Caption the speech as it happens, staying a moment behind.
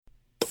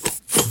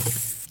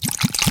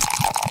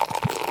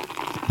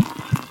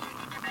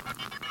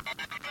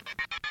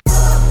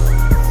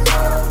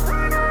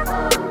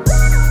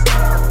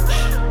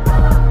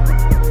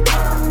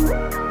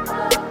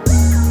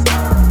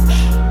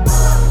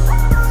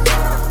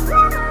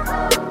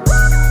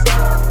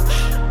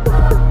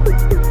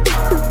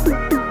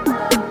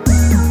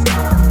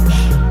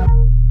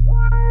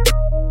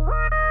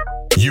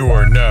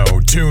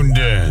Tuned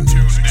in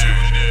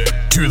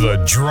to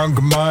the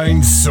Drunk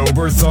Mind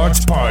Sober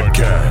Thoughts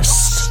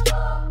Podcast.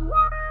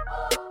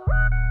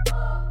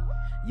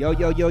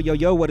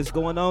 Yo, what is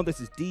going on? This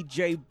is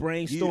DJ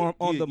Brainstorm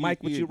on the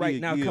mic with you right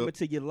now, coming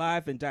to you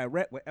live and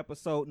direct with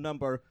episode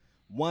number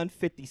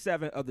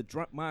 157 of the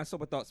Drunk Mind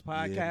Sober Thoughts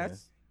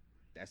Podcast.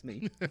 That's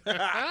me.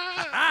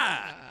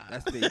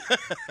 That's me.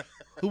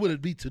 Who would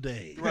it be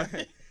today?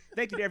 Right.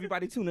 Thank you to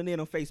everybody tuning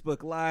in on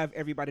Facebook Live,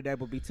 everybody that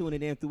will be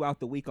tuning in throughout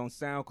the week on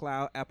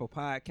SoundCloud, Apple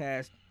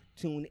Podcasts,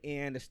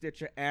 TuneIn, the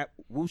Stitcher app,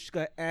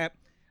 Wooshka app,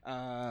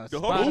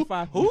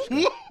 Spotify. Who?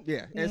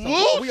 Yeah,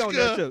 we on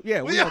there too.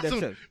 Yeah, we on there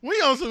too.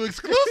 We on some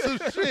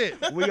exclusive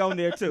shit. We on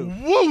there too.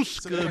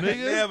 Wooshka,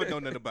 nigga. Never know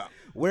nothing about.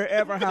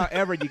 Wherever,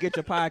 however you get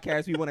your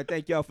podcast, we want to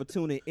thank y'all for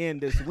tuning in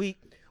this week.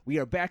 We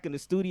are back in the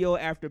studio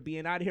after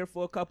being out of here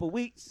for a couple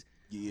weeks.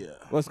 Yeah.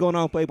 What's going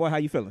on, Playboy? How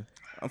you feeling?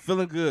 I'm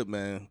feeling good,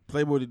 man.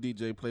 Playboy the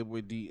DJ,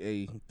 Playboy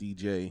DA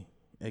DJ,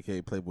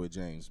 aka Playboy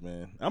James,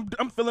 man. I'm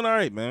feeling all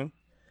right, man.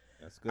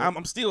 That's good.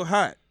 I'm still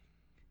hot.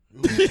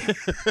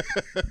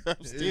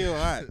 I'm still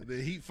hot. The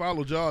heat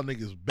followed y'all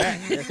niggas back.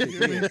 That's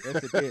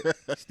it.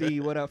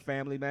 Steve, what up,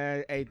 family,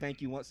 man? Hey,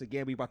 thank you once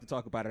again. We about to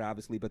talk about it,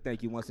 obviously, but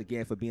thank you once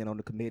again for being on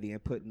the committee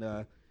and putting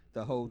the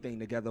whole thing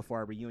together for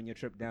our reunion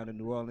trip down to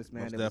New Orleans,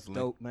 man. Most it definitely.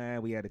 was dope,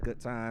 man. We had a good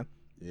time.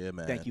 Yeah,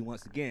 man. Thank you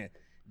once again.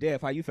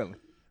 Dev, how you feeling?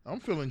 I'm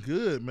feeling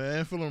good,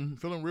 man. Feeling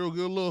real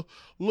good.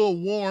 Little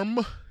warm.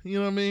 You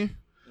know what I mean?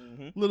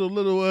 Mm-hmm.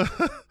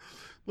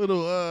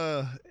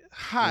 Little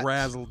hot.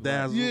 Razzle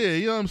dazzle. Yeah,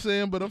 you know what I'm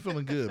saying? But I'm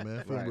feeling good,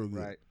 man. Feeling real good.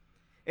 Right.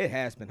 It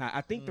has been hot.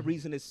 I think the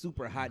reason it's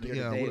super hot here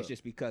Yeah, today what is up?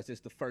 just because it's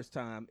the first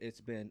time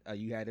it's been.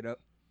 You had it up.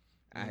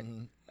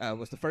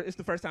 It's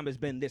the first time it's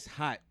been this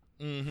hot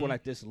for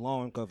like this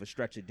long of a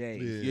stretch of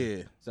days.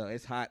 Yeah. So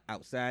it's hot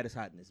outside. It's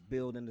hot in this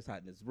building. It's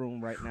hot in this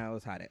room right now.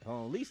 It's hot at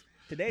home. At least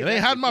today. It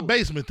ain't hot in my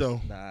basement, though.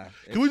 Nah.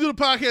 Can we do the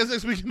podcast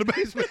next week in the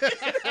basement?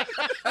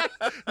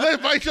 Let's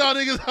invite y'all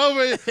niggas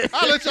over.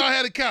 I'll let y'all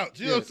have the couch.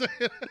 You know what I'm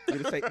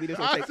saying? We just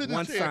I'll take sit in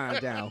one the chair.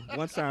 sign down.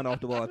 One sign off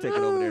the wall. Take it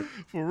over there.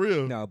 For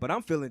real. No, but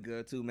I'm feeling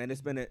good too, man.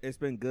 It's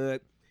been good.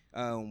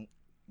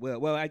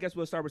 Well, I guess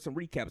we'll start with some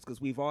recaps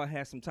because we've all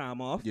had some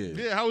time off.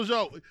 Yeah, how was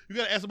y'all? You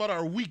got to ask about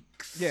our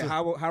weeks. Yeah,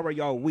 how are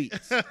y'all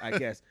weeks? I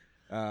guess.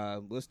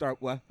 We'll start.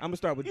 Well, I'm gonna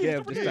start with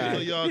Dev this Yeah, time.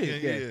 so y'all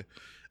can, yeah.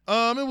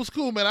 It was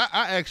cool, man. I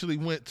actually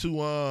went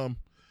to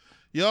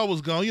y'all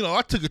was gone. You know,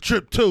 I took a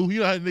trip too.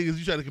 You know how niggas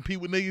you try to compete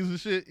with niggas and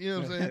shit. You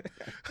know what I'm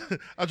saying?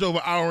 I drove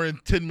an hour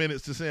and 10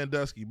 minutes to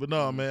Sandusky, but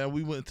no, man,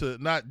 we went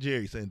to not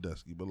Jerry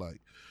Sandusky, but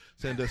like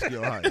Sandusky,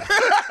 Ohio.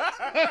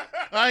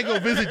 I ain't gonna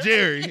visit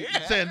Jerry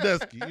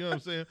Sandusky. You know what I'm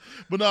saying?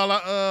 But no,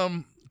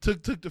 I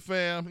took the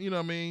fam. You know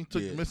what I mean?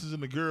 Took the missus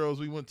and the girls.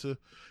 We went to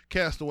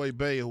Castaway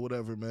Bay or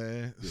whatever,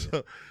 man. Yeah.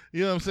 So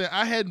you know what I'm saying?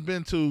 I hadn't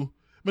been to.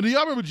 But do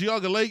y'all remember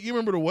Geauga Lake? You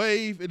remember the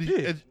wave?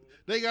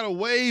 They got a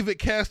wave at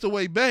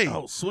Castaway Bay.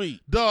 Oh, sweet.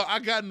 Dog, I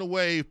got in the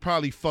wave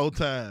probably 4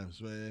 times,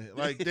 man.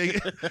 Like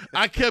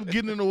I kept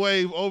getting in the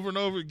wave over and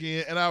over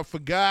again, and I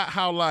forgot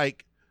how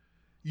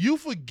you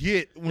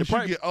forget when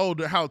you get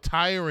older how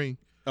tiring.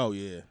 Oh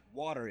yeah.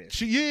 Water is.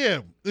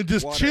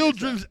 Just Water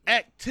children's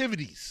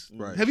activities.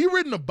 Right. Have you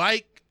ridden a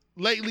bike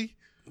lately?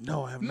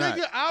 No, I have not.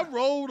 Nigga, I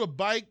rode a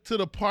bike to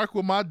the park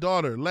with my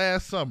daughter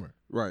last summer.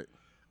 Right.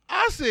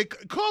 I said,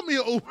 call me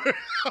an Uber.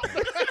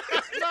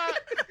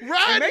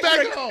 Ride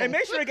back home. And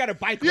make sure you got a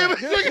bike Yeah,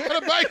 rack. but you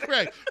got a bike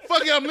rack.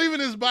 Fuck it, I'm leaving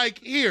this bike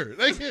here.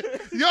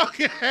 Y'all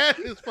can have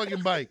this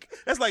fucking bike.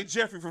 That's like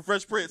Jeffrey from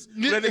Fresh Prince.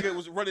 That nigga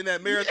was running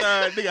that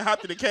marathon. Nigga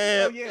hopped in the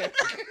cab. Oh yeah.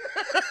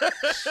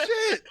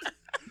 Shit.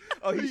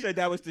 Oh, he said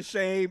that was the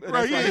shame.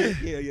 Right, Yeah. I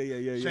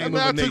Shame mean,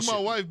 I of a took my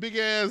nation. wife big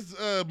ass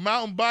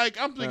mountain bike.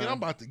 I'm thinking I'm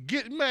about to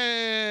get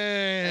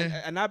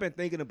And I've been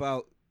thinking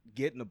about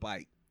getting a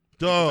bike.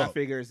 I dog.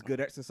 figure it's good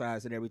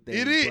exercise and everything.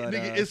 It is, but,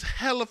 nigga. It's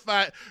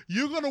hellified.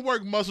 You're gonna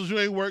work muscles you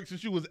ain't worked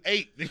since you was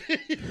 8.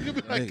 You'll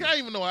be like, I didn't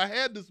even know I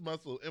had this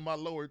muscle in my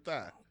lower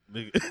thigh.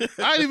 I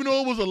didn't even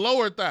know it was a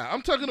lower thigh.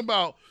 I'm talking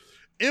about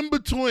in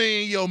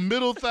between your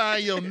middle thigh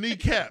and your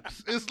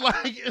kneecaps. It's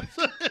like it's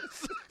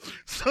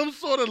some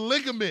sort of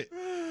ligament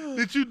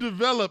that you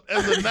develop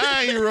as a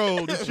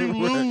 9-year-old that you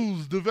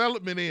lose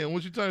development in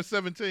once you turn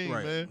 17,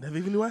 Right. man. Never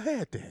even knew I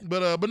had that.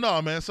 But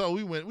no, man. So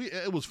we went.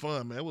 It was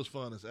fun, man. It was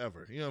fun as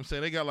ever. You know what I'm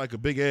saying? They got like a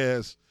big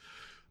ass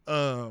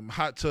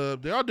hot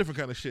tub. They're all different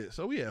kind of shit.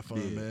 So we had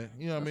fun, man.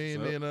 You know what I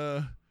mean?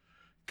 And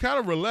kind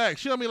of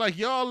relax. You know what I mean? Like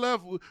y'all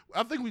left.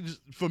 I think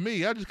for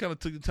me, I just kind of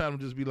took the time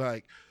to just be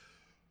like,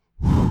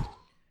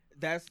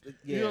 That's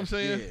you know what I'm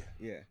saying?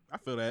 Yeah. I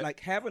feel that. Like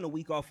having a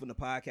week off from the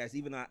podcast,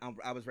 even though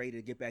I was ready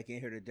to get back in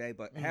here today,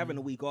 but having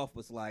a week off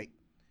was like,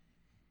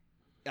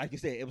 like you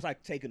said, it was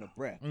like taking a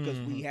breath because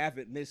we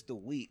haven't missed a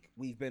week.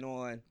 We've been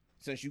on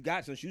since you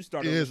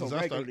started so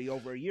regularly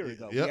over a year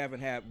ago. Yep. We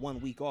haven't had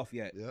 1 week off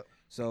yet. Yep.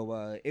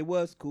 So it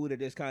was cool to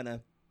just kind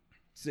of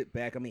sit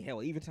back. I mean,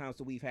 hell, even times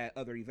that we've had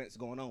other events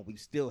going on, we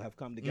still have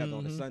come together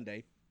on a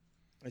Sunday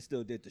and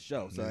still did the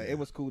show. So it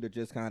was cool to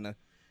just kind of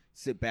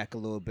sit back a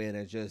little bit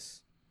and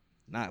just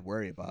not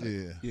worry about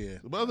it. Yeah.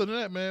 But other than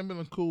that, man, been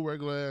a cool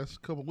regular ass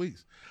couple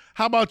weeks.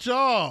 How about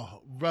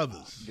y'all,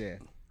 brothers? Yeah.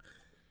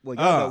 Well,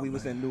 y'all know we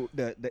was in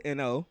the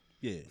NO.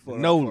 Yeah. For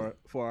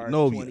our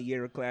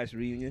 20-year class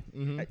reunion.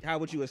 Mm-hmm. How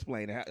would you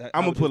explain it?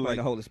 I'm gonna put like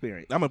the whole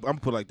experience. I'm gonna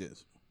put it like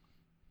this.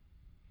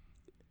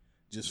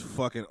 Just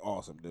fucking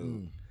awesome,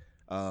 dude.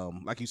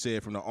 Like you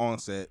said from the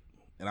onset,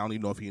 and I don't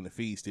even know if he in the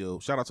feed still.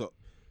 Shout out to,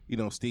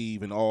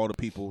 Steve and all the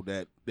people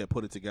that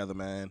put it together,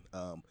 man.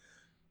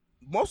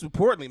 Most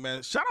importantly,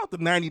 man, shout out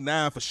to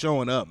 99 for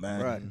showing up,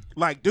 man. Right.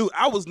 Like, dude,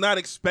 I was not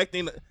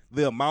expecting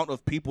the amount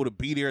of people to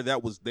be there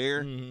that was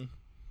there. Mm-hmm.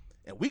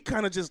 And we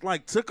kind of just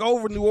like took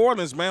over New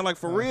Orleans, man, like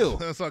for real.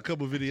 I saw a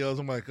couple videos.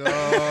 I'm like,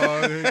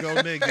 oh, here go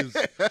niggas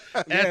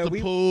at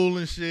the pool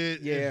and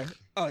shit. Yeah.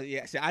 Oh,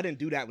 yeah. See, I didn't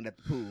do that one at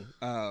the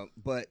pool.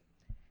 But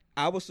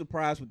I was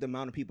surprised with the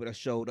amount of people that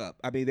showed up.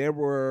 I mean, there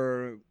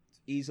were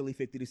easily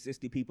 50 to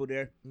 60 people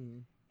there. Mm-hmm.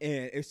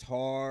 And it's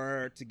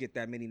hard to get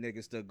that many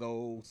niggas to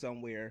go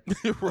somewhere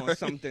on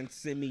something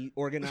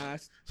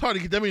semi-organized. It's hard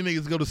to get that many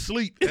niggas to go to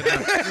sleep.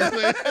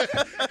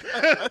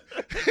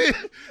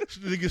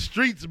 Nigga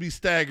streets to be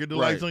staggered. The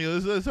lights on you.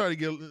 It's hard to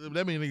get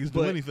that many niggas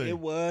do anything. It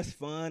was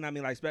fun. I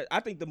mean, like, I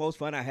think the most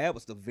fun I had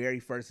was the very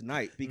first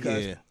night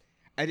because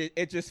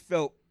it just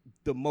felt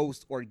the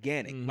most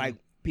organic. Mm-hmm. Like,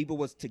 people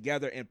was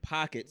together in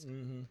pockets.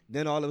 Mm-hmm.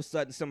 Then all of a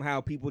sudden, somehow,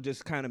 people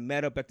just kind of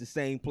met up at the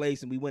same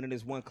place, and we went in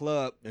this one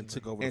club and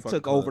took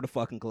over the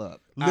fucking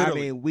club.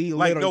 Literally. I mean, we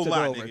like, literally took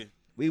over. Nigga.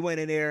 We went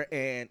in there,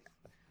 and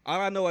all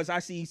I know is I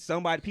see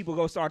people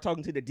go start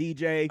talking to the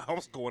DJ. I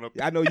was going up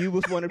there. I know you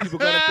was one of the people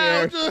going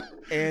up there,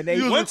 and they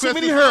went too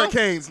many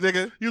hurricanes,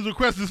 nigga. You was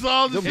requesting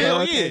songs and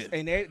hell yeah.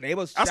 And they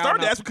was. I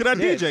started asking, could I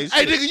DJ?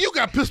 Hey, nigga, you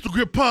got pistol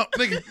grip pump,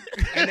 nigga.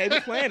 And they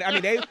was playing.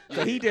 I mean,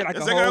 so he did like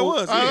That's a whole.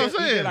 He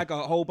did like a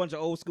whole bunch of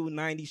old school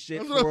 '90s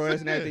shit for us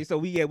and everything. So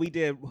we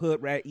did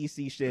hood rat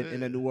EC shit in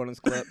the New Orleans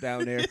club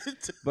down there.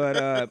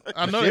 But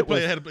I know they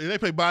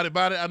play Body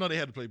Body. I know they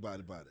had to play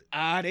Body Body.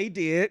 They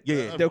did.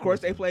 Yeah. Of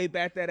course, they played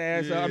Back That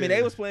Ass Up. I mean,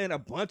 they was playing a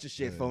bunch of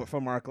shit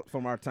from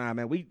our time,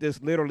 and we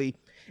just literally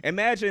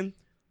imagine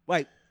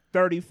like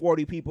 30,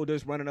 40 people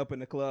just running up in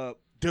the club,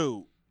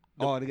 dude,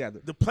 all together.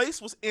 The place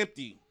was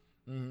empty,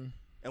 and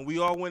we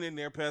all went in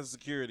there past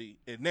security,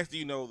 and next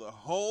thing you know, the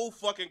whole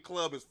fucking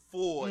club is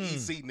full of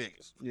EC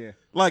niggas. Yeah,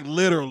 like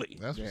literally.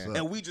 That's what's up.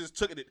 And we just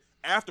took it.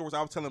 Afterwards,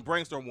 I was telling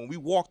Brainstorm when we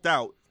walked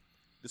out,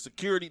 the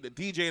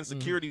DJ and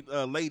security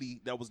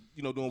lady that was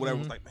doing whatever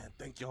was like, man,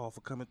 thank y'all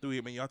for coming through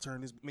here, man. Y'all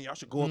turn this, man. Y'all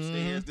should go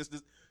upstairs. This,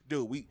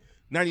 dude.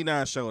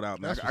 99 showed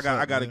out, man.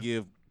 I got to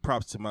give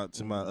props to my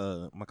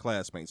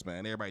classmates,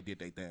 man. Everybody did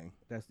their thing.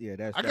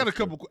 I got a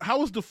couple. How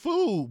was the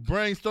food,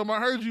 Brainstorm? I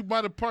heard you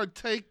might have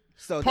partaked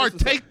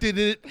in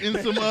it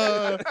in some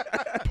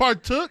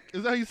partook.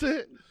 Is that how you say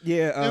it?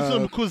 Yeah, in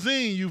some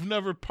cuisine you've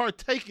never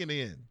partaken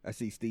in. I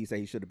see Steve say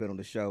he should have been on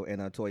the show,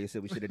 and Toya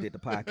said we should have did the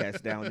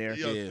podcast down there.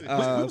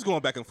 Yeah, we was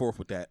going back and forth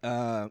with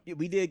that.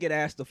 We did get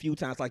asked a few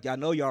times, like, y'all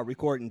know y'all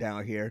recording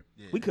down here.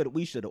 Yeah.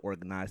 We should have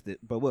organized it,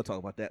 but we'll talk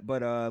about that.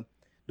 But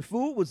the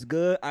food was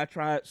good. I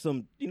tried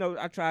some,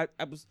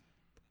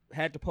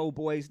 had the po'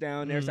 boys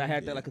down there, so I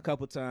had that like a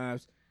couple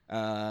times.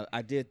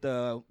 I did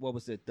the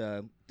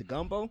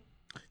gumbo.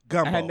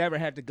 I had never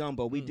had the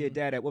gumbo. We did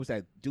that at, what was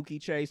that, Dookie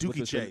Chase?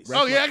 Dookie Chase.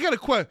 Oh, yeah, I got a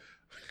question.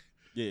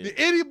 Yeah. Did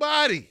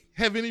anybody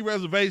have any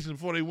reservations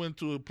before they went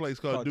to a place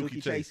called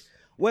Dookie Chase?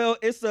 Well,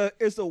 it's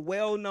a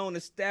well-known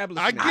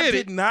establishment. I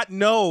did not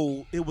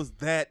know it was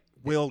that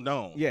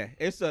well-known. Yeah,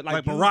 it's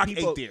like Barack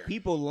ate there.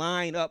 People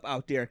line up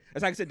out there.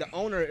 It's like I said, the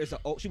owner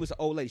she was an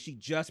old lady. She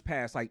just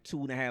passed like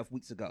 2.5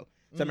 weeks ago.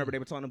 So I remember they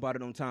were talking about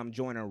it on Tom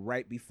Joyner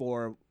right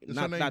before,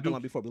 not too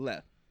long before we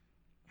left.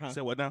 Huh?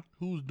 Say what now?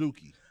 Who's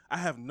Dookie? I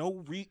have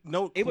no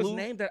It was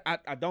named that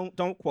I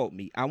don't quote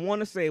me. I want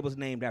to say it was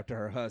named after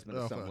her husband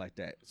or something like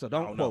that. So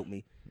don't quote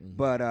me. Mm-hmm.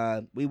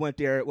 But we went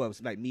there. It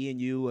was like me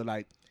and you and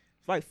like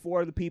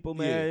 4 of the people,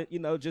 man.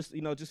 Yeah. Just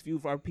few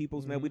of our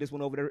peoples, man. We just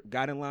went over there,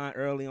 got in line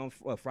early on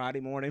Friday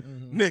morning,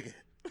 nigga.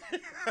 Yeah.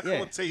 I'm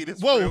gonna tell you this.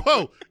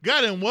 Whoa!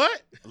 Got in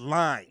what?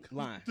 Line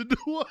to do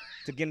what?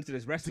 To get into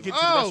this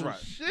restaurant.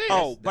 Shit!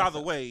 Oh, by the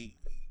way,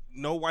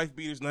 no wife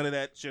beaters, none of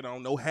that shit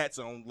on, no hats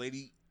on,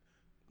 lady.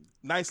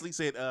 Nicely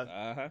said,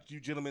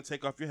 you gentlemen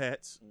take off your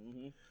hats.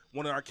 Mm-hmm.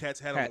 One of our cats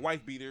had on a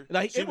wife beater.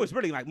 Like it was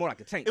really like more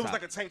like a tank top. It was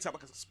like a tank top,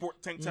 like a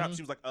sport tank top.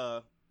 She was like,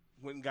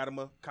 went and got him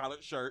a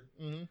collared shirt.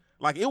 Mm-hmm.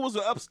 Like it was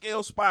an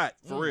upscale spot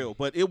for real.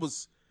 But it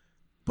was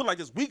put like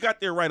this. We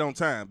got there right on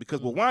time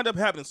because what wound up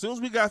happening as soon as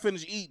we got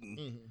finished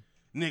eating,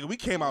 nigga, we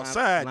came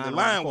outside and the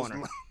line was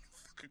like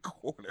the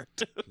corner.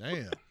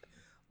 Damn.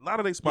 A lot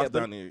of they spots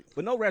down there.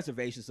 But no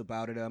reservations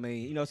about it. I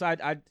mean, you know, so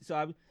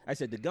I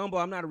said the gumbo,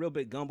 I'm not a real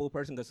big gumbo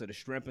person because of the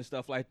shrimp and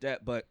stuff like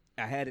that, but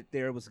I had it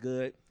there. It was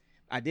good.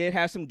 I did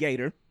have some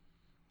gator.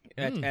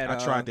 I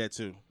tried that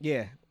too.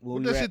 Yeah.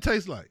 What does shit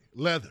taste like?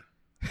 Leather.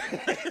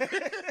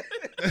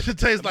 That shit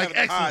tastes like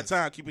excellent. Hard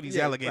time keeping these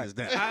alligators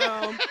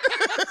down.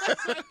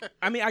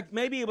 I mean,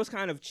 maybe it was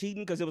kind of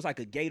cheating because it was like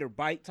a gator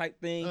bite type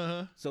thing.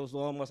 So it was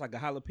almost like a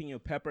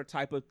jalapeno pepper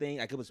type of thing.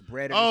 Like it was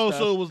breaded. Oh,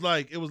 so it was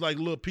like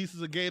little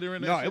pieces of gator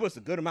in there. No, it was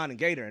a good amount of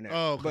gator in there.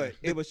 Oh, okay. But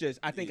it was just,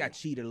 I think I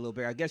cheated a little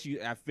bit. I guess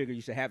I figured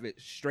you should have it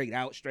straight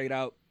out.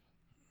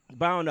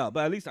 But I don't know.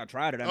 But at least I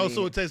tried it. I mean,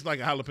 so it tastes like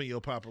a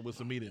jalapeno popper with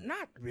some meat in it.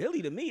 Not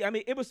really to me. I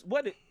mean, it was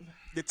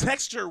the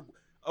texture.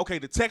 Okay,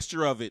 the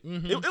texture of it.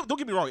 Don't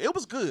get me wrong. It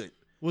was good.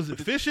 Was it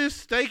fishish,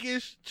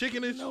 steakish,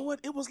 chickenish? You know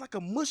what? It was like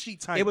a mushy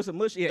type. It was a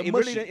mushy. Yeah, it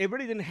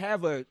really didn't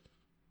have a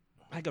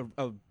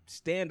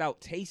standout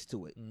taste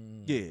to it.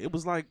 Yeah, it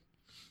was like.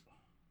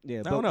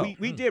 Yeah, but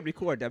we did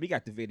record that. We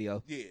got the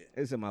video. Yeah,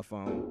 it's in my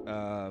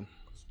phone.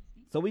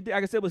 So we did.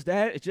 Like I said, it was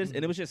that. It's just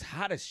and it was just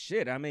hot as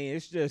shit. I mean,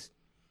 it's just.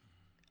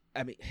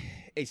 I mean,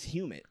 it's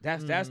humid.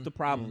 That's the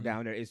problem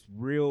down there. It's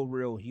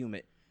real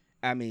humid.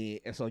 I mean,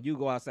 and so you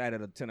go outside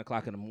at 10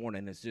 o'clock in the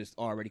morning, it's just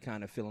already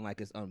kind of feeling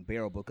like it's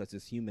unbearable because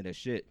it's humid as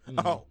shit.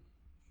 Oh.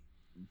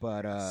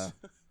 But, I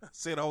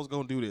said I was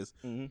going to do this.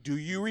 Do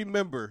you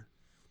remember?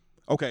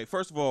 Okay,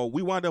 first of all,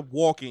 we wound up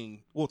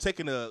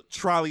taking a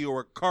trolley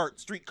or a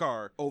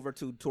streetcar. Over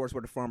towards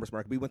where the farmer's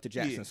market. We went to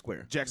Jackson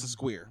Square. Jackson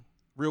Square.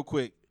 Real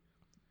quick.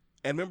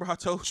 And remember I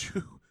told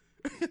you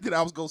that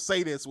I was going to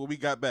say this when we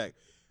got back.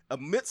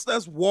 Amidst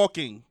us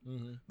walking,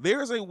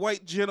 there's a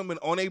white gentleman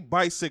on a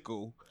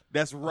bicycle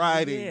that's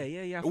riding.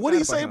 Yeah. What did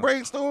he say,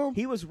 Brainstorm?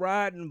 He was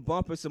riding,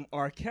 bumping some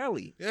R.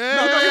 Kelly.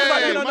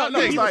 Yeah. No.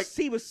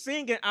 He was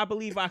singing, "I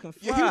Believe I Can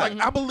Fly." Yeah, he was like,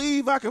 "I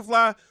believe I can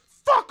fly."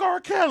 Fuck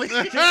R. Kelly.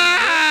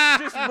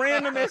 just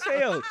random as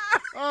hell.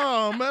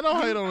 Oh man,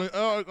 don't hate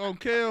on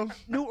Kel.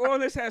 New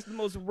Orleans has the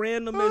most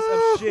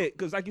randomest of shit.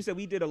 Because like you said,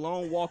 we did a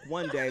long walk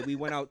one day. We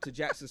went out to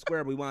Jackson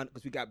Square.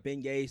 Because we got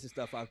beignets and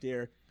stuff out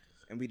there.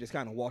 And we just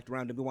kind of walked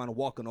around and we wanted to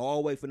walk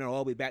all the way from there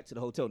all the way back to the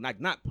hotel.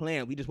 Not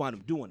planned. We just wanted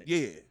them doing it.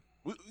 Yeah.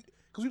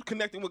 Because we were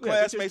connecting with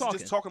classmates and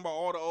just talking about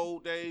all the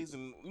old days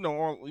and,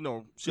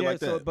 shit like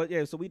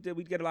that. So we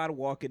get a lot of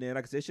walking in.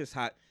 Like I said, it's just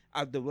hot.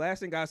 The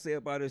last thing I say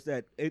about it is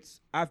that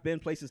I've been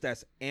places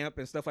that's amp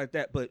and stuff like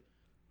that, but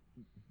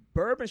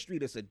Bourbon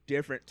Street is a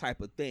different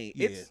type of thing.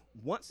 Yeah.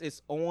 Once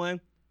it's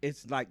on,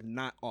 it's like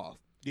not off.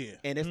 Yeah.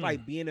 And it's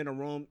like being in a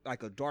room,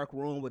 like a dark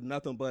room with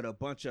nothing but a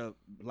bunch of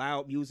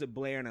loud music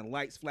blaring and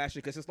lights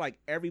flashing. Because it's like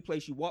every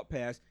place you walk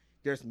past,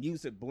 there's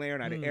music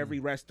blaring out of every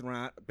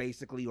restaurant,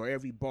 basically, or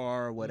every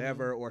bar or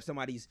whatever, or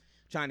somebody's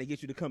trying to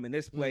get you to come in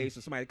this place,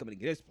 or somebody coming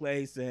to this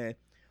place, and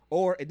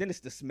then it's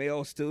the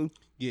smells too.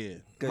 Yeah.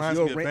 Reminds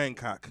me of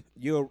Bangkok.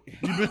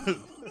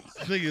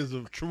 Niggas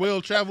a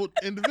well-traveled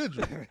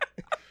individual.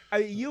 I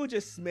mean, you would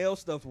just smell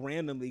stuff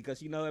randomly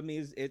because,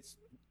 it's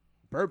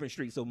Bourbon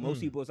Street, so most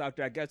people is out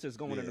there, I guess, just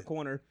going in the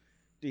corner,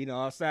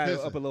 outside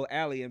up a little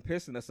alley and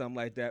pissing or something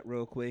like that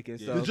real quick. And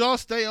so did y'all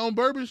stay on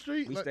Bourbon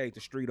Street? We stayed the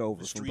street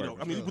over.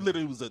 I mean, we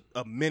literally was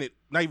a minute,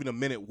 not even a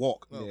minute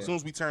walk. As soon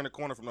as we turned the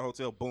corner from the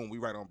hotel, boom, we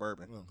right on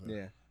Bourbon.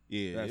 Okay.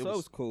 Yeah. So it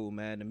was cool,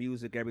 man. The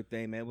music,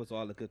 everything, man, it was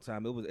all a good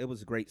time. It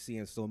was great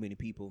seeing so many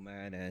people,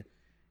 man,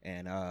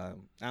 and I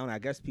don't know. I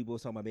guess people were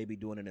talking about maybe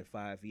doing it in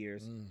 5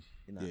 years.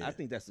 I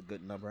think that's a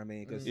good number. I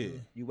mean, because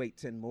you wait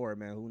 10 more,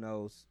 man. Who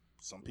knows?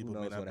 Some people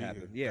may not be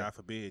here. Yeah. God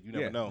forbid. You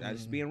never know. That's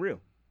just being real.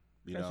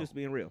 That's just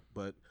being real.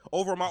 But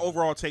my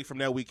overall take from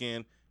that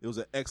weekend, it was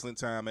an excellent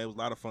time, man. It was a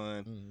lot of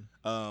fun.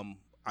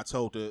 I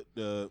told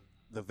the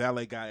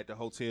valet guy at the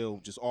hotel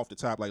just off the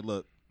top, like,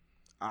 look,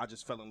 I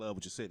just fell in love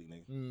with your city,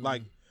 nigga.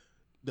 Like,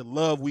 the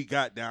love we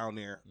got down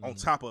there on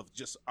top of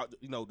just,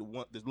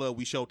 the love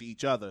we showed to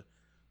each other,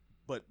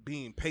 but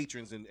being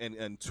patrons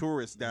and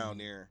tourists down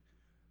there,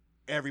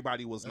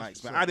 everybody was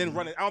nice, man. I don't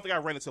think I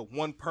ran into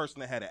one person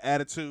that had an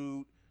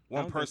attitude.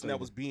 One person that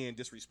was being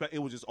disrespectful.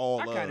 It was just all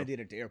love. I kind of did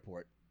at the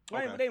airport.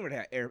 Okay. They didn't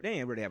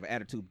really have an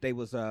attitude. They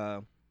was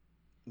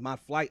my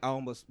flight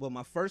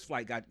my first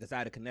flight got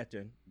decided to connect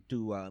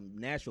to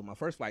Nashville. My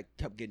first flight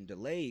kept getting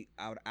delayed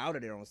out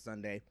of there on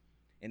Sunday,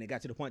 and it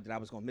got to the point that I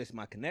was gonna miss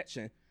my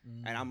connection.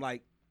 And I'm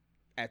like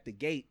at the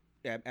gate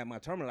at my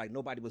terminal, like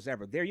nobody was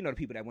ever there. The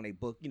people that when they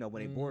book,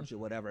 when they board you or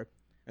whatever.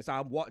 And so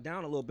I walked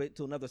down a little bit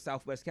to another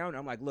Southwest counter.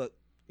 I'm like, look,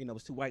 it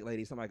was two white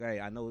ladies. I'm like,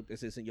 hey, I know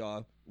this isn't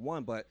y'all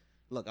one, but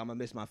look, I'm going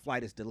to miss my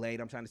flight. It's delayed.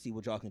 I'm trying to see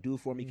what y'all can do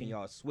for me. Can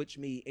y'all switch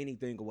me,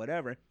 anything or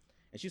whatever?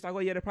 And she's like,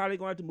 well, yeah, they're probably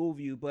going to have to move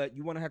you, but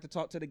you want to have to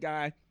talk to the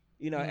guy,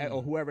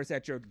 or whoever's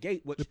at your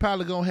gate. Which, they're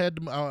probably going to have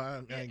to, I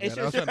was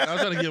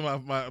trying to get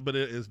my but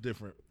it is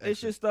different. Actually.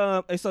 It's just,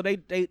 and so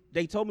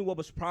they told me what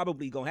was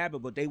probably going to happen,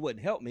 but they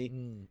wouldn't help me.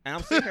 And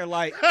I'm sitting here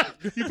like.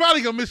 You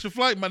probably going to miss your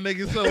flight, my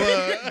nigga. So,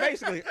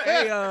 basically,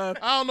 hey, I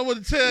don't know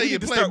what to tell you,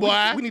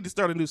 playboy. We need to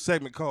start a new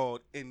segment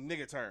called In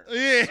Nigga Terms.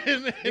 Yeah,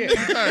 in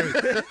nigga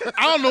terms.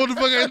 I don't know what the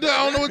fuck I do.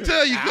 I don't know what to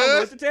tell you, I don't know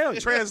what to tell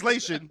you.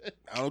 Translation.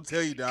 I don't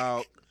tell you,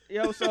 dog.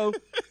 So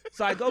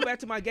So I go back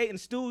to my gate, and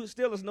still is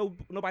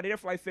nobody there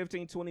for like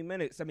 15, 20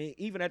 minutes. I mean,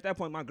 even at that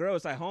point, my girl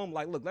is at home.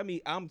 Like, look, let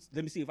me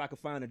see if I can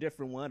find a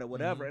different one or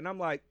whatever. And I'm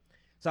like,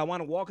 so I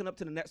wound up walking up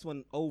to the next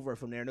one over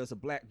from there, and there was a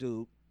black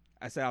dude.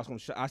 I said I was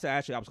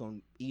gonna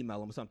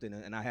email him or something,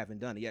 and I haven't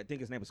done it yet. I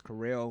think his name was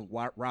Carell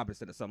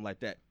Robinson or something like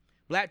that.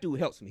 Black dude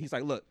helps me. He's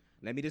like, look,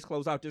 let me just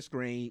close out this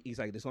screen. He's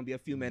like, there's gonna be a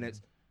few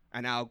minutes.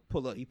 And I'll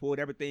pull up. He pulled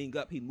everything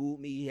up. He moved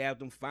me. He had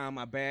them find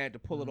my bag to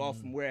pull it off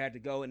from where I had to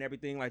go and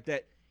everything like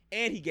that.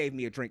 And he gave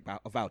me a drink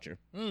voucher.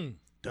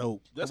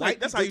 Dope. That's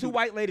the how you two do.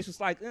 white ladies was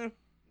like,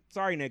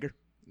 sorry, nigga.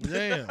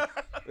 Damn.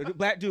 The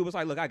black dude was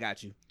like, look, I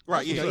got you.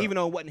 Right, You yeah. know, even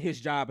though it wasn't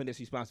his job and his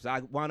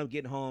responsibility. I wound up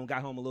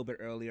got home a little bit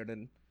earlier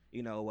than,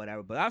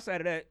 whatever. But outside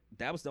of that,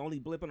 that was the only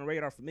blip on the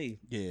radar for me.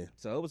 Yeah.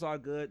 So it was all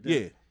good.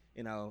 Yeah.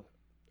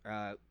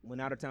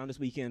 Went out of town this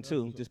weekend,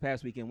 too. This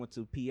past weekend, went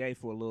to PA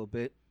for a little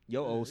bit.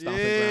 Your old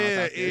stomping grounds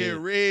Yeah, out there.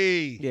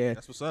 Erie. Yeah.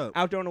 That's what's up.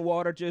 Out there on the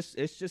water, it's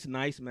just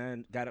nice,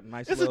 man. Got a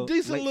nice It's little a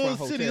decent lakefront little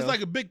city. hotel. It's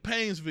like a big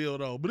Painesville,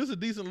 though, but it's a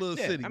decent little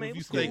Yeah, city I mean, if it you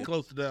was stay cool.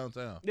 close to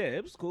downtown. Yeah,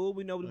 it was cool.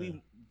 We know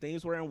that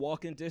things were in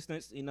walking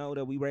distance,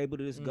 that we were able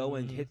to just go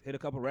and hit a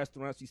couple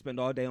restaurants. You spend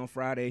all day on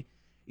Friday,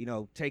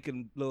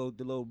 taking the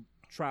little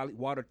trolley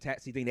water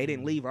taxi thing. They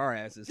didn't leave our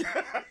asses.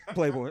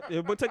 Playboy.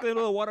 But took a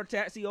little water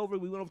taxi over.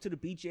 We went over to the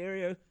beach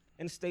area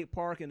in the state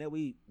park, and then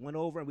we went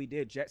over and we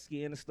did jet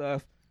skiing and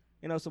stuff.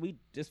 So we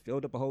just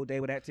filled up a whole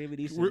day with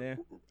activities in there.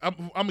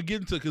 I'm gonna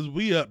get into because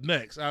we up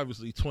next,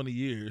 obviously 20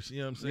 years. You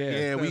know what I'm saying?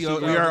 Yeah, we That's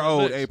are up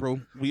old, next.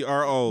 April. We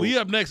are old. We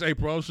up next,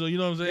 April. So you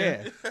know what I'm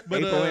saying? Yeah.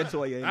 But April and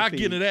Toya in the I'll feed.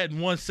 get into that in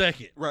 1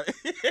 second, Right.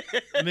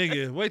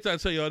 nigga. Wait till I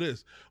tell y'all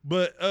this.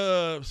 But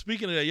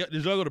speaking of that,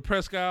 did y'all go to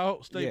Presque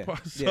Isle State Yeah,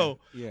 Park? yeah, So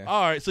yeah.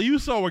 all right. So you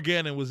saw where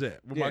Gannon was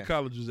at, where my Yeah.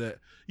 college was at.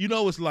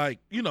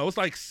 It's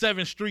like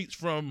 7 streets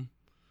from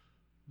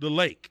the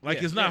lake.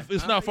 Like Yeah,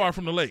 it's not far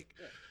from the lake.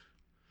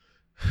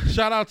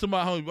 Shout out to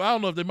my homie. I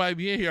don't know if they might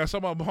be in here. I saw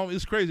my homie.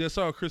 It's crazy. I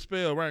saw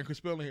Ryan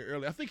Crispell in here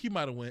earlier. I think he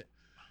might have went.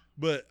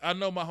 But I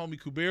know my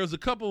homie Kuber. There's a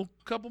couple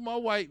of my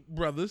white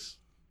brothers.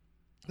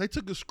 They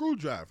took a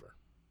screwdriver.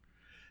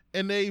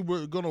 And they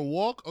were going to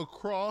walk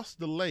across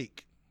the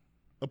lake,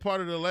 a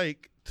part of the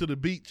lake, to the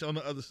beach on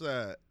the other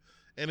side.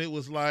 And it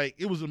was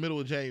the middle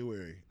of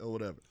January or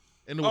whatever.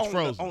 And it was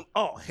frozen.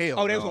 Oh, hell.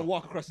 Oh, they was no. going to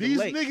walk across the These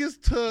lake.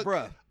 niggas took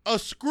Bruh. a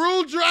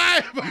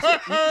screwdriver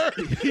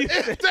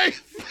and they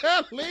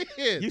fell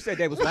in. You said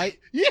they was white?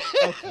 Yeah.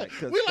 Okay,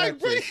 'cause We like,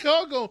 that's bring just-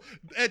 y'all go.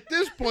 At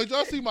this point,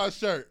 y'all see my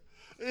shirt.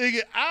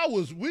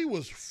 Nigga, we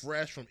was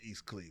fresh from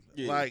East Cleveland.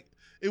 Yeah. Like,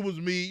 it was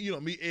me,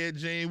 me, Ed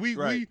Jane.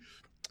 Right.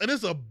 And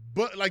this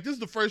is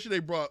the first year they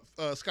brought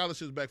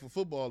scholarships back for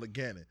football at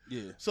Gannon.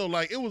 Yeah. So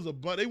it was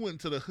they went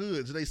to the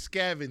hoods. They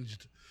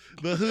scavenged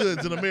the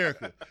hoods in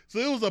America. So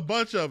it was a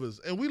bunch of us.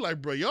 And we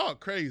like, bro, y'all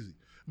crazy.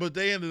 But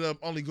they ended up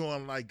only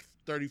going like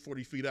 30,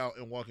 40 feet out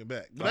and walking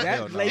back. But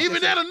That lake even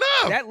is- that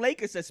enough. That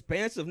lake is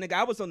expansive, nigga.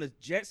 I was on the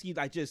jet ski,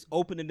 like just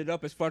opening it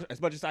up as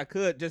much as I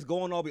could, just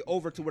going all the way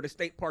over to where the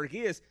state park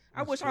is.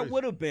 I wish crazy. I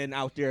would have been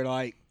out there,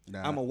 like Nah.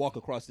 I'm gonna walk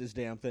across this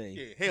damn thing.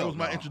 Yeah, That hell was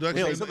my no.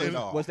 introduction. Hell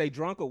no. Was they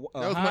drunk or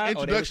That was high,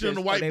 my or they was introduction just-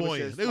 to or white they was boy.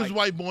 just, They was like-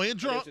 white boy and or they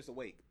was drunk. just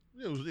awake.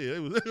 It was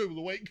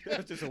awake. They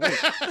was just awake.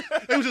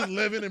 They was just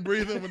living and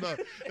breathing. But no,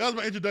 that was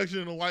my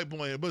introduction to white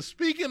boy. But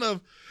speaking of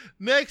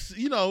next,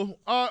 we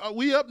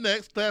up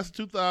next, class of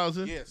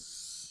 2000.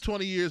 Yes.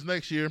 20 years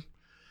next year.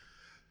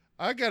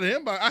 I got an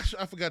inbox.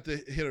 I forgot to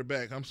hit her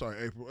back. I'm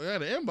sorry, April. I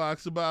got an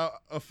inbox about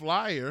a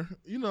flyer.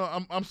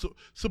 I'm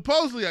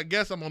supposedly, I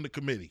guess I'm on the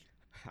committee.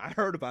 I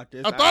heard about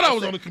this. I thought I ain't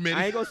was gonna on the say- committee.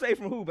 I ain't gonna say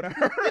from who, but I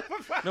heard.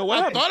 No, what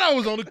I happened? thought I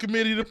was on the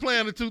committee to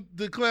plan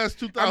the class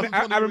 2000.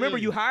 I remember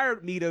you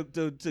hired me to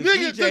Nigga,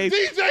 DJ the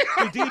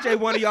DJ. to DJ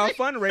one of y'all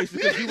fundraisers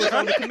because you was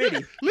on the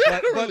committee.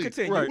 But Literally.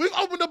 continue. Right. We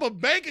opened up a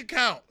bank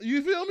account.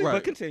 You feel me? Right.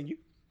 But continue.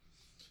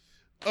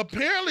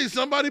 Apparently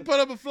somebody put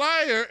up a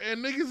flyer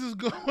and niggas is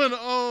going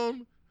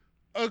on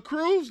a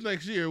cruise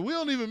next year. We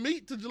don't even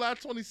meet till July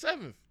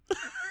 27th.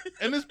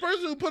 And this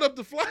person who put up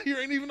the flyer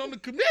ain't even on the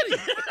committee.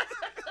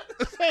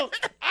 So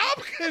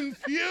I'm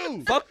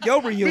confused. Fuck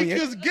your reunion.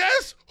 Because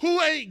guess who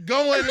ain't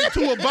going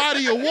into a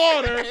body of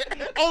water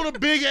on a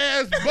big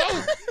ass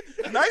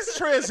boat? Nice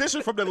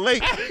transition from the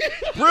lake.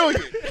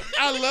 Brilliant.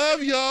 I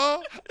love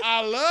y'all.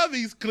 I love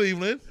East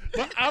Cleveland.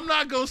 But I'm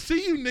not going to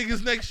see you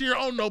niggas next year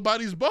on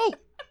nobody's boat.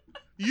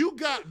 You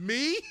got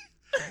me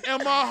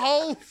and my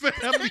whole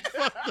family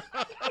fucked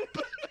up.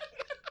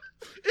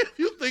 If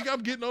you think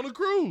I'm getting on a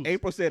cruise.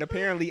 April said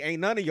apparently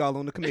ain't none of y'all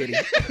on the committee.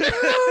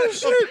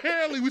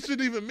 Apparently we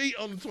shouldn't even meet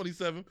on the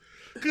 27th.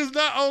 Because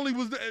not only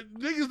was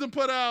niggas done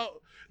put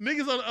out,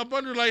 niggas up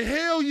under like,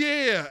 hell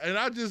yeah. And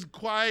I just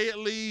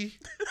quietly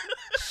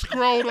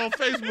scrolled on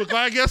Facebook. Like,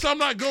 I guess I'm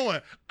not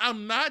going.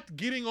 I'm not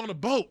getting on a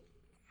boat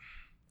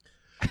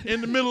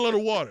in the middle of the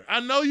water. I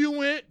know you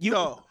went.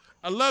 No.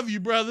 I love you,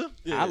 brother.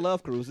 I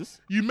love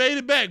cruises. You made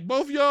it back.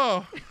 Both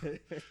y'all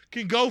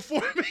can go for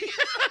me.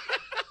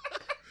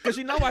 Because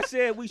I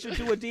said we should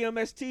do a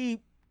DMST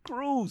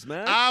cruise,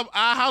 man.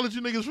 I hollered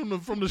you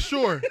niggas from the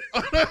shore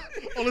on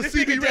the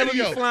CB Devin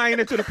radio. be flying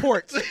into the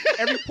ports.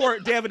 Every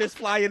port, Devin is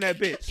flying that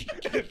bitch.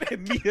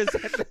 And meet us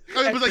at the,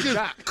 It was like this.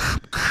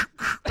 dock.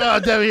 Oh,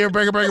 Devin here,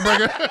 breaker.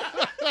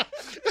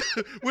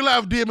 We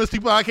live DMST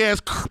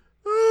podcast.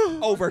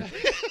 Over.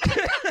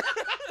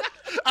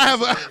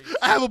 I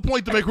have a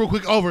point to make real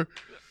quick. Over.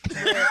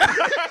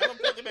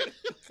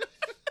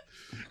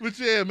 But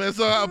yeah, man.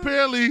 So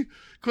apparently,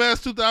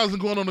 class 2000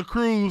 going on a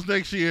cruise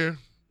next year.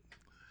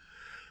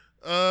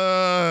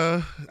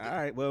 All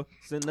right, well,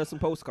 send us some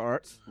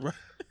postcards.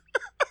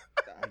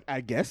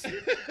 I guess.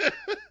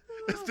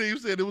 Steve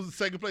said it was the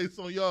second place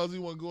on y'all's. He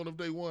wasn't going if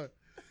they won.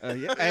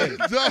 Yeah. Hey.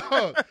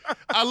 Dog,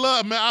 I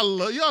love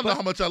y'all know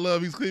how much I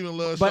love East Cleveland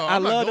love. But Shaw. I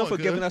I'm not love them going,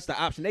 for giving cuz. us the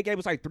option. They gave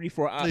us like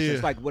 3-4 options. Yeah.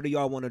 Like, what do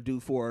y'all want to do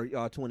for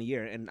y'all 20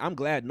 year? And I'm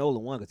glad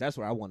Nolan won because that's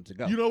where I wanted to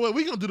go. You know what?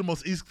 We're going to do the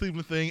most East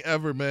Cleveland thing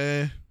ever,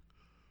 man.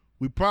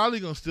 We probably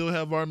going to still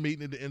have our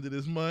meeting at the end of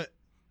this month.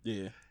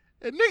 Yeah.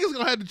 And niggas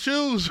going to have to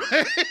choose,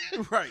 man.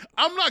 Right.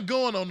 I'm not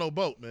going on no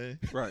boat, man.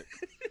 Right.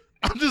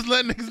 I'm just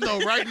letting niggas know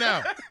right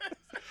now.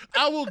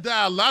 I will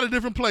die a lot of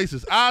different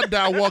places. I'll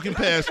die walking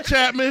past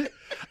Chapman.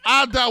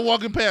 I'll die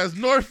walking past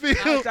Northfield.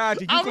 I died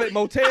the Euclid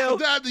Motel. I'll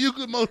die at the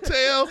Euclid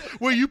Motel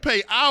where you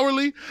pay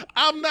hourly.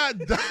 I'm not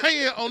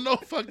dying on no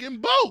fucking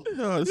boat.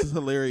 Oh, this is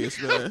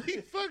hilarious, man. He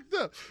fucked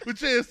up.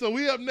 But yeah, so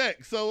we up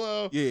next.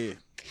 So Yeah.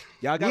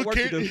 Y'all got work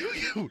to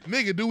do.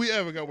 Nigga, do we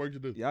ever got work to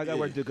do? Y'all got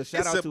work to do. Because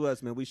shout It's out a- to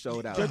us, man. We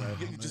showed out.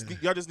 Just, Man.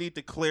 y'all just need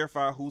to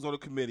clarify who's on the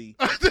committee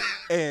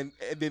and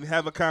then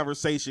have a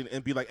conversation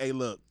and be like, hey,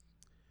 look,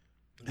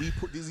 we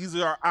put these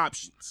are our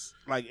options.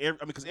 Like,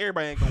 because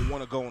everybody ain't gonna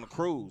want to go on a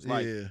cruise.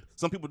 Like, Yeah.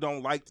 some people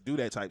don't like to do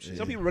that type shit.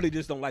 Some people really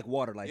just don't like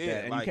water like Yeah,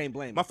 that, and like, you can't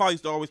blame my them. father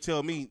used to always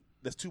tell me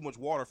that's too much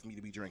water for me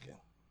to be drinking.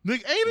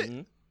 Nigga, ain't it?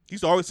 Mhm. He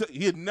used to always say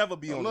he'd never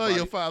be I on love the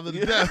your body. father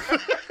to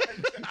death.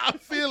 I'm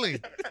feeling.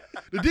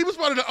 The deepest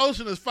part of the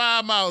ocean is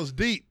 5 miles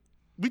deep.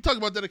 We talked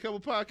about that a couple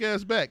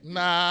podcasts back.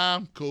 Nah,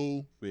 I'm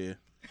cool. Yeah.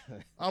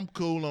 I'm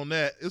cool on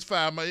that. It's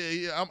 5 miles.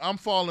 I'm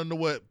falling to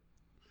what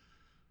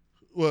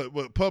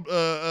pub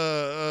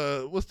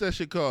what's that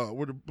shit called?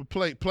 Where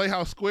the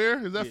Playhouse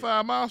Square? Is that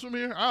 5 miles from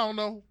here? I don't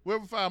know.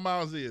 Wherever 5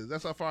 miles is,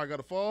 that's how far I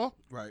gotta fall.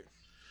 Right.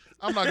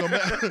 I'm not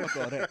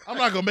gonna I'm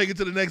not gonna make it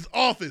to the next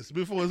office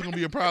before it's gonna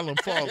be a problem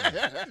falling. You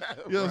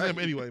know what I'm saying?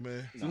 Anyway,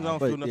 man. As soon as I don't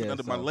but feel nothing yeah,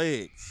 under my so-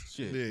 legs.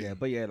 Shit. Yeah. Yeah,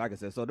 but yeah, like I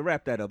said, so to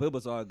wrap that up, it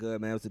was all good,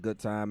 man. It was a good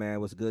time, man. It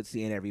was good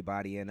seeing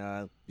everybody, and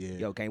Yeah.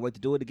 yo, can't wait to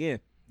do it again.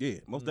 Yeah,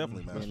 most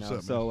definitely, man. That's You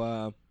what's know,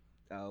 up,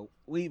 so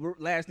we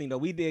last thing though,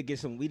 we did get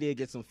some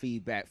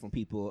feedback from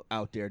people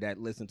out there that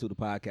listen to the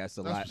podcast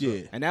a lot. what's up.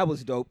 Yeah. And that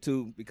was dope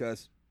too,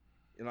 because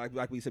you know,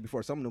 like we said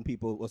before, some of them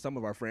people, or some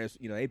of our friends,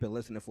 you know, they've been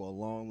listening for a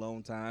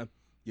long time.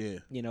 Yeah.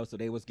 You know, so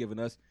they was giving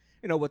us,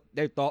 you know, what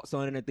their thoughts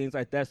on it and things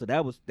like that. So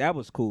that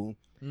was cool.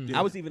 Mm. I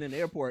was even in the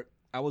airport.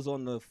 I was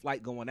on the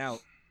flight going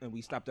out, and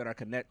we stopped at our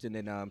connection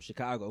in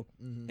Chicago,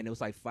 Mm-hmm. and it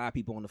was like 5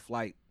 people on the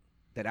flight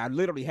that I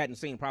literally hadn't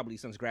seen probably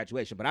since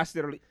graduation. But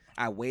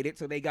I waited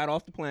till they got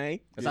off the plane,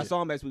 because I Yeah.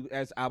 saw them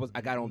as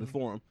I got on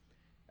before them.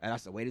 And I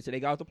said, waited till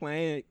they got off the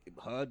plane,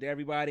 hugged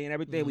everybody and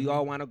everything. We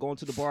all wound up going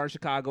to the bar in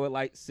Chicago at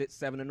like 6,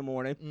 7 in the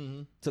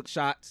morning. Took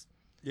shots.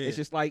 Yeah. It's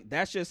just like,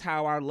 that's just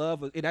how our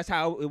love was. That's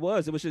how it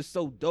was. It was just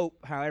so dope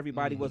how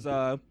everybody was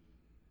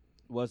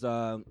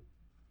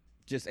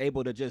just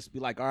able to just be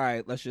like, all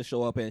right, let's just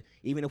show up, and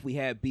even if we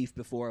had beef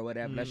before or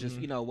whatever, let's just,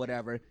 you know,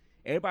 whatever.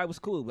 Everybody was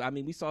cool. I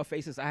mean, we saw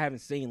faces I haven't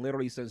seen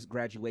literally since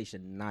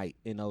graduation night.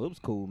 You know, it was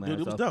cool, man.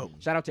 Dude, it was So,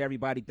 dope. Shout out to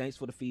everybody. Thanks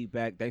for the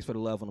feedback. Thanks for the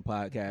love on the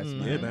podcast,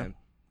 man. Yeah, man.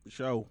 For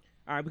sure. All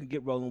right, we can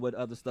get rolling with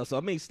other stuff. So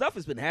I mean, stuff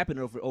has been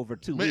happening over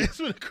 2 Man, weeks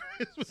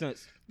it's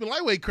since. been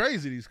lightweight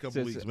crazy these couple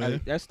Since, weeks,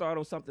 man. let's start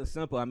on something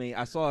simple. I mean,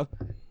 I saw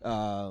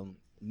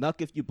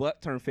Nuck If You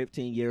Butt turned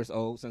 15 years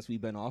old since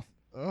we've been off.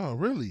 Oh,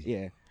 really?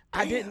 Yeah.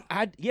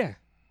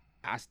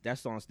 That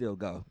song still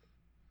go.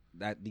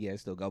 It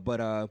still go. But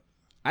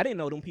I didn't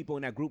know them people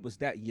in that group was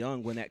that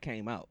young when that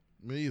came out.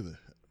 Me either.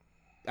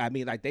 I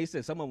mean, like they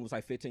said, some of them was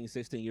like 15,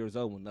 16 years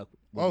old when Nuck.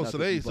 Oh, so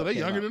they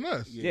younger than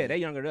us. Yeah, they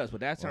younger than us, but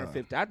that turned Wow.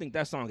 50. I think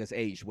that song has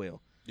aged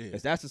well. Yeah.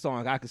 Because that's the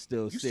song I could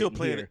still You sit still and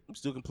playing hear. it. You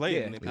still can play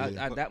it. Yeah, when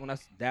they-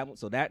 that one.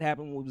 So that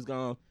happened when we was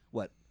gone.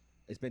 What?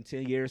 It's been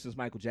 10 years since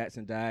Michael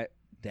Jackson died.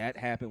 That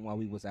happened while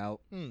we was out.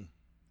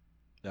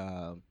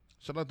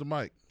 Shout out to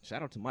Mike.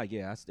 Shout out to Mike.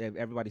 Yeah,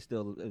 everybody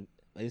still.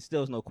 It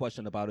still is no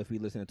question about if we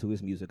listening to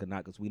his music or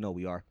not, because we know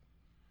we are.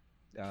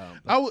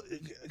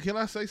 Can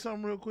I say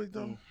something real quick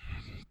though?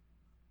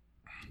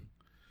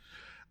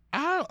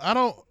 I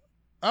don't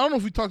know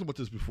if we talked about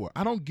this before.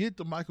 I don't get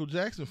the Michael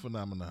Jackson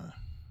phenomenon.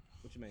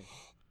 What you mean?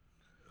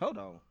 Hold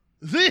on.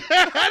 See,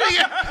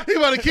 he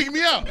about to kick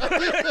me out.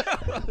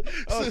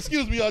 So,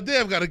 excuse me, y'all.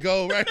 Dev got to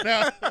go right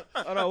now.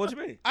 Oh no, what you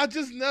mean? I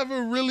just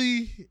never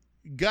really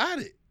got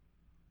it.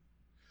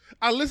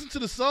 I listened to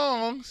the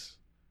songs.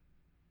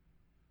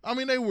 I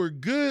mean, they were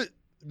good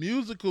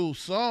musical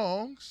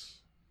songs.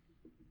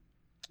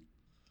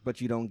 But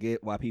you don't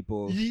get why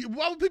people.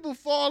 Why would people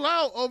fall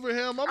out over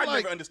him? I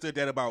never understood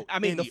that about. I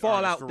mean, the any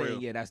fallout artist, for thing.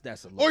 real. Yeah, that's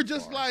a little Or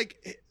just far.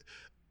 like,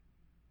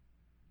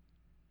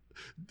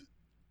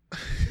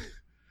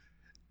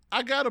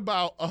 I got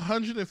about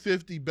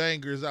 150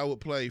 bangers I would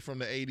play from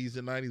the 80s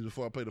and 90s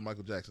before I played a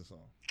Michael Jackson song.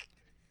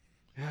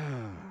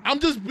 I'm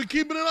just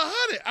keeping it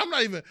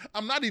 100.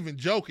 I'm not even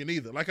joking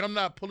either. Like, I'm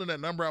not pulling that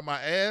number out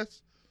my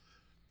ass.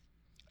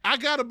 I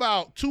got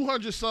about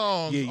 200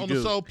 songs on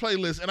the Soul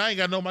playlist, and I ain't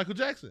got no Michael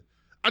Jackson.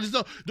 I just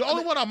don't. The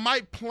only one I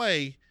might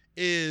play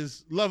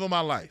is "Love of My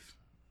Life."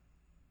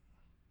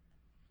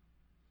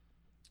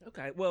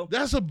 Okay, well,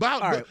 That's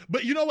about. All right.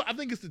 But you know what? I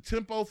think it's the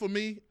tempo for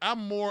me.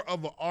 I'm more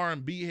of an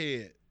R&B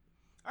head.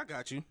 I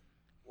got you.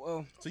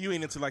 well, So you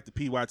ain't into like the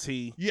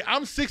PYT. Yeah,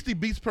 I'm 60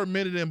 beats per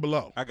minute and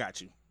below. I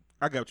got you.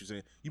 I got what you're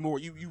saying.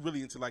 You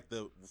really into like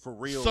the for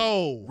real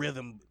Soul.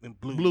 rhythm and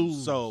blues.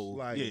 Blues, Soul.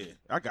 like- Yeah,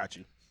 I got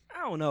you.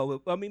 I don't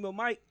know. I mean, but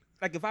Mike,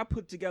 like if I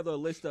put together a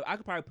list of, I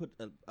could probably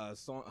put a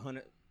song,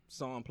 100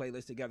 song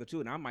playlist together too,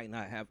 and I might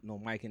not have no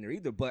Mike in there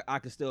either, but I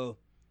could still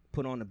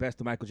put on the best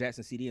of Michael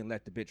Jackson CD and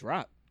let the bitch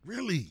rock.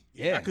 Really?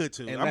 Yeah, I could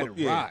too. and I'm let a- it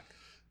yeah. rock.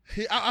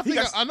 I think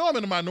I know I'm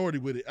in the minority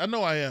with it. I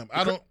know I am.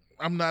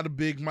 I'm not a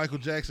big Michael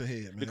Jackson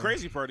head, man. The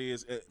crazy part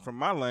is, from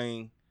my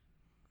lane,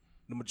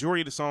 the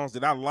majority of the songs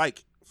that I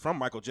like from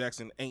Michael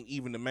Jackson ain't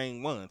even the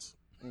main ones.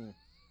 Mm.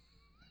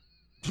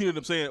 You know what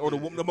I'm saying? Or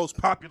the most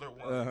popular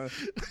one.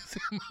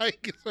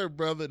 Mike is her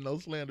brother. No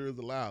slander is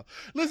allowed.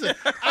 Listen,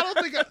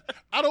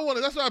 I don't want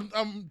to. That's why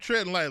I'm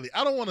treading lightly.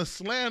 I don't want to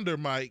slander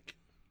Mike.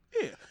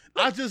 Yeah.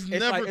 I just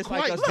never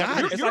quite us-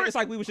 got it. it's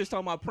like we was just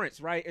talking about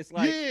Prince, right? It's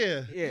like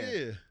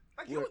yeah.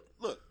 Like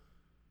look,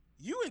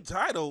 you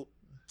entitled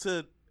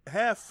to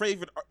have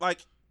favorite. Like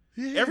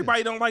Yeah.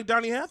 everybody don't like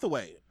Donny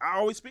Hathaway. I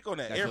always speak on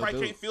that. That's Everybody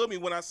what I can't feel me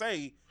when I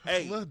say, I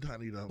 "Hey," love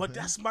Donnie though. but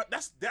man.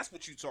 that's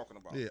what you talking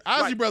about. Yeah,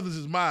 Ozzy Like, Brothers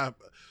is my.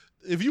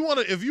 If you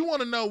want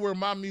to know where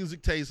my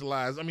music taste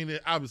lies, I mean,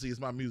 obviously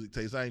it's my music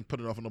taste. I ain't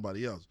putting it off on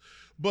nobody else.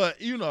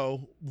 But you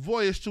know,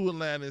 Voyage to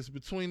Atlantis,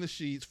 Between the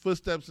Sheets,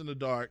 Footsteps in the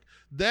Dark.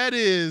 That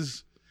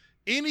is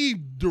any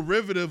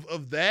derivative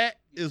of that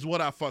is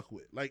what I fuck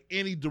with. Like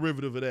any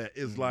derivative of that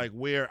is like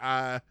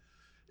where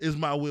is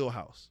my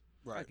wheelhouse.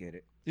 I get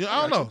it. You know,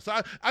 I don't know. So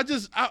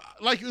I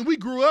like we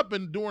grew up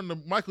during the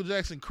Michael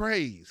Jackson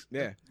craze.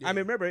 Yeah. I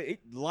mean, remember,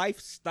 life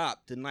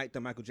stopped the night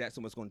that Michael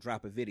Jackson was going to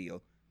drop a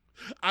video.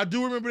 I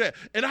do remember that,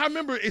 and I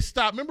remember it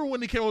stopped. Remember when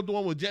they came up with the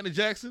one with Janet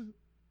Jackson?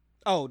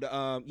 Oh, the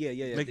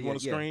yeah. make you want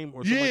to yeah. scream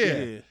or something like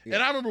that. Yeah.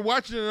 And I remember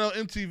watching it on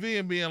MTV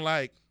and being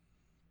like,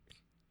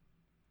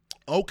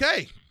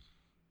 okay.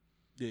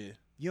 Yeah.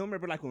 You don't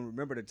remember like when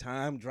Remember the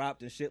Time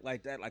dropped and shit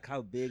like that, like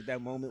how big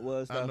that moment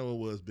was? I though? know it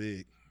was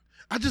big.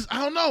 I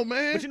don't know,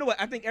 man. But you know what?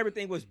 I think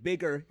everything was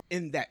bigger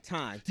in that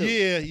time too.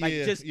 Yeah, Like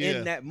yeah, just yeah,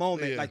 in that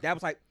moment, yeah. like that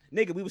was like,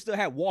 nigga, we would still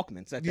have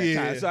Walkmans at that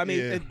Yeah, time. So I mean,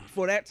 yeah.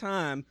 for that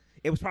time,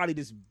 it was probably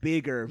just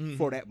bigger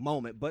for that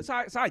moment. But so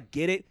I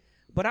get it.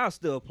 But I'll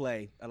still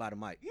play a lot of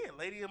Mike. Yeah,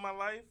 Lady in My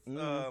Life.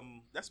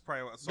 Mhm. That's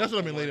probably That's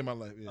what I mean, Lady in My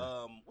Life.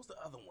 Yeah. What's the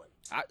other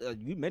one?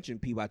 You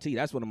mentioned PYT.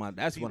 That's one of my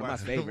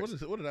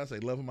favorites. What did I say?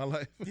 Love of My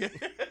Life. Yeah.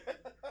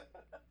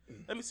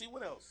 Let me see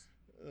what else.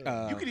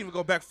 Uh, You can even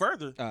go back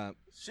further.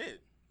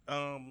 Shit.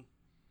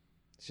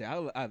 shit,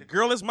 The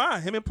Girl Is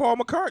Mine. Him and Paul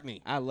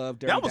McCartney. I love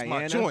Dirty That was Diana.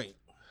 my joint.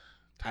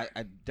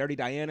 Dirty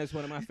Diana is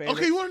one of my favorites.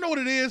 Okay, you want to know what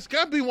it is? Can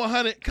I be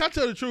 100? Can I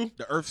tell the truth?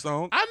 The Earth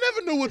Song. I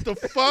never knew what the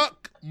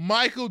fuck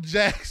Michael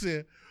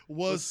Jackson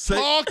was Say-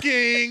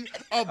 talking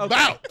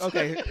about.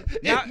 Okay.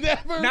 It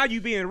Now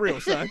you being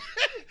real, son.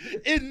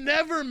 it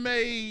never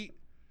made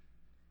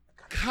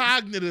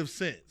cognitive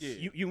sense.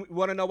 Yeah. You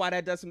want to know why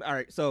that doesn't? All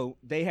right, so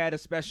they had a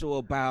special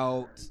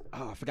about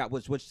I forgot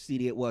which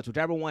CD it was.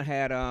 Whichever one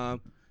had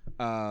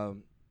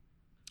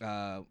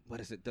what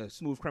is it? The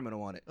Smooth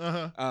Criminal on it.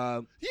 Yeah,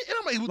 and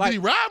I'm like, Like- did he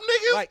rob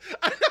niggas? like-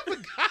 I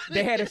never got it.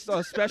 They had a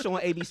special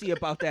on ABC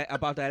about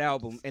that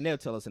album, and they'll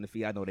tell us in the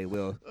feed. I know they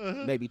will.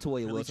 Maybe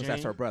Toya will, since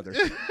that's her brother.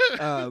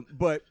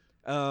 But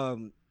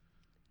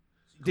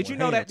did you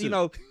know that?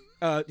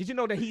 Did you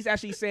know that he's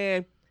actually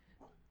saying,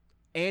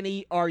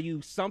 "Annie, are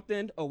you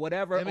something or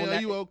whatever?" Annie, on are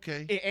that, you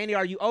okay? Annie,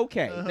 are you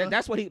okay? Uh-huh.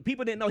 That's what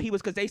people didn't know he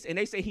was, because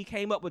they say he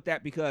came up with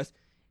that because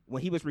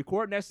when he was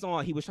recording that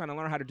song, he was trying to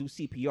learn how to do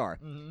CPR,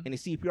 and the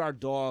CPR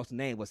dog's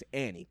name was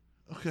Annie.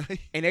 Okay.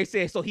 And they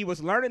said so he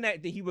was learning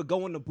that he would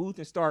go in the booth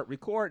and start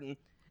recording,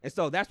 and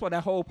so that's why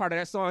that whole part of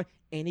that song,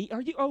 Annie,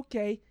 are you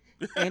okay?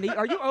 Annie,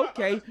 are you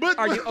okay?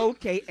 Are you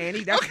okay,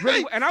 Annie? That's Okay.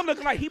 really, and I'm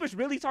looking like he was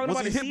really talking Was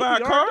about he the hit by a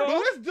CPR car? dog. Well,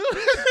 let's do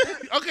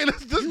this. Okay,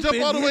 let's just jump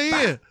been all the way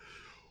hit in.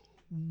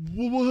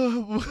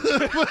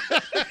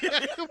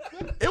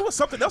 It was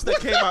something else that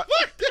came out.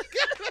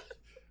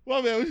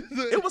 My man.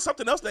 It was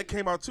something else that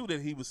came out too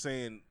that he was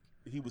saying.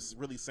 He was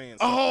really saying.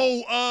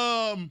 Something.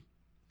 Oh,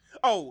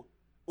 Oh,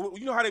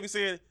 You know how they be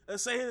saying,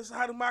 say this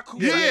how to my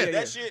cool. Yeah,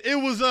 that shit. It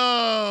was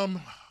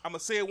I'm gonna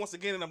say it once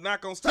again and I'm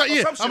not gonna stop.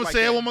 yeah, I'm gonna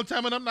say it one more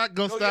time and I'm not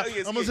gonna stop.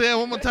 I'm gonna say it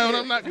one more time and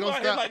I'm not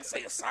gonna stop. Like say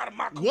it side of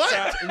my cool.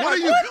 What? What are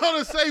you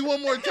gonna say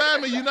one more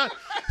time and you not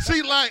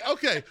see? Like,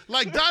 okay,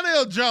 like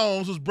Donnell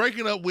Jones was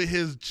breaking up with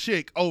his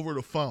chick over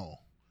the phone.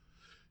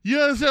 You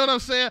understand what I'm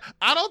saying?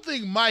 I don't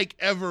think Mike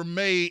ever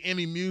made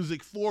any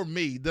music for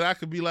me that I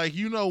could be like,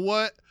 you know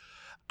what?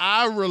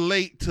 I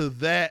relate to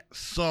that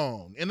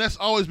song. And that's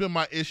always been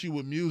my issue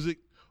with music,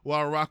 while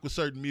I rock with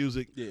certain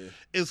music. Yeah.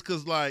 It's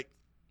because, like,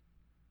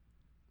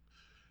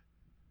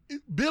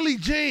 Billie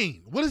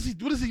Jean, what does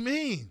he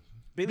mean?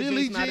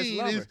 Billie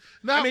Jean is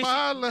not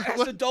my lover.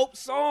 That's a dope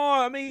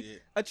song. I mean,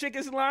 a chick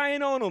is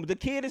lying on him. The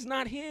kid is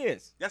not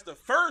his. That's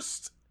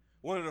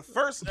one of the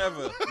first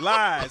ever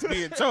lies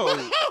being told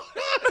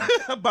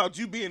about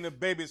you being the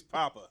baby's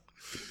papa.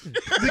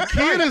 The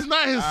kid is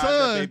not his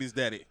son. The baby's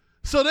daddy.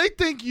 So they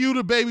think you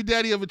the baby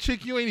daddy of a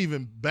chick you ain't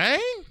even bang?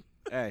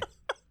 Hey.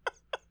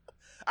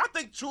 I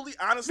think truly,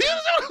 honestly,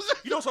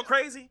 you know what's so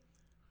crazy?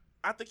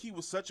 I think he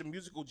was such a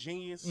musical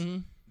genius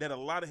that a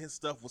lot of his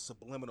stuff was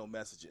subliminal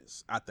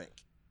messages, I think,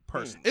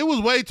 personally. It was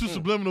way too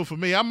subliminal for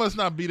me. I must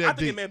not be that I think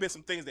deep. it may have been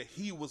some things that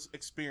he was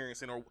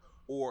experiencing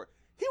or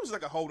he was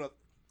like a whole other.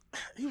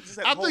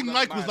 I think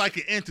Mike was like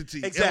an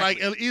entity. Exactly.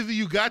 And either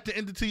you got the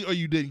entity or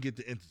you didn't get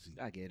the entity.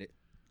 I get it.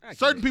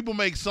 Certain people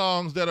make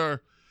songs that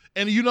are,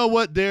 and you know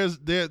what?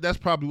 That's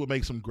probably what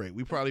makes them great.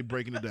 We probably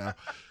breaking it down.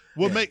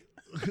 What make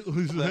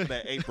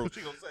that April? She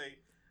gonna say,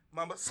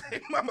 "Mama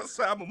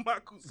Sama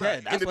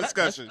Makusai." In the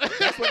discussion.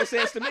 That's what it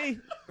says to me.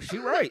 She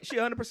right. She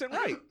 100%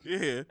 right. Yeah.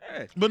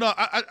 Hey. But no,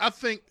 I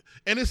think,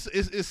 and it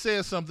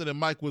says something that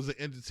Mike was an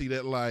entity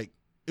that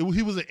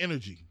he was an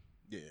energy.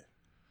 Yeah.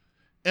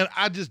 And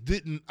I just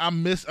didn't. I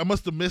must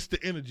have missed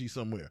the energy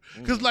somewhere.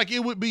 Because like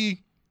it would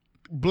be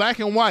black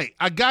and white.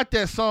 I got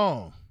that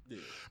song. Yeah.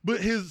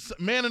 But his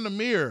Man in the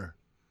Mirror,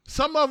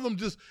 some of them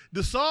just,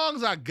 the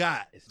songs I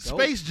got,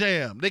 Space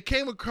Jam, they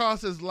came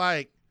across as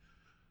like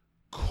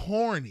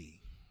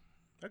corny.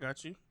 I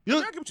got you. I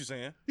get what you're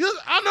saying.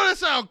 I know that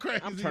sounds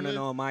crazy. I'm turning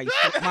on my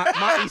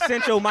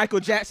essential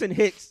Michael Jackson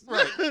hits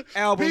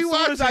album as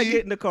soon as I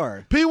get in the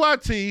car.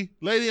 PYT,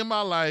 Lady in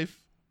My Life.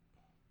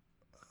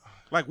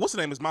 Like, what's the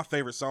name? Is my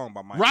favorite song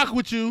by Mike. Rock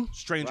With You.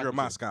 Stranger in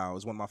Moscow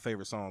is one of my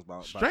favorite songs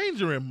by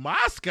Stranger in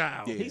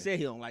Moscow. Yeah. He said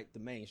he don't like the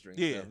mainstream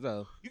stuff.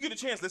 So. You get a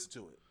chance, listen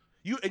to it.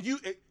 You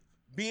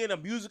being a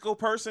musical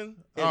person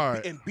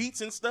and beats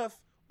and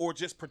or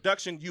just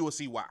production, you will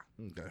see why.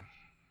 Okay.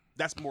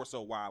 That's more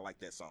so why I like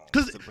that song.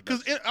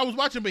 Because I was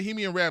watching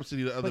Bohemian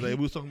Rhapsody the other day.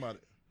 We was talking about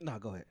it. No,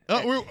 go ahead.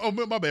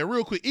 My bad.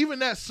 Real quick. Even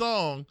that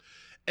song,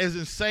 as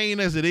insane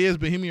as it is,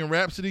 Bohemian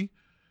Rhapsody,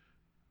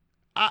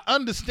 I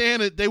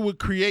understand that they were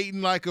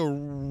creating like a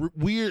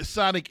weird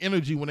sonic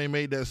energy when they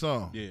made that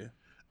song. Yeah.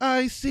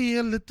 I see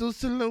a little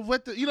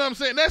silhouette. You know what I'm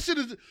saying? That shit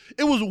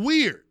it was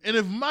weird. And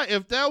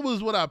if that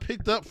was what I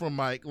picked up from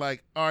Mike,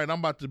 like, all right, I'm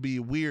about to be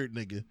a weird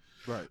nigga,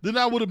 right? Then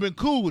I would have been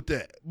cool with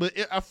that. But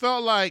I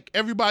felt like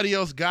everybody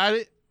else got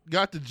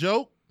the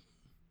joke,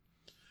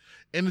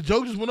 and the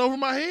joke just went over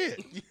my head.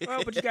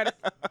 Well, but you got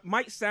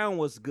Mike's sound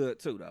was good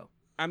too, though.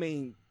 I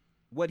mean,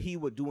 what he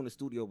would do in the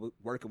studio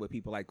working with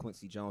people like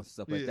Quincy Jones and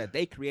stuff like that,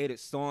 they created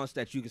songs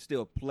that you can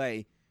still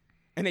play,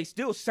 and they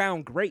still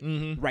sound great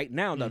right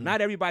now, though.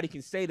 Not everybody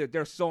can say that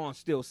their songs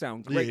still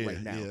sound great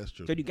right now. Yeah, that's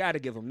true. So you got to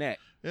give them that.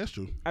 That's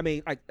true. I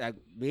mean, like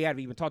we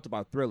haven't even talked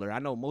about Thriller. I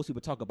know most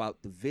people talk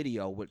about the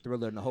video with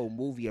Thriller and the whole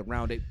movie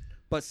around it,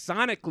 but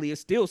sonically, it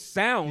still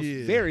sounds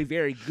very,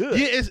 very good.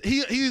 Yeah,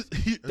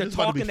 the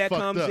talking that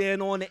comes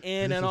in on the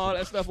end and all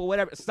that stuff or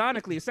whatever.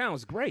 Sonically, it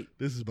sounds great.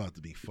 This is about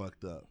to be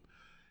fucked up.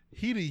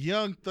 He the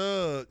young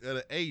thug of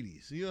the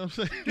 80s. You know what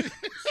I'm saying?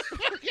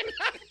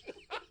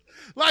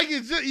 Like,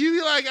 it's just, you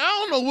be like, I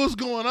don't know what's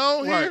going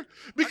on here.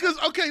 Because,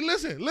 okay,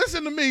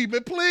 listen to me,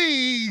 but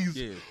please.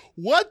 Yeah.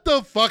 What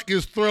the fuck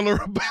is Thriller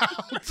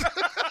about?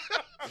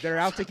 They're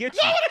out to get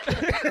you. What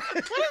is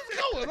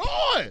going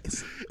on?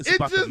 It's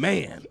about the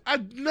man. I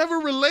never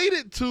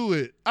related to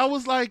it. I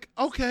was like,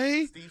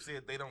 okay. Steve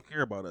said they don't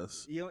care about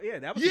us. Yeah,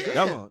 that was a good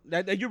one.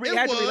 You really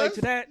had to relate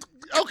to that?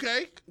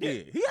 Okay. Yeah.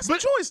 He had some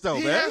joints, though,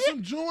 man. He had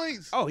some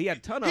joints. Oh, he had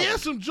a ton of them. He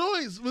had some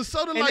joints, but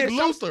so did like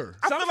Luther.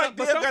 I feel like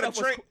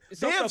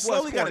Dev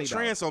slowly got a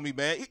trance on me,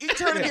 man. He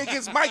turned me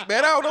against Mike,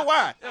 man. I don't know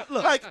why.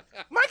 Look, like,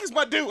 Mike is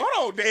my dude.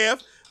 Hold on,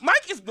 Dev.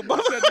 Mike is the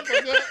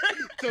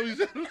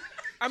motherfucker.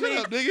 I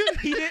mean,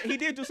 he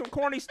did do some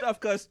corny stuff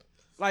because,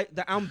 like,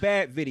 the I'm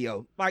Bad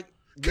video. Like,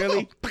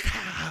 really?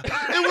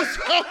 It was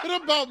talking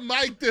about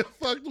Mike that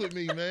fucked with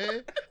me,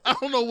 man. I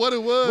don't know what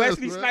it was.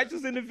 Wesley Snipes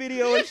was in the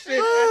video and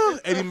shit.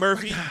 Eddie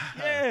Murphy.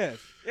 Yeah.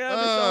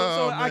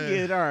 So I get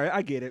it. All right,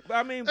 I get it.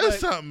 I mean, it's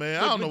something,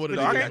 man. I don't know what it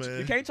is, man.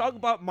 You can't talk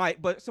about Mike,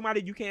 but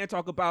somebody you can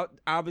talk about,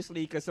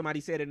 obviously, because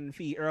somebody said it in the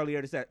feed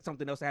earlier, that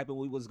something else happened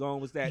when we was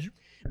gone, was that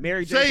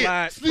Mary J.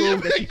 Blige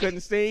proved that she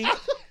couldn't sing.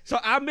 So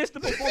I missed the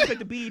performance at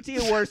the BET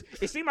Awards.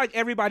 It seemed like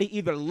everybody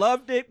either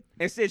loved it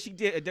and said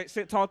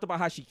talked about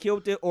how she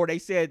killed it, or they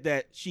said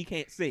that she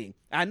can't sing.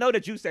 I know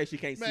that you say she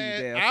can't sing,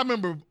 Dale. I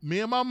remember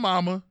me and my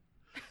mama,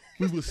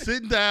 we was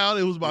sitting down.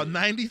 It was about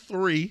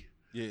 93.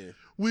 Yeah.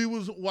 We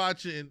was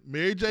watching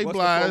Mary J. What's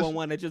Blige. the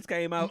 411 that just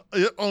came out?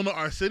 On the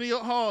Arsenio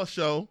Hall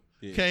show.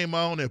 Yeah. Came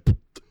on and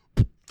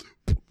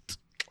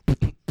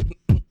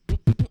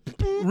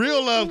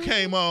Real Love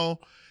came on,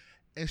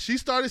 and she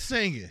started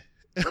singing.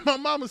 And my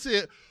mama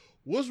said,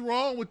 "What's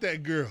wrong with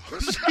that girl?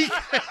 She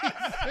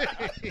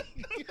can't sing.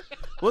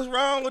 What's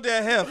wrong with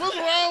that heifer? What's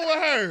wrong with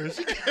her?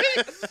 She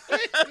can't sing."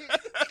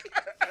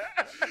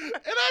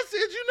 And I said,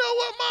 "You know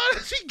what,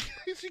 Mom?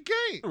 She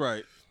can't."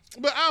 Right.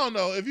 But I don't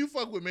know. If you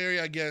fuck with Mary,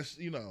 I guess,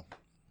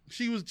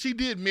 she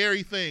did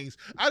Mary things.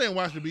 I didn't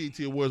watch the BET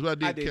Awards,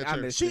 but I did catch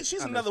her.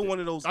 She's another one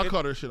of those. I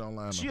caught her shit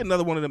online. She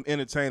another one of them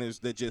entertainers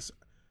that just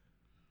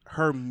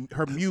her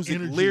music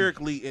Energy.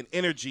 lyrically and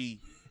energy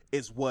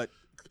is what.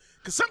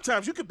 Because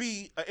sometimes you could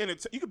be an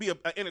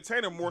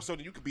entertainer more so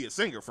than you could be a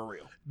singer for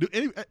real.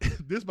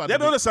 That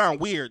doesn't sound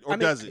weird, or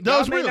does it? No,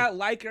 Y'all it's may real. not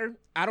like her.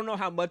 I don't know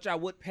how much I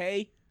would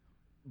pay,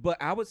 but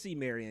I would see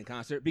Mary in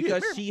concert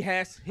because she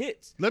has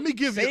hits. Let me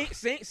give you.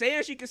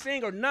 Saying she can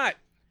sing or not,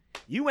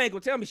 you ain't gonna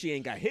tell me she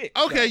ain't got hits.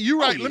 Okay, you're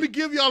right. yeah. Let me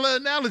give y'all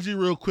an analogy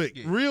real quick.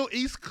 Yeah. Real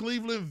East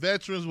Cleveland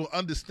veterans will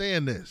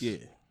understand this. Yeah.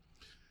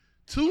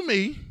 To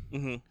me,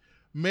 Mm-hmm.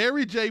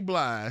 Mary J.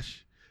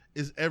 Blige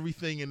is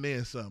everything and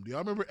then some. Do y'all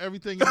remember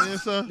everything and then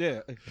some? Yeah.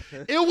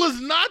 It was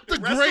not the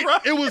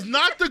Restaurant? It was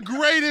not the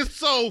greatest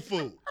soul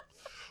food,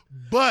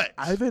 but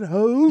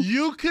Ivanhoe.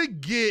 you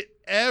could get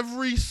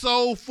every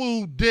soul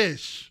food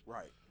dish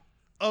Right.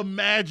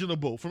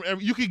 imaginable from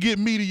every. You could get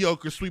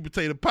mediocre sweet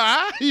potato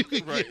pie. You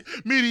could Right.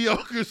 get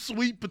mediocre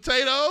sweet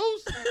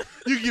potatoes.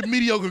 You could get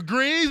mediocre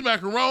greens,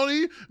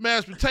 macaroni,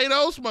 mashed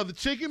potatoes, smothered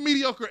chicken,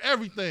 mediocre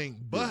everything.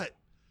 But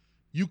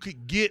you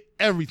could get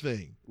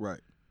everything.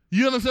 Right.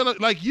 You understand?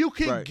 Like you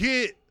can Right.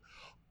 get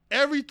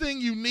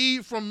everything you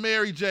need from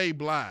Mary J.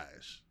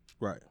 Blige.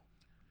 Right.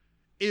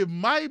 It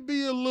might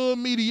be a little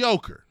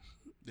mediocre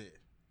Yeah.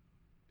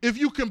 if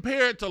you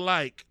compare it to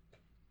like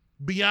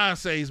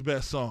Beyonce's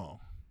best song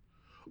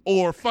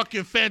or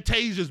fucking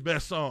Fantasia's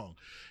best song.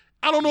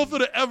 I don't know if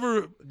it'll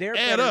ever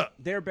add up.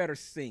 They're better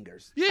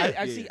singers. Yeah.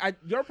 I see.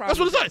 Your That's problem.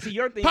 what it's See, like.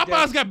 your thing.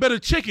 Popeye's got better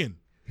chicken,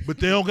 but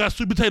they don't got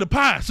sweet potato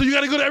pie. So you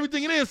got to go to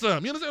everything and then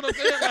some. You understand what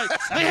I'm saying? Like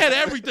they had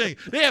everything.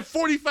 They had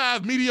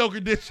 45 mediocre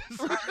dishes.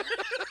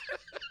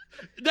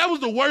 That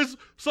was the worst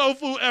soul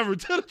food ever.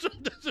 That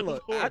shit was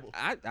Look, horrible.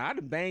 I done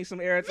banged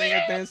some everything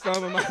and then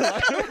some in my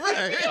life.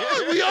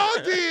 We all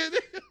did.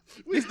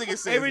 This nigga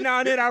said Every now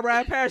and then I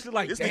ride past it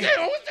like, This damn.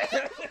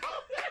 nigga,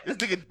 this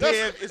nigga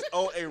dead is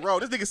on a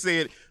road. This nigga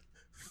said,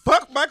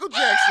 fuck Michael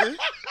Jackson.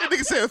 This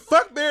nigga said,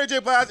 fuck Mary J.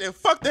 Blige and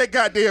fuck that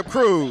goddamn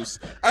cruise.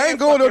 I ain't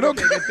going to no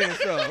Everything and then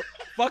some.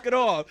 Fuck it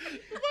all.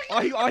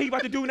 All he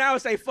about to do now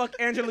is say fuck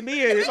Angela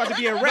Mia. It's about to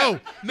be a rap. No,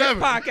 This never.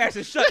 podcast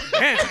is shut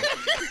down.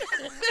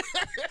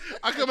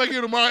 I come back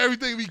here tomorrow,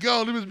 everything be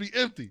gone. It must be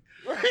empty.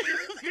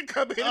 Nigga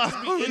come in and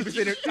just be He was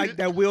in it, like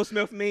that Will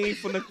Smith meme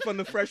from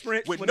the Fresh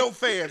Prince. with When no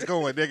fans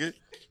going, nigga.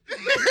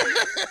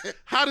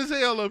 Hot as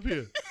hell up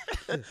here.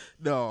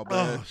 No,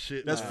 man. Oh,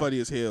 shit, That's nah. funny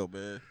as hell,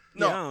 man. Yeah,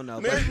 No, I don't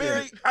know, Mary, but-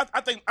 Mary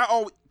I think I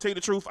always tell you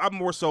the truth. I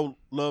more so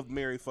love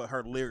Mary for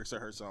her lyrics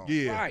of her songs.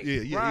 Yeah, Right,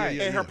 yeah, right.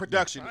 yeah. And her yeah.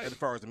 production as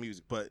far as the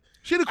music, but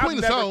She the queen I've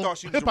of never soul, thought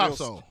she was hip a hop real-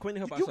 soul. Queen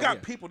of Hip Hop you Soul, got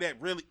yeah. people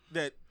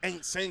that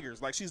ain't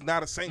singers. Like she's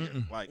not a singer,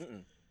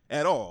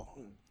 at all.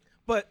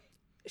 But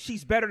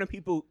she's better than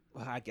people.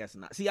 Well, I guess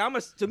not. See,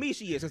 to me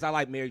she is, since I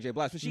like Mary J.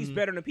 Blige. But she's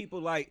better than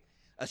people like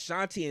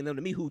Ashanti and them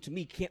to me, who to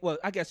me can't. Well,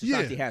 I guess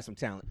Ashanti has some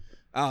talent.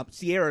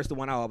 Sierra is the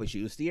one I always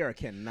use. Sierra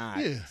cannot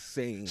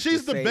sing.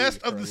 She's to the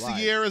best save of the her life.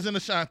 Sierras and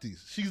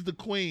Ashantis. She's the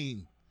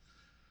queen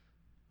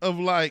of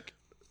like.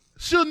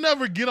 She'll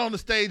never get on the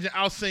stage and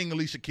out sing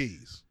Alicia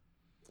Keys.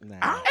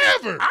 Nah.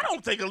 Ever. I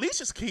don't think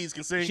Alicia Keys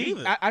can sing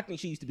either. I think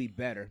she used to be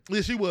better.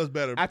 Yeah, she was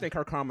better. I think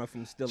her karma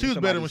from stealing She was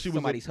better when she was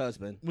somebody's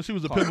husband. when she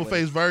was a Part pimple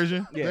face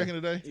version Yeah. back in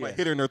the day. Yeah. Like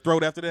hit her in her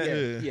throat after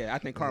that. Yeah, I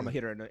think karma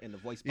hit her in the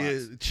voice box.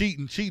 Yeah,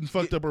 cheating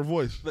fucked up her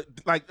voice.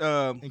 Like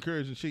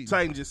Encouraging cheating.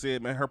 Titan just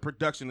said, man, her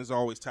production is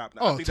always top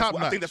notch. Oh, I think top I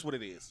think notch. that's what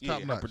it is. Yeah,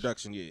 Top her notch.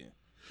 production, yeah.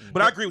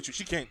 But I agree with you.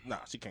 She can't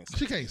sing.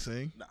 She can't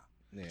sing. Nah.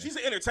 Yeah. She's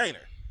an entertainer.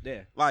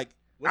 Yeah. Like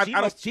Well,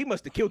 I don't she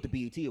must have killed the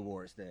BET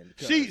Awards then.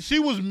 because- She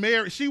was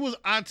Mary. She was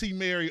Auntie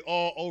Mary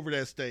all over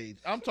that stage.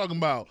 I'm talking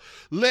about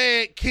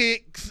leg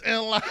kicks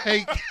and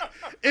like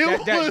it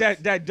was.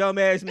 that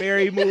dumbass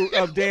Mary move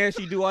of dance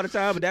she do all the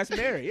time, but that's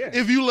Mary. Yeah.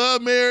 If you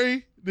love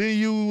Mary, then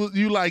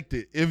you liked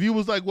it. If you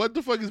was like, what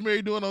the fuck is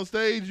Mary doing on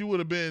stage? You would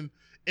have been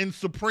in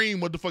Supreme.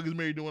 What the fuck is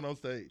Mary doing on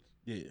stage?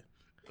 Yeah.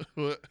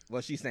 What?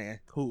 Well, she's saying.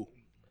 Who?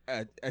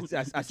 I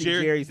see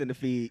Jerry? Jerry's in the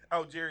feed.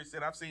 Oh, Jerry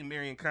said, I've seen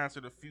Mary in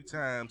concert a few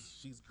times.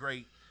 She's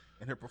great,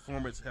 and her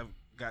performance have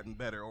gotten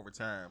better over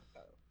time.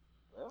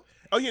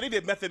 Oh yeah, they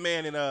did Method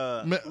Man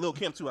and Lil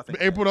Kim too. I think.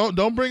 April,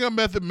 don't bring up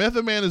Method.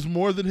 Method Man is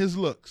more than his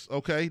looks.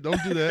 Okay,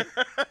 don't do that.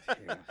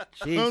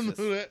 Don't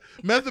do that.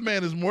 Method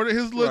Man is more than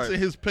his looks and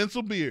his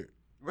pencil beard.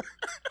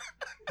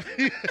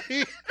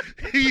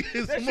 he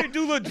is that shit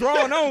do look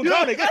drawn on,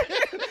 don't it?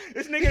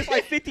 This nigga's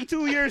like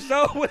 52 years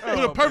old with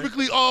a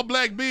perfectly all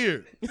black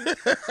beard.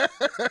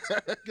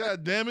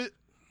 God damn it!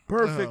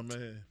 Perfect. Oh,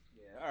 man.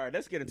 All right,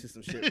 let's get into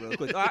some shit real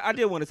quick. I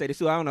did want to say this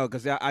too. I don't know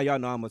because y'all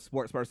know I'm a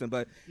sports person,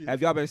 but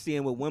have y'all been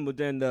seeing with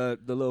Wimbledon the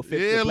little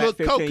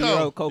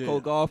 15-year-old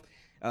Coco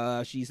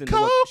Gauff? She's in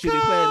she'll be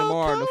playing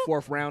tomorrow in the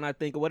 4th round, I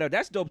think, or whatever.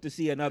 That's dope to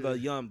see another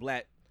young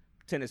black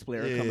tennis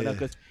player coming up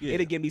because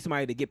it'll give me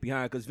somebody to get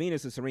behind because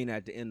Venus and Serena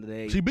at the end of the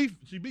day. She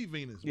beat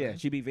Venus. Yeah,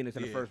 she beat Venus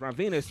in the 1st round.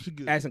 Venus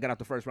hasn't got out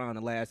the 1st round in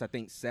the last, I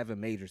think, 7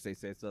 majors, they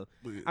said. So,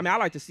 I mean, I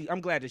like to see. I'm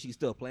glad that she's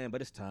still playing,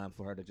 but it's time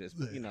for her to just,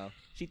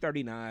 she's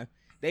 39.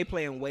 They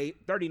playing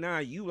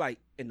 39. You like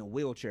in the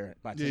wheelchair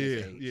by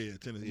tennis age. Yeah,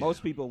 tennis.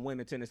 Most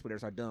women tennis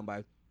players are done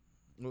by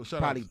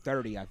probably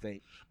 30, I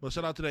think. Well,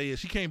 shout out to that. Yeah,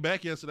 she came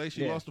back yesterday.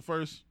 She lost the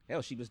first.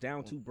 Hell, she was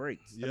down 2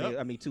 breaks. Yep.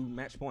 I mean 2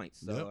 match points.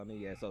 So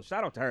so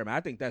shout out to her, man.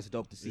 I think that's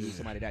dope to see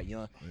somebody that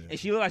young, and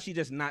she look like she's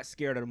just not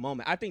scared of the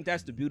moment. I think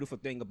that's the beautiful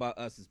thing about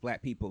us as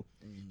black people.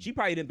 She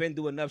probably done been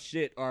through enough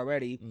shit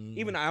already.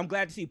 Even I'm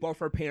glad to see both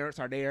her parents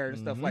are there and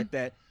stuff like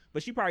that.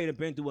 But she probably done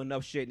been through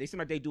enough shit. And they seem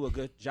like they do a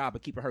good job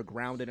of keeping her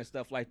grounded and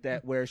stuff like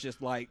that, where it's just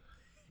like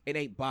it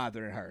ain't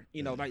bothering her.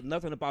 Like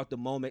nothing about the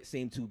moment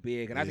seemed too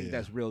big, and I think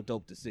that's real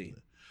dope to see.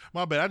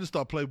 My bad. I just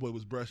thought Playboy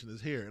was brushing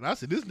his hair, and I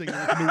said this nigga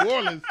went to New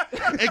Orleans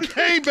and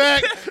came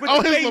back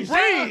on his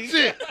LeBron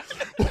shit.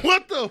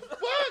 What the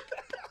fuck?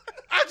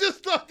 I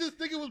just thought this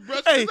nigga was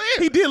brushing his hair.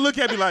 He did look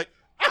at me like.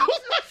 I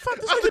was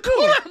like, the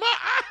corner of my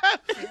eye.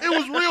 It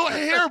was real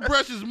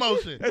hairbrushes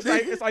motion.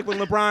 It's like when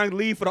LeBron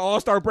leave for the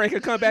All-Star break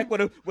and come back with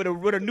a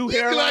new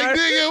hairline. Like,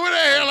 nigga, where the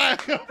hairline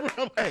come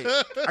from? Hey,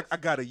 I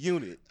got a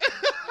unit.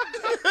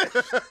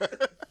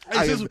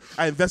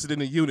 I invested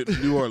in a unit in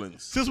New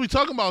Orleans. Since we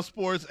talking about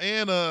sports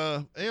and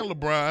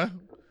LeBron,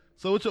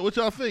 so what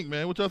y'all think,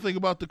 man? What y'all think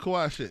about the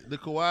Kawhi shit? The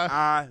Kawhi,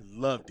 I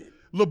loved it.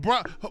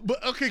 LeBron,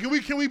 but okay,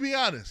 can we be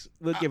honest?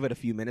 We'll give it a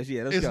few minutes.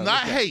 Yeah, it's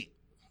not hate,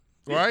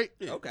 right?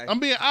 Yeah. Okay, I'm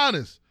being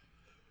honest.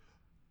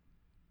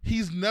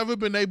 He's never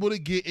been able to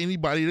get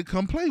anybody to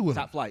come play with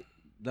him. Top flight.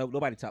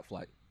 Nobody top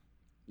flight.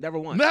 Never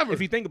once. Never. If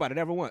you think about it,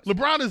 never once.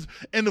 LeBron is,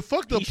 and the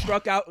fucked up. He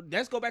struck out.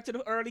 Let's go back to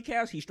the early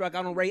Cavs. He struck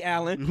out on Ray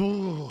Allen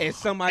and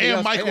somebody and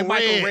else. Michael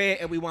Redd.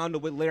 And we wound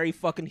up with Larry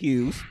fucking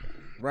Hughes.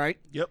 Right?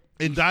 Yep.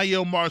 And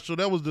Danielle Marshall.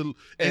 That was and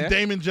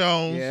Damon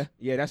Jones.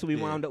 Yeah, that's what we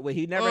wound up with.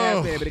 He never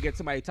has been able to get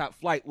somebody top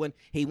flight. When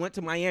he went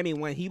to Miami,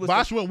 when he was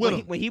Bosh went with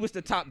him. When he was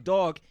the top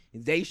dog,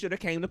 they should have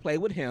came to play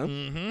with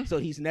him. So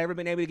he's never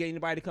been able to get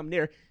anybody to come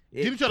near.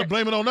 Didn't try to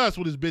blame it on us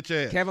with his bitch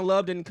ass. Kevin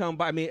Love didn't come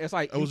by. I mean, it's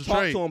like you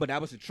talked to him, but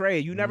that was a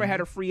trade. You never had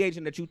a free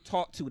agent that you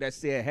talked to that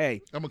said,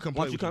 "Hey, I'm gonna come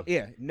play with you."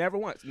 Yeah, never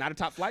once. Not a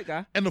top flight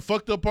guy. And the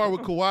fucked up part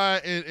with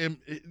Kawhi, and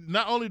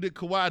not only did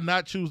Kawhi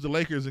not choose the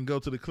Lakers and go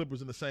to the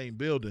Clippers in the same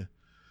building,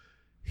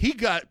 he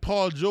got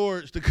Paul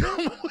George to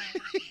come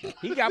with.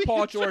 He got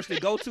Paul George to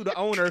go to the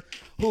owner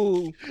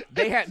who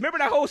they had. Remember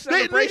that whole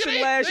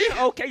celebration last year?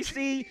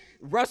 OKC.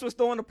 Russ was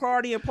throwing the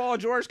party and Paul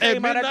George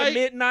came out at the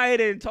midnight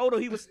and told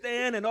him he was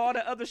staying and all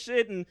that other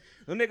shit, and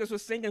the niggas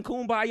was singing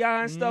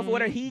Kumbaya and stuff.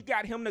 Whatever. He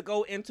got him to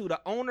go into the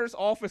owner's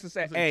office and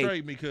say, "Hey,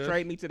 trade me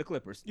to the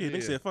Clippers." Yeah,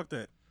 they said, "Fuck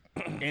that."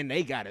 And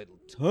they got a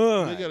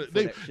ton.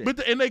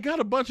 They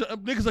got a bunch of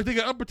niggas like they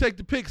got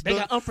unprotected picks. They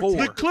got unprotected.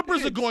 The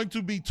Clippers are going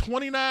to be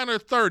 29 or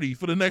 30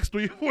 for the next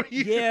 3 or 4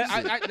 years. Yeah,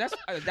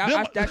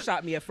 that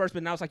shot me at first,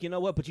 but now I was like, you know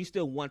what? But you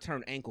still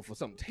one-turn ankle for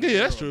something terrible.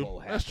 Yeah, that's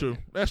true.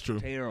 That's true.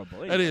 Terrible.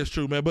 Anyway. That is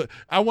true, man. But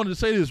I wanted to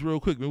say this real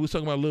quick. Man, we were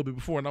talking about it a little bit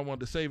before, and I wanted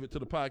to save it till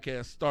the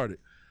podcast started.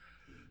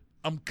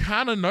 I'm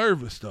kind of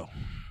nervous though.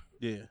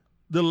 Yeah.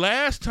 The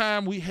last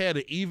time we had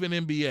an even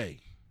NBA,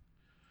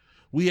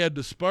 we had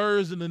the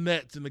Spurs and the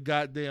Nets in the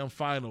goddamn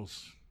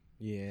finals.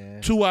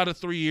 Yeah. 2 out of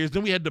 3 years.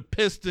 Then we had the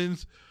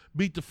Pistons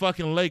beat the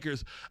fucking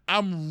Lakers.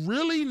 I'm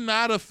really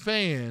not a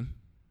fan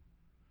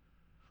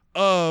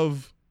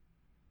of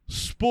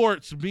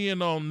sports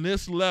being on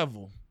this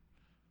level.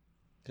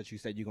 Because you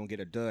said you're going to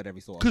get a dud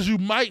every so often. Because you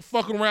might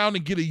fuck around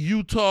and get a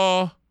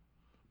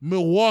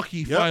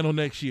Utah-Milwaukee final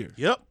next year.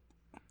 Yep.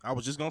 I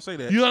was just going to say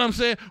that. You know what I'm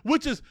saying?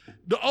 Which is,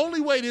 the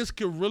only way this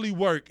could really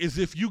work is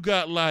if you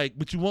got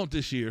but you won't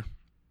this year.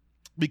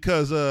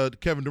 Because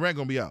Kevin Durant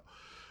gonna be out.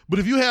 But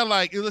if you had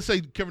let's say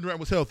Kevin Durant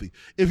was healthy.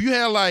 If you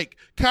had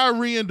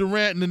Kyrie and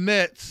Durant and the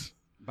Nets.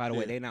 By the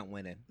way, they're not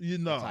winning the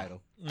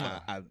title.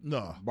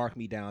 No. Mark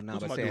me down now.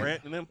 But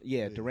Durant and them?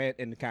 Yeah, Durant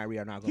and Kyrie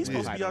are not going to win. He's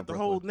supposed to be out the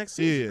whole next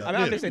season. Yeah,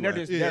 I'm just saying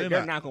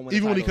they're not going to win.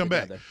 Even when he come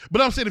back.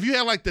 But I'm saying if you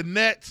had the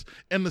Nets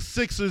and the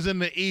Sixers in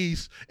the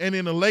East and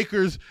then the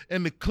Lakers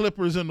and the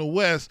Clippers in the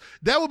West,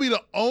 that would be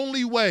the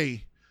only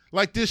way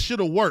this should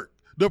have worked.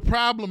 The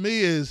problem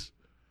is,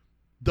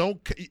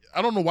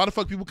 I don't know why the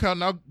fuck people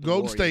counting out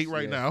Golden State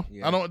right now.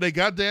 Yeah. They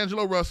got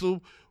D'Angelo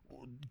Russell.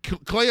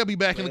 Clay will be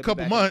back in a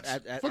couple months.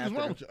 Fuck is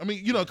wrong with you? I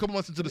mean, a couple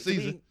months into the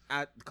season.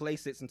 Clay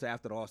sits until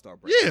after the All-Star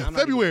break. Yeah,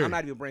 February. I'm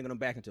not even bringing him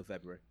back until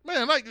February.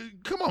 Man,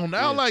 come on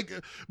now.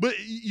 But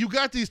you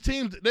got these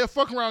teams, they're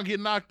fucking around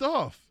getting knocked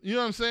off. You know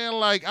what I'm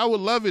saying? I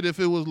would love it if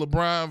it was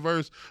LeBron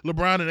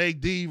and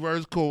AD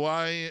versus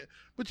Kawhi.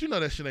 But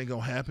that shit ain't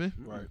going to happen.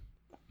 Right.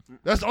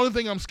 That's the only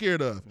thing I'm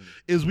scared of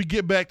is we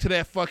get back to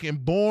that fucking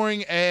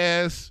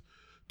boring-ass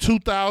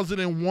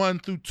 2001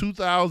 through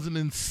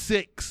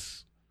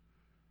 2006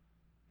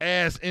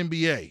 as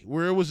NBA,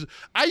 where it was.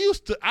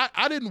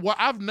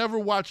 I've never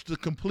watched a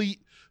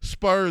complete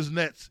Spurs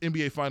Nets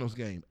NBA Finals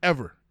game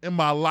ever in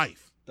my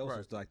life. Those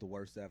was the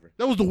worst ever.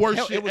 That was the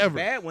worst shit ever. It was ever.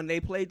 Bad when they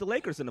played the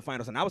Lakers in the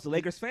finals, and I was a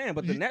Lakers fan,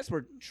 but the Nets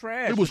were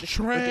trash. It was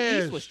trash.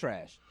 The East was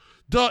trash.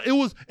 Duh, it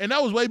was, and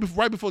that was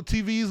right before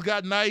TVs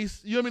got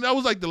nice. You know what I mean? That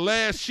was like the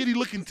last shitty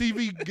looking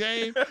TV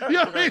game. You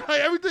know what I mean?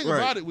 Everything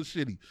about it was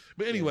shitty.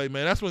 But anyway,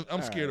 man, that's what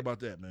I'm scared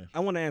about that, man.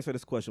 I want to answer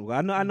this question.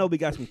 Well, I know we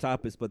got some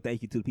topics, but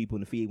thank you to the people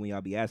in the feed when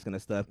y'all be asking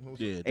us stuff.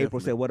 Yeah, April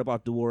said, "What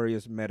about the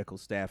Warriors' medical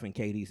staff and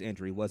KD's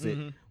injury? Was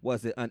it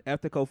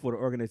unethical for the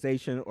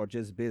organization or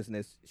just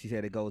business?" She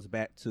said it goes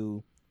back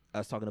to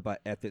us talking about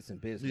ethics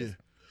and business. Yeah.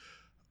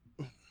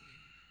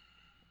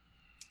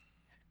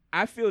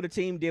 I feel the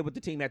team did what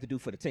the team had to do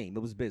for the team. It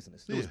was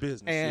business. It was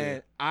business.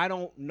 And I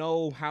don't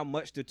know how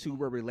much the two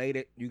were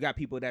related. You got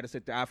people that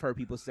sit there. I've heard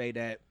people say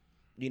that,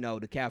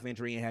 the calf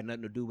injury ain't had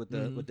nothing to do with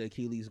the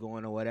Achilles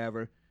going or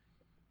whatever.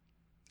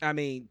 I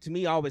mean, to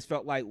me, I always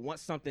felt like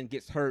once something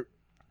gets hurt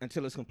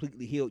until it's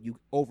completely healed, you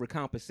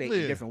overcompensate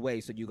in different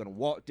ways. So you're going to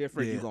walk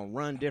different, you're going to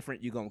run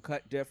different, you're going to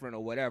cut different or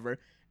whatever.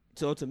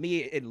 So to me,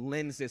 it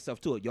lends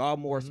itself to it. Y'all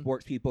more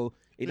sports people,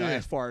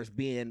 as far as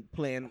playing,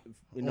 things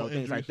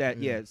injuries, like that.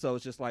 Yeah. So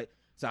it's just like,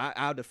 so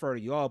I'll defer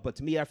to y'all. But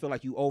to me, I feel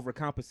like you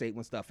overcompensate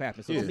when stuff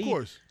happens. So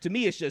to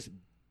me, it's just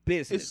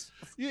business.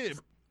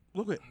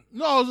 Look at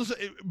no, I was just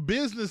saying,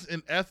 business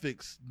and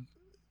ethics.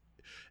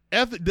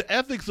 The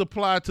ethics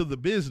apply to the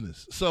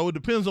business. So it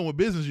depends on what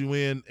business you're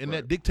in, and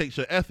that dictates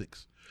your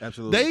ethics.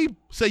 Absolutely. They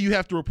say you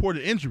have to report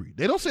an injury.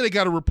 They don't say they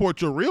got to report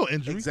your real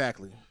injury.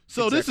 Exactly.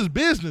 So this is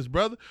business,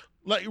 brother.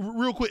 Like,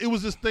 real quick, it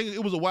was this thing,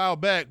 it was a while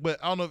back,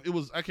 but I don't know if it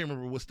was, I can't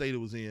remember what state it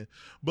was in,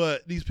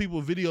 but these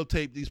people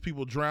videotaped these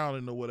people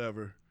drowning or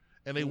whatever,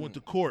 and they went to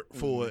court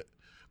for it,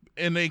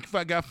 and they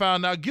got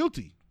found out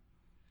guilty.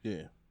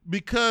 Yeah.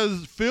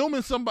 Because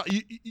filming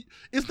somebody,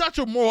 it's not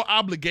your moral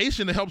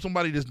obligation to help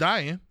somebody that's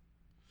dying.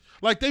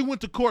 Like, they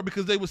went to court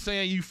because they were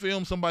saying you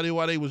filmed somebody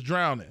while they was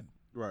drowning.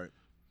 Right.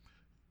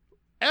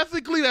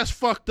 Ethically, that's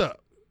fucked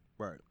up.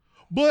 Right.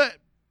 But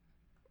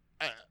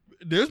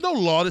there's no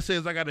law that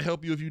says I got to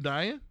help you if you're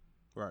dying.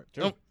 Right.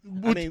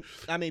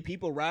 I mean,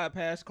 people ride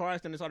past car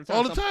accidents all the time.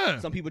 All the time.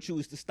 Some people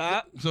choose to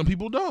stop. Some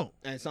people don't.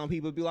 And some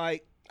people be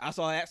like, I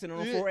saw an accident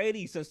on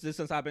 480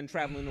 since I've been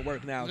traveling to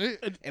work now.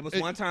 It was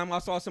one time I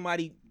saw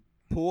somebody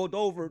pulled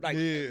over,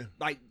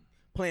 like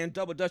playing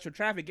double dutch with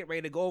traffic, get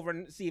ready to go over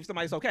and see if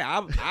somebody's okay.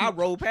 I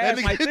roll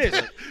past like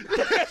this.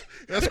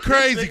 That's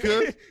crazy,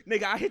 cuz.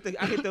 Nigga, I hit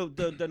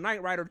the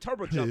Knight Rider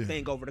turbo jump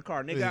thing over the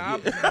car.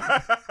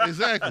 Nigga,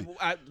 exactly.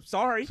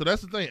 Sorry. So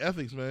that's the thing,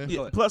 ethics, man.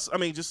 Yeah. Plus, I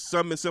mean, just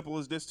something as simple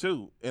as this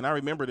too. And I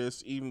remember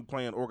this even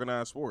playing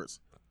organized sports.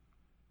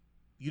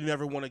 You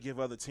never want to give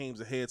other teams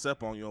a heads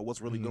up on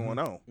what's really going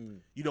on.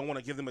 You don't want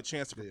to give them a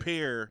chance to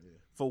prepare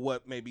for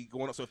what may be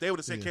going on. So if they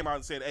would have came out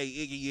and said, "Hey,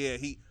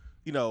 Iggy,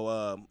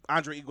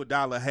 Andre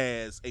Iguodala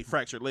has a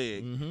fractured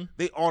leg,"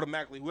 they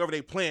automatically, whoever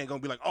they playing,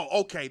 gonna be like,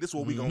 "Oh, okay, this is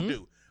what we gonna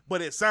do."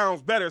 But it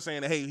sounds better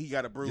saying, "Hey, he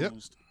got a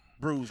bruised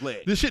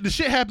leg." The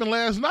shit happened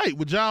last night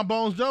with John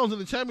Bones Jones in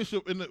the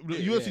championship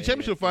UFC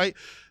championship fight.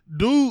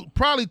 Dude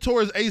probably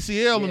tore his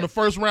ACL in the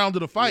first round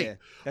of the fight.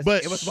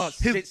 But it was about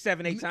 6,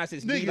 7, 8 times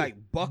his knee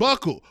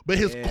buckled. But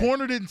his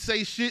corner didn't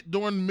say shit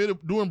during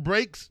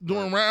breaks,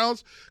 during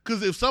rounds.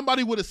 Because if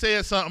somebody would have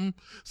said something,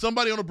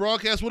 somebody on the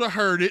broadcast would have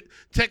heard it,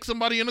 text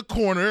somebody in the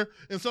corner,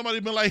 and somebody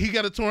been like, he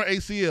got a torn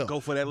ACL. Go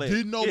for that leg.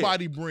 Did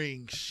nobody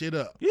bring shit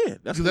up? Yeah.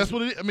 That's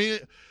what it is. I mean,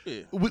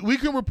 we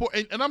can report,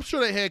 and I'm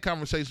sure they had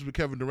conversations with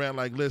Kevin Durant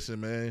like,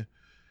 listen, man,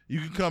 you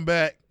can come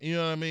back, you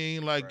know what I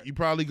mean? Like, you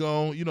probably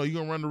going, you're going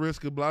to run the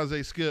risk of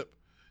blase skip.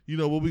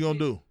 What we going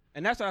to do?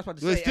 And that's what I was about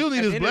to say. They still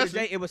need his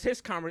blessing. It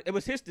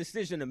was his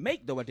decision to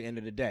make, though, at the end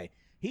of the day.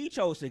 He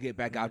chose to get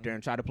back out there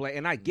and try to play.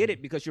 And I get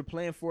it because you're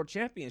playing for a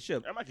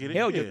championship. I get it.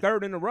 Hell, you're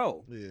third in a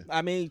row. Yeah.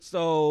 I mean,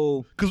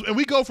 so. And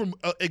we go from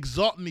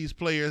exalting these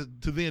players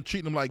to then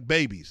treating them like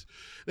babies.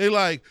 They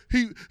like,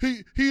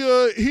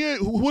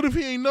 what if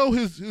he ain't know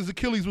his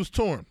Achilles was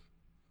torn?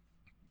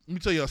 Let me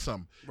tell y'all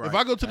something. Right. If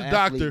I go to the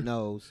doctor,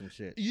 knows some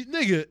shit.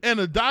 Nigga, and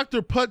the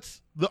doctor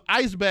puts the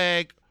ice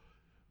bag,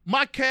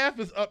 my calf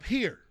is up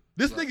here.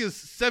 This nigga is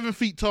 7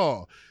 feet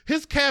tall.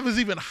 His calf is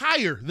even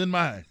higher than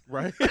mine.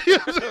 Right. You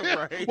know what I'm saying?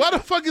 Right. Why the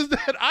fuck is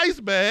that ice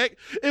bag?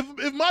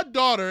 If my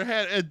daughter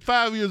at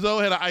 5 years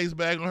old had an ice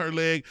bag on her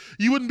leg,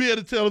 you wouldn't be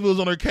able to tell if it was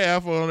on her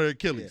calf or on her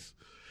Achilles.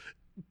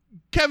 Yeah.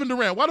 Kevin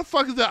Durant, why the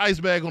fuck is that ice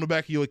bag on the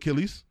back of your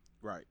Achilles?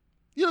 Right.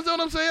 You know what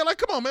I'm saying? Like,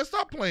 come on, man,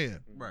 stop playing.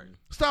 Right.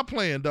 Stop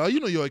playing, dog. You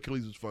know your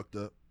Achilles was fucked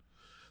up.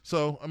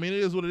 So I mean, it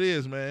is what it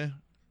is, man.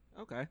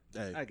 Okay,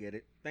 Hey. I get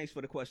it. Thanks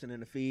for the question in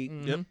the feed.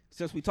 Mhm. Yep.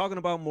 Since we're talking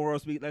about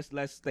morals,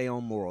 let's stay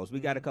on morals.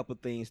 We got a couple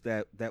things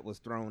that was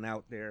thrown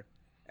out there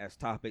as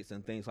topics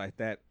and things like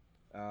that.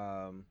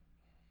 So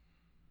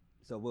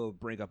we'll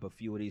bring up a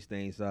few of these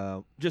things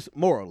just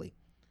morally.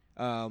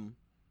 One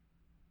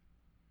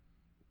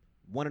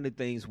of the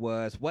things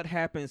was what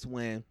happens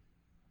when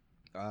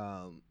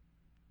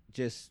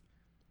just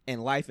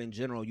in life in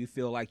general you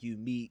feel like you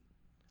meet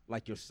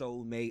like your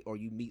soulmate, or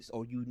you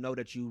know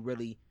that you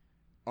really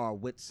are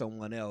with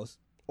someone else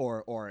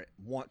or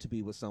want to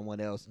be with someone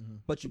else,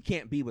 but you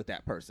can't be with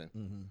that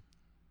person.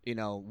 You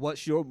know,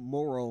 what's your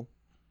moral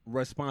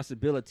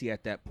responsibility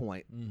at that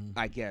point,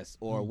 I guess,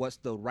 or what's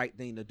the right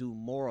thing to do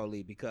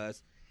morally?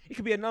 Because it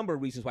could be a number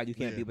of reasons why you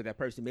can't be with that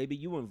person. Maybe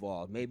you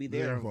involved, maybe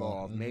they're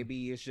involved,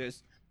 maybe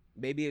it's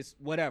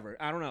whatever,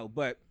 I don't know.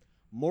 But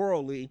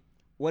morally,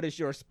 what is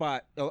your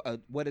spot?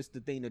 What is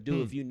the thing to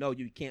do if you know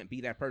you can't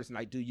be that person?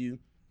 Like, do you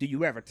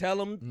ever tell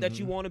them that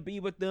you want to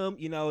be with them,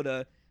 you know,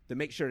 to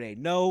make sure they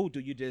know? Do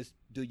you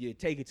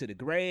take it to the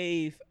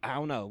grave? I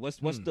don't know.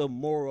 What's the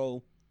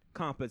moral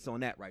compass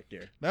on that right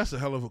there? That's a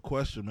hell of a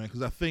question, man,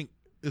 because I think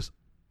it's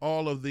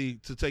all of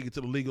to take it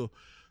to the legal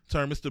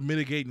term, it's the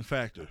mitigating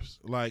factors.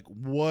 Like,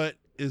 what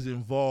is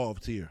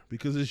involved here?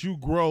 Because as you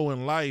grow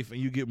in life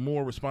and you get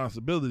more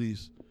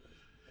responsibilities,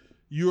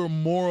 you're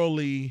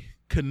morally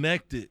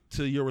connected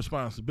to your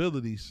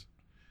responsibilities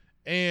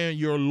and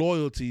your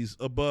loyalties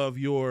above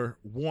your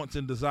wants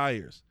and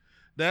desires.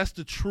 That's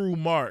the true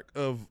mark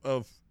of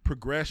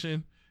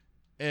progression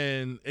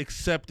and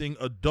accepting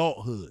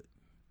adulthood.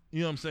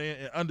 You know what I'm saying?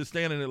 And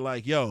understanding it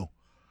like, yo,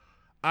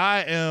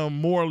 I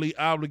am morally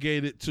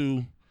obligated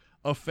to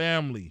a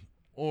family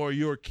or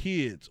your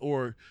kids.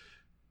 Or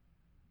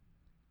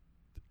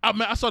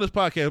I saw this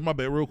podcast, my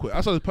bad, real quick. I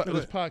saw this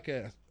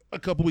podcast a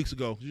couple weeks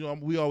ago. You know,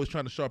 we always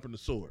trying to sharpen the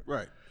sword.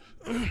 Right.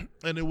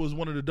 And it was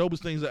one of the dopest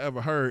things I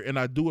ever heard, and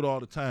I do it all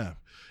the time.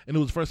 And it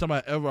was the first time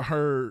I ever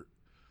heard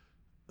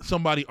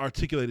somebody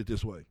articulate it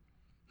this way.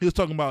 He was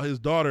talking about his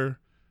daughter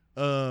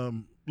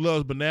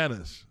loves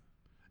bananas,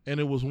 and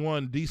it was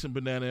one decent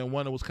banana and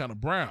one that was kind of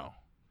brown.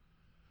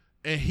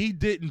 And he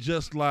didn't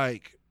just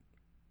like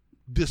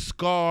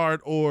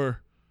discard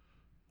or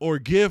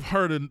give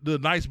her the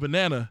nice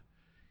banana.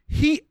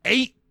 He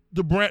ate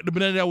the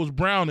banana that was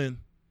browning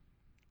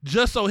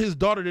just so his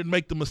daughter didn't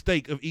make the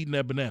mistake of eating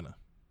that banana.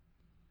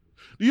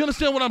 Do you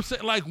understand what I'm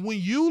saying? Like, when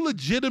you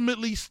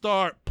legitimately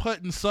start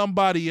putting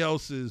somebody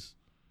else's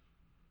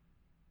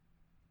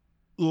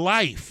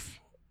life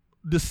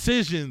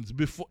decisions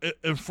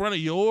in front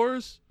of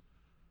yours,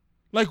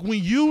 like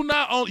when you're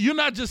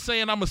not just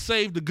saying I'm gonna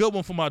save the good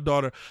one for my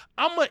daughter,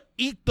 I'm gonna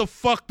eat the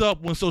fucked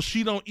up one so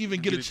she don't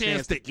even get a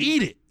chance to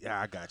eat it. Yeah,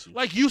 I got you.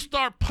 Like, you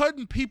start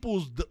putting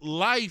people's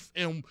life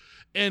and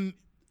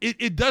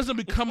it doesn't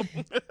become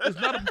it's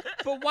not a.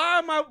 But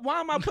why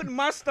am I putting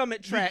my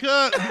stomach track,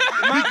 Because,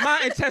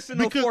 my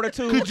intestinal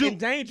fortitude in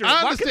danger?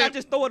 Why can't I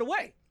just throw it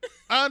away?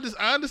 I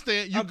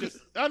understand.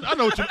 I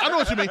know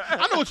what you mean.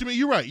 I know what you mean.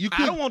 You're right.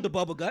 I don't want the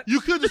bubble gut.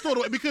 You could just throw it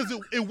away because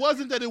it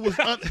wasn't that it was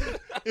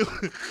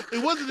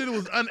it wasn't that it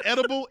was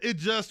unedible. It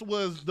just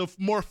was the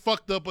more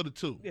fucked up of the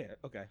two. Yeah.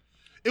 Okay.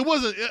 It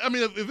wasn't. I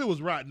mean, if it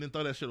was rotten, then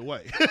throw that shit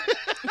away.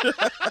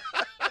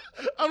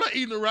 I'm not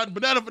eating a rotten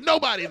banana for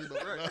nobody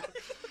anymore.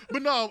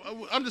 But no,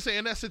 I'm just saying,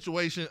 in that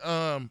situation,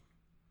 I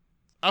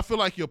feel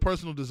like your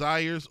personal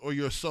desires or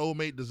your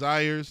soulmate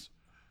desires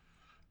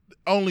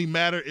only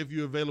matter if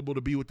you're available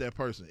to be with that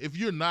person. If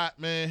you're not,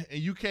 man,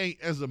 and you can't,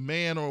 as a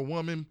man or a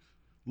woman,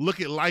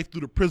 look at life through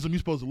the prism you're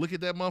supposed to look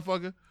at that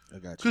motherfucker. I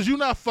got you. Because you're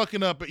not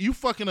fucking up. You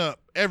fucking up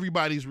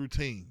everybody's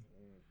routine.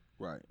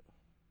 Right.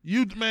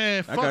 You,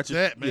 man, fuck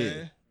that, man.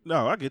 Yeah.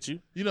 No, I get you.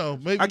 You know,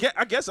 maybe.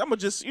 I guess I'm gonna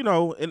just, you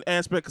know, an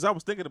aspect, because I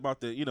was thinking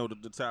about the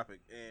topic,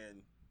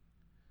 and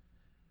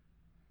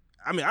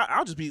I mean,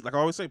 I'll just be like I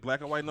always say,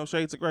 black and white, no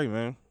shades of gray,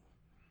 man.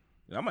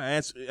 And I'm gonna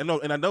answer. I know.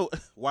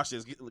 Watch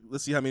this.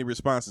 Let's see how many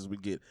responses we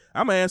get.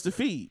 I'm gonna ask the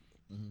feed.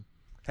 Mm-hmm.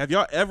 Have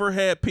y'all ever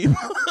had people?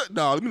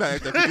 No, let me not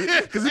ask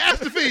that. Because ask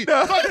the feed.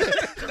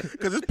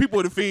 Because it's people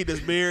in the feed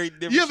that's married.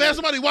 You ever had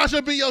somebody wash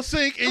up in your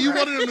sink and you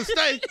wanted them to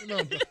stay? No.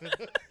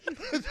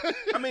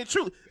 I mean,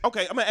 truly.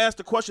 Okay, I'm gonna ask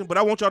the question, but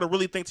I want y'all to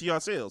really think to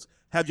yourselves.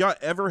 Have y'all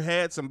ever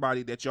had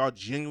somebody that y'all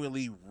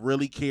genuinely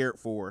really cared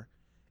for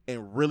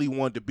and really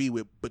wanted to be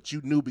with, but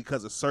you knew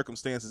because of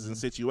circumstances and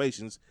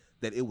situations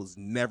that it was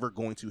never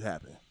going to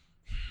happen?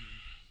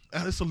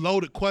 It's a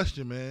loaded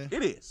question, man.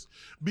 It is.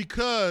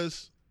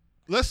 Because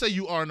let's say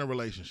you are in a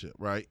relationship,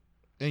 right?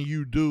 And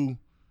you do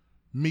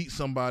meet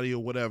somebody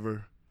or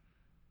whatever.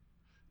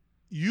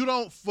 You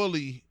got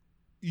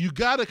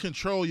to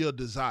control your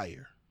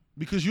desire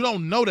because you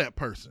don't know that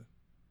person.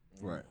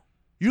 Right.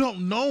 You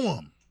don't know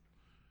them.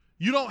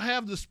 You don't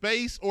have the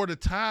space or the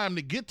time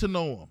to get to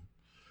know them.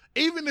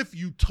 Even if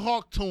you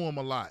talk to them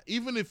a lot,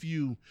 even if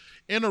you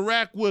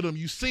interact with them,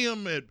 you see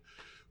them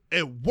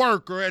at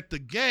work or at the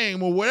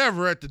game or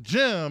whatever, at the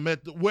gym,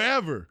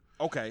 wherever.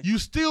 Okay. You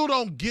still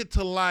don't get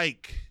to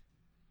like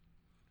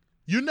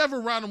You never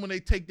around them when they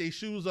take their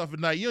shoes off at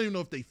night. You don't even know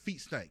if they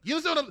feet stink. You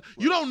understand what I'm saying?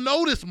 You don't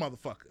know this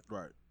motherfucker.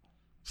 Right.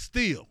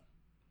 Still.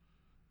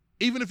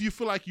 Even if you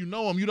feel like you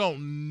know him, you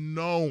don't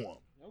know him.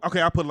 Okay,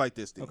 I'll put it like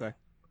this then. Okay.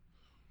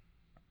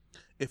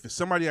 If it's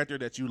somebody out there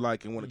that you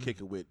like and want to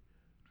kick it with,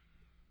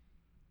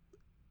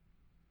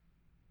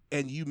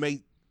 and you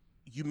may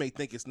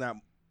think it's not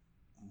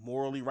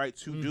morally right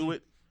to do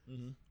it,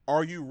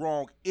 are you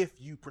wrong if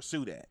you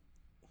pursue that?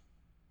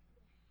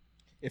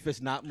 If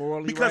it's not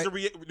morally because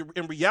right?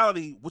 in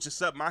reality, which is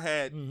something I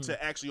had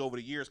to actually over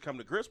the years come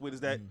to grips with, is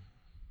that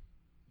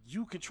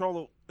you in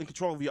control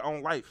of your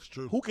own life. It's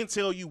true. Who can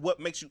tell you what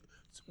makes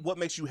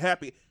you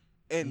happy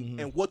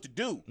and what to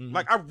do?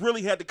 Like, I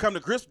really had to come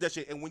to grips with that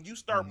shit. And when you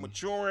start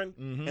maturing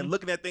and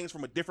looking at things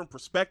from a different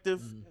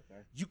perspective,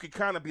 you can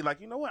kind of be like,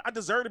 you know what? I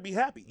deserve to be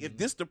happy. If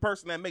this the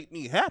person that make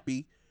me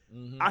happy,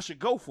 I should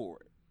go for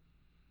it.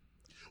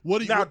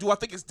 Do I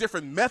think it's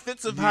different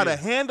methods of how to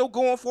handle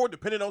going forward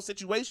depending on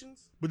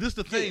situations? But this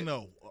the thing,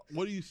 though.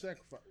 What do you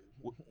sacrifice?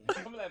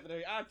 I'm laughing at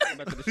you. I'll come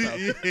back to the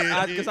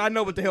show. Because I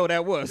know what the hell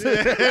that was. I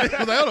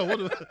was like,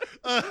 hold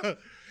on.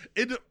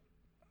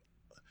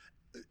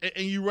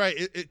 And you're right,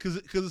 because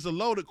it's a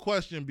loaded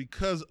question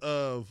because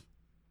of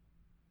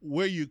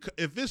where you.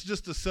 If it's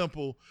just a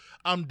simple,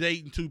 I'm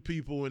dating two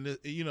people and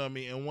you know what I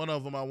mean, and one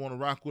of them I want to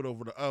rock with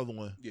over the other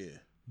one. Yeah,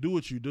 do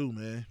what you do,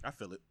 man. I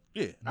feel it.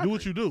 Yeah, do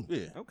what you do.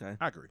 Yeah, okay,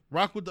 I agree.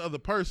 Rock with the other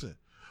person,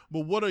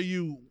 but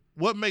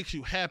what makes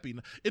you happy?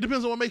 It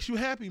depends on what makes you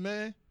happy,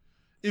 man.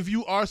 If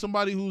you are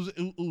somebody who's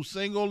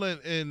single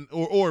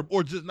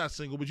or just not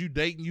single, but you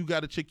dating, you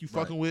got a chick you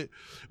fucking with,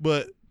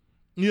 but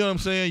you know what I'm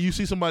saying? You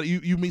see somebody,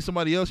 you meet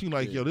somebody else, you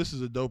like, yo, this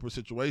is a doper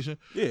situation.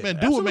 Yeah, man,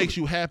 do what makes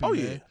you happy, man.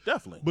 Yeah,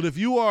 definitely. But if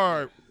you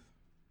are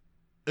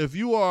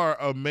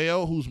a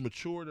male who's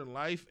matured in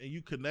life and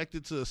you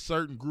connected to a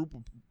certain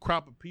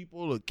crop of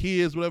people or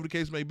kids, whatever the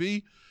case may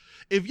be,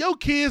 if your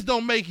kids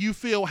don't make you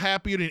feel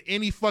happier than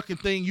any fucking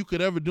thing you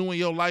could ever do in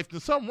your life, then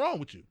something wrong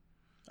with you.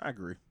 I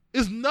agree.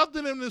 There's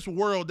nothing in this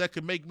world that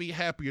could make me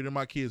happier than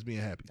my kids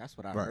being happy. That's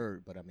what I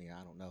heard, but I mean,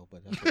 I don't know.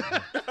 But that's but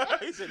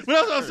that's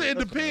what I'm saying.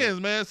 It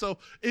depends, man. So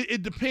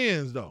it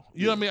depends, though.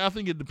 You know what I mean? I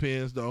think it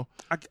depends, though.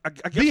 I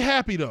guess, be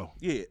happy, though.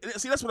 Yeah.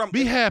 See, that's what I'm.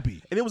 Be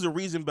happy. And it was a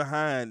reason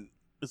behind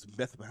this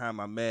method behind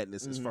my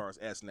madness as far as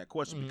asking that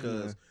question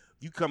because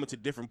you come into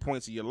different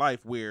points of your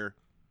life where,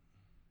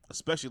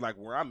 especially like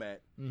where I'm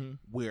at,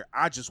 where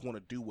I just want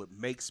to do what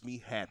makes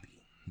me happy.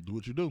 Do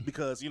what you do.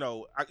 Because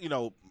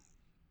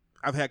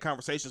I've had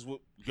conversations with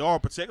y'all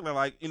in particular,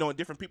 like, and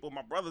different people,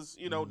 my brothers,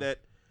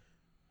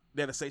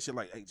 that say shit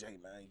like, hey, Jay,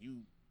 man,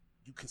 you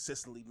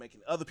consistently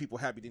making other people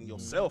happy than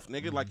yourself,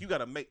 nigga. Like, you got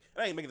to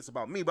I ain't making this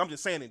about me, but I'm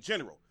just saying in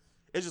general.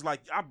 It's just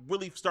like, I'm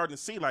really starting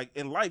to see, like,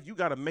 in life, you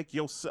got to make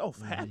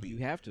yourself happy. You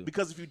have to.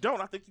 Because if you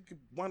don't, I think you could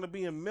wind up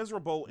being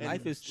miserable and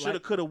life is shoulda,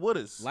 coulda,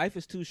 wouldas. Life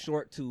is too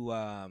short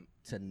to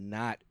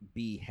not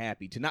be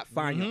happy, to not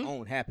find your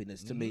own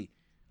happiness, to me.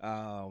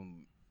 I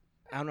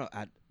don't know.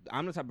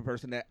 I'm the type of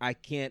person that I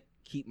can't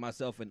keep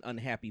myself in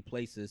unhappy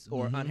places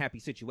or unhappy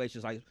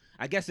situations. Like,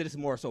 I guess it is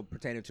more so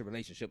pertaining to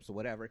relationships or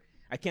whatever.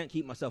 I can't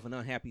keep myself in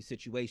unhappy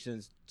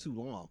situations too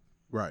long.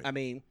 Right. I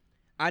mean,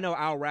 I know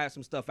I'll ride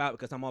some stuff out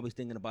because I'm always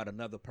thinking about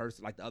another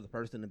person, like the other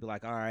person, and be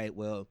like, all right,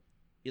 well,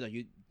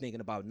 you're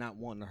thinking about not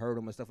wanting to hurt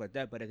them and stuff like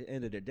that. But at the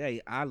end of the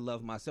day, I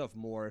love myself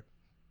more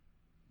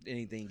than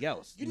anything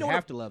else. You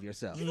have to love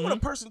yourself. You know what a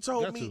person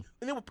told me?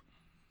 And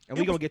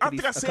we're going to get to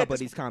a couple of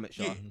these comments,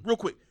 y'all. Yeah, real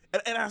quick.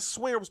 And I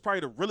swear it was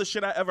probably the realest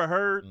shit I ever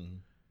heard.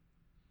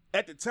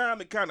 At the time,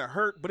 it kind of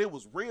hurt, but it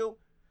was real.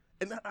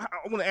 And I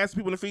want to ask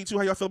people in the feed, too,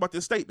 how y'all feel about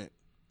this statement.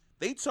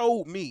 They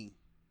told me,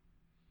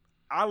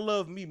 I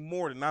love me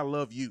more than I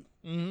love you.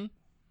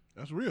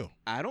 That's real.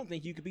 I don't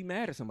think you could be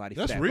mad at somebody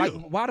for that. That's real. Like,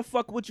 why the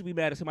fuck would you be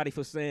mad at somebody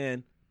for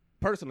saying,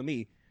 personally,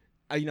 me,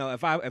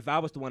 if I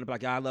was the one to be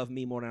like, I love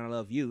me more than I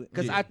love you.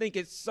 Because I think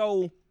it's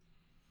so,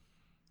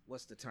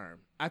 what's the term?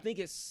 I think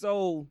it's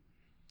so,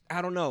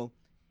 I don't know.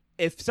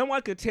 If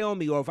someone could tell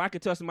me, or if I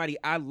could tell somebody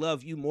I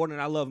love you more than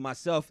I love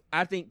myself,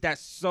 I think that's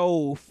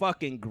so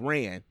fucking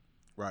grand.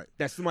 Right.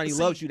 That somebody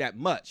loves you that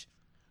much.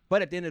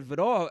 But at the end of it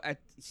all, I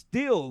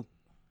still,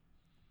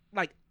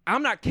 like,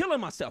 I'm not killing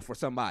myself for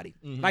somebody.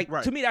 Like,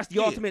 to me, that's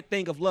the ultimate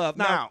thing of love.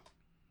 Now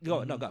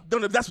go. No,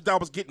 that's what I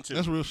was getting to.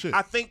 That's real shit.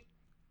 I think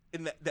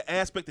in the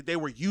aspect that they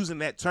were using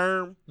that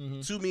term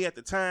to me at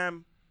the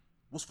time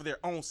was for their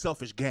own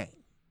selfish gain.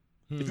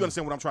 If you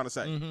understand what I'm trying to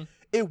say.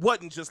 It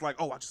wasn't just like,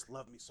 oh, I just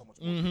love me so much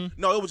more.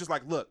 No, it was just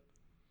like, look,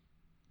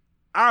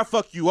 I'll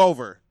fuck you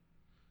over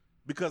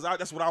because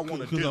that's what I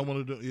want to do. Because I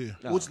want to do,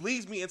 yeah. Which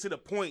leads me into the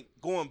point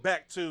going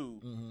back to,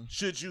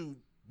 should you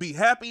be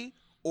happy,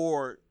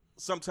 or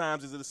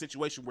sometimes is it a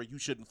situation where you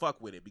shouldn't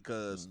fuck with it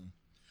because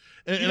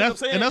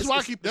that's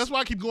why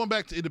I keep going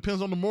back to, it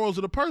depends on the morals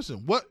of the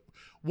person.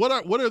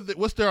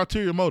 What's their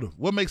ulterior motive?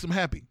 What makes them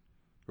happy?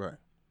 Right.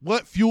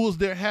 What fuels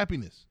their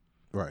happiness?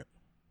 Right.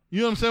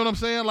 You know what I'm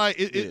saying? Like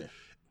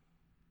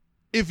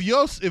if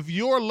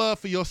your love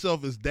for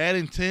yourself is that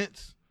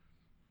intense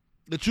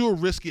that you'll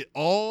risk it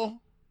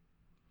all,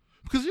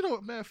 Because you know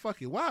what, man,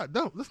 fuck it. Why?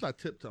 Let's not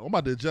tiptoe. I'm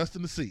about to adjust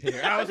in the seat.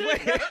 I was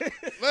waiting.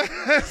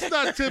 Let's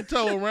not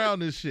tiptoe around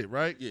this shit,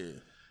 right? Yeah.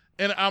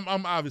 And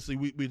I'm obviously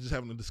we're just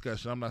having a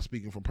discussion. I'm not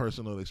speaking from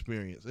personal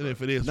experience. And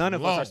if it is, none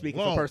of us are speaking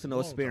from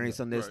personal experience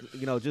on this.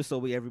 Right. Just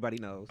so everybody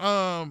knows.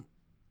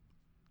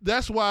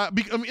 That's why.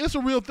 I mean, it's a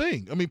real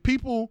thing. I mean,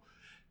 people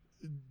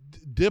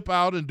dip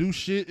out and do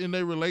shit in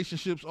their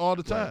relationships all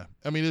the time. Right.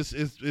 I mean, it's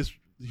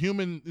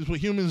human. It's what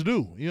humans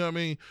do. You know what I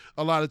mean?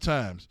 A lot of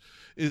times,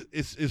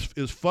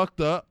 it's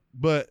fucked up,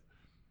 but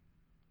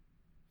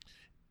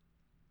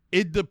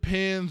it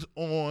depends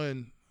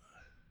on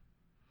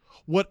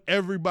what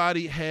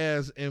everybody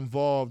has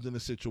involved in the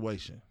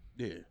situation.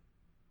 Yeah.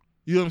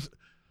 You know what I'm saying?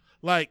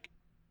 Like,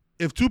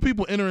 if two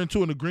people enter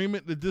into an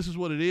agreement that this is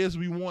what it is,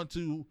 we want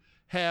to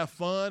have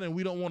fun and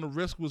we don't want to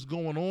risk what's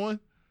going on.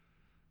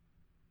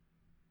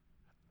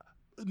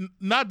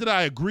 Not that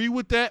I agree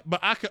with that, but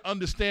I can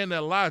understand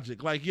that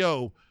logic. Like,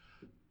 yo,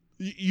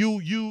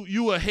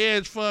 you a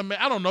hedge fund man.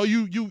 I don't know.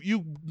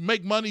 You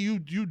make money. You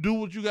do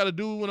what you got to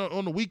do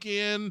on the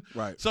weekend.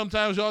 Right.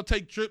 Sometimes y'all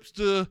take trips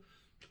to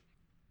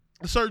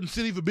a certain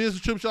city for business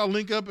trips. Y'all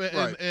link up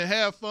and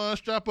have fun,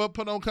 strap up,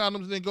 put on condoms,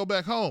 and then go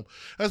back home.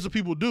 That's what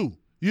people do.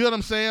 You know what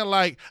I'm saying?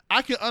 Like,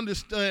 I can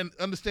understand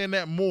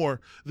that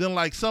more than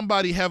like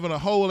somebody having a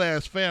whole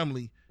ass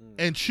family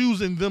and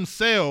choosing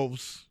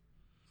themselves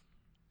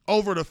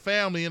over the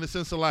family, in the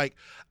sense of like,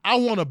 I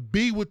want to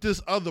be with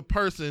this other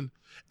person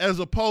as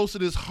opposed to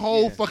this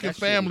whole fucking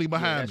family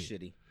behind me.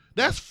 Shitty.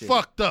 That's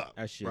fucked up.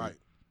 That's shitty. Right.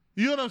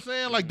 You know what I'm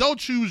saying? Like, don't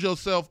choose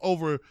yourself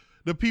over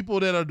the people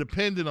that are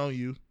dependent on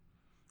you.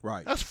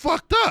 Right. That's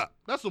fucked up.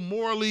 That's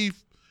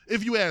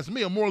if you ask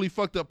me, a morally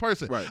fucked up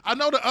person. Right. I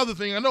know the other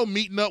thing. I know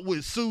meeting up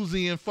with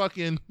Susie in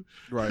fucking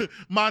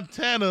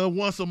Montana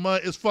once a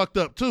month is fucked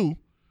up too.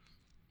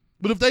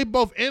 But if they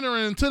both enter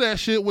into that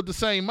shit with the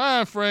same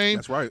mind frame,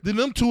 that's right. Then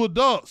them two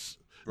adults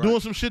doing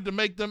some shit to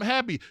make them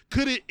happy.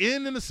 Could it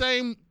end in the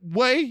same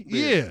way?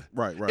 Yeah.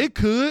 Right. It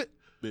could.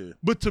 Yeah.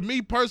 But to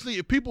me personally,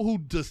 if people who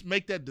just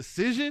make that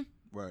decision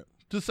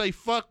to say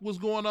fuck what's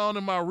going on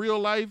in my real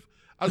life,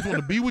 I just want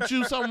to be with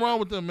you, something wrong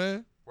with them,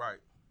 man. Right.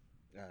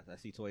 I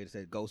see Toyota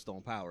said Ghost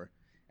on Power.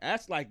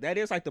 That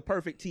is like the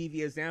perfect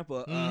TV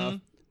example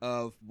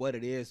of what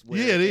it is. Where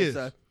it is.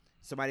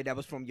 Somebody that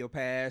was from your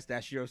past,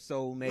 that's your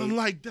soulmate.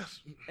 Like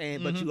that's,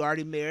 but you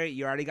already married,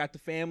 you already got the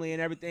family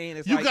and everything.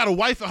 It's you got a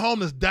wife at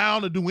home that's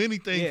down to do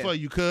anything for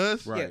you,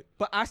 cuz. Right. Yeah,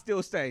 but I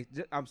still say,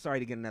 I'm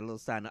sorry to get in that little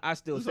side note. I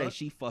still say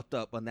she fucked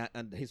up on that,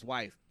 on his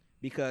wife,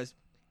 because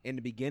in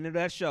the beginning of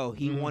that show,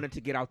 he wanted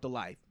to get out the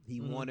life.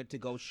 He wanted to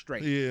go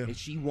straight. Yeah. And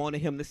she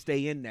wanted him to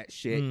stay in that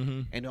shit.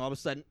 And all of a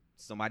sudden,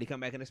 somebody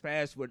come back in his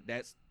past where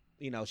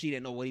she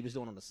didn't know what he was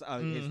doing on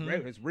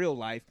the his real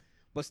life.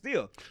 But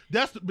still,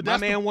 my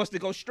man wants to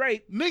go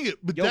straight. Nigga,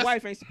 but your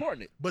wife ain't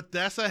supporting it. But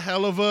that's a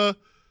hell of a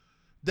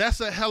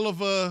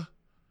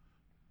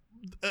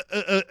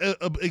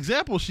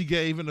example she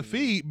gave in the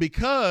feed,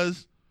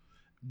 because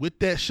with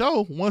that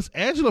show, once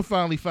Angela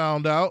finally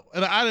found out,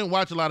 and I didn't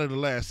watch a lot of the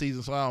last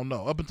season, so I don't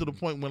know. Up until the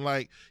point when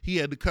like he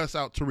had to cuss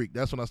out Tariq,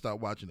 that's when I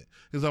stopped watching it,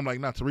 because I'm like,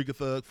 not Tariq a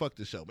thug, fuck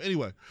this show. But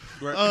anyway,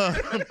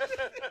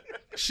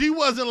 she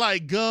wasn't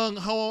like gung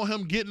ho on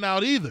him getting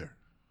out either.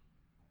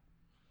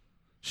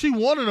 She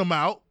wanted him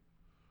out,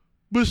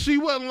 but she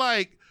wasn't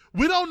like,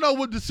 we don't know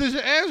what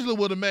decision Angela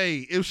would have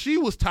made if she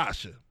was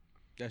Tasha.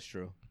 That's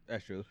true.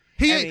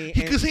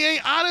 Because he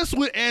ain't honest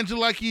with Angela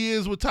like he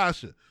is with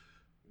Tasha.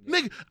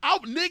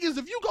 Niggas,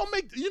 if you gonna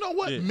make, you know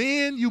what,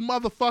 men, you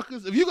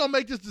motherfuckers, if you gonna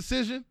make this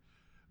decision,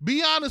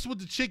 be honest with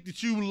the chick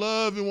that you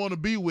love and want to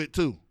be with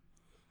too.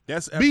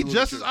 Be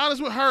just as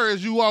honest with her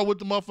as you are with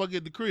the motherfucker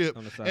at the crib,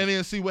 and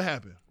then see what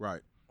happens.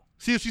 Right.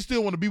 See if she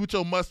still want to be with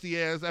your musty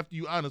ass after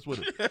you honest with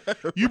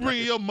her. You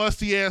bringing your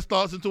musty ass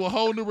thoughts into a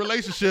whole new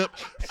relationship,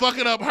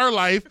 fucking up her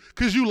life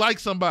because you like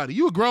somebody.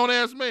 You a grown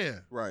ass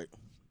man. Right.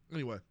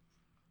 Anyway.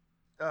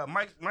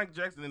 Mike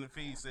Jackson in the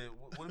feed said,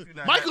 "What if you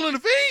not?" Michael in the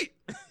feed.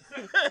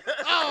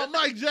 Oh,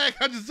 Mike Jack!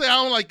 I just say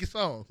I don't like your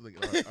songs.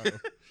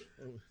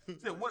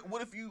 Said,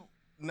 what if you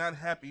not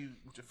happy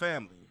with your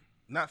family?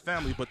 Not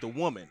family, but the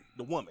woman.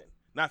 The woman.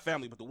 Not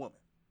family, but the woman.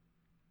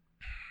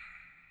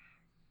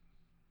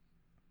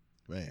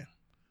 Man,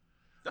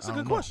 that's a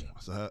good question.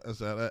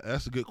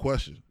 That's a good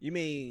question. You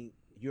mean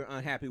you're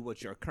unhappy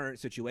with your current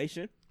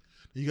situation?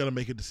 You got to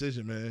make a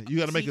decision, man. You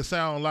got to make a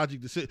sound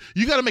logic decision.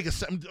 You got to make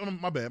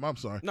my bad. I'm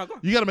sorry. No, go on.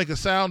 You got to make a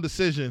sound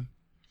decision,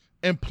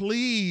 and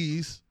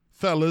please,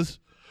 fellas,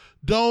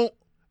 don't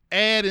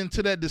add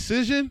into that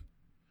decision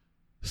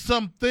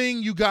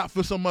something you got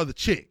for some other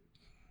chick.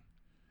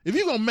 If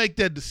you're gonna make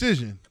that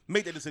decision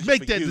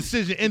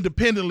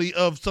independently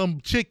of some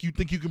chick you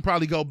think you can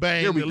probably go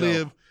bang and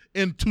live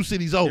in 2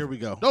 cities over. Here we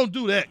go. Don't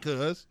do that,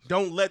 cuz.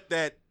 Don't let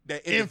that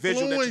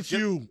individual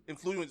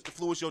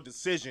influence your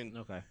decision.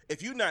 Okay.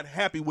 If you're not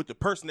happy with the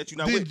person that you're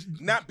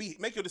not with,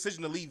 make your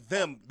decision to leave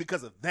them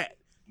because of that,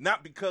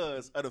 not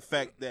because of the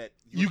fact that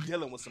you're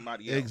dealing with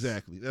somebody else.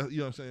 Exactly. You know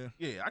what I'm saying?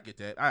 Yeah, I get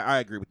that. I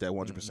agree with that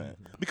 100%.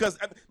 Because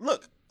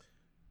look,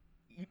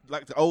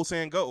 like the old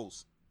saying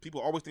goes, people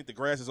always think the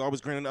grass is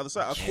always green on the other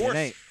side. Of It course,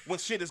 ain't. when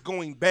shit is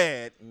going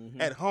bad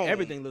at home,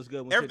 Everything looks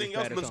good. When everything shit is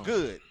else bad at looks home.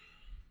 good.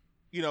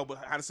 You know, but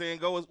how the saying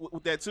goes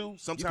with that too,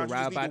 sometimes you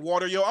ride just need by- to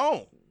water your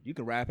own. You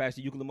can ride past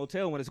the Euclid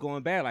Motel when it's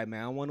going bad. Like,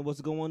 man, I wonder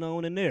what's going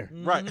on in there.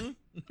 Right.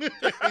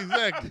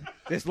 Exactly.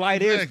 This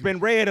light here's been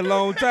red a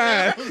long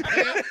time.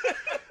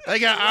 They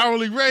got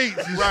hourly rates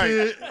and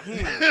Right.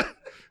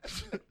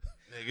 shit.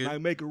 I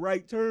make a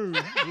right turn.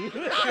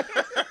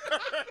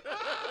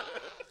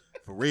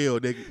 For real,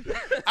 nigga.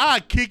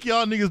 I'd kick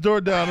y'all niggas' door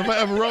down if I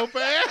ever roll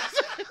past.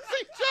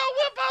 See y'all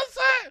whip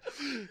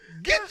outside.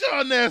 Get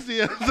y'all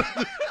nasty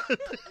ass.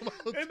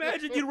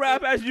 Imagine you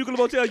ride past the Euclid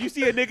Motel, you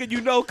see a nigga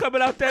you know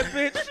coming out that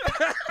bitch.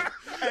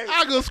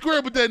 I go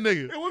square with that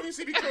nigga. Hey, what if you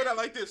see me coming out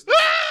like this?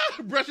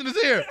 Brushing his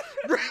hair.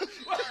 Yo,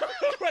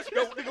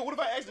 nigga, what if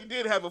I actually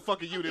did have a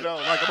fucking unit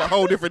on? Like, I'm a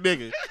whole different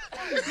nigga.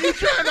 You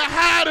trying to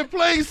hide in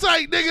plain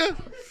sight, nigga?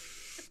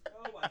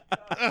 Oh my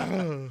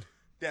God.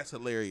 That's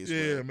hilarious,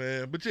 Yeah, man.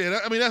 man. But yeah,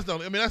 that's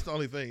the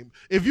only thing.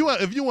 If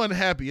you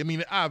unhappy, I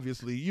mean,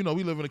 obviously, you know,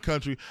 we live in a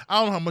country. I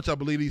don't know how much I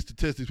believe these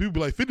statistics. People be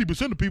like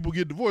 50% of people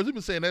get divorced. They've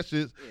been saying that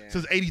shit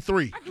since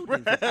 '83. I do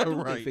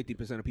think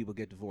 50% of people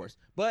get divorced.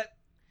 But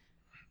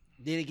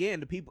then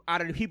again,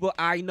 out of the people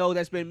I know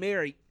that's been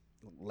married,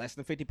 less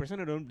than 50%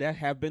 of them that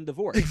have been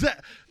divorced.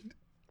 Exactly.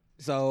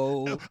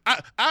 So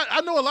I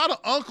know a lot of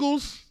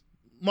uncles,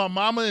 my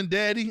mama and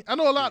daddy. I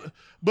know a lot,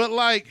 but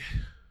like,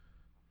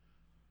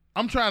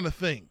 I'm trying to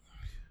think.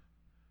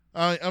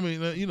 I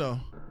mean, you know,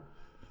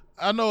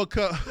 I know a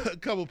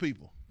couple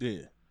people.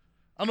 Yeah.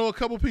 I know a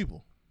couple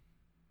people.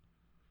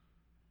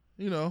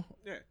 You know.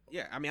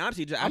 yeah. I mean,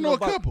 honestly, I know a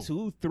about couple.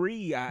 2,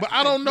 3. But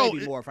I don't know.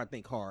 Maybe more if I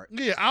think hard.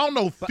 Yeah, I don't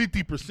know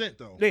 50%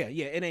 though. Yeah,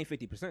 it ain't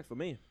 50% for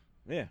me.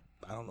 Yeah.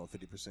 I don't know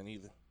 50%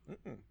 either.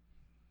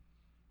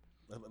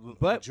 The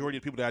But- majority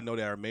of people that I know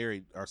that are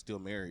married are still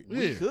married. Yeah.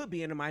 We could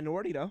be in the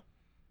minority though.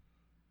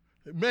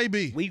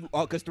 Maybe.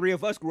 Because 3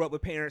 of us grew up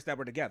with parents that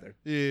were together.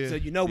 Yeah. So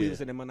you know we Yeah.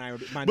 was in the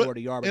minority But-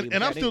 already.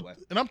 and I'm still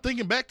I'm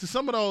thinking back to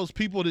some of those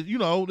people that, you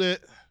know,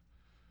 that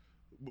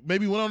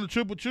maybe went on the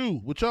trip with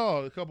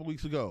y'all a couple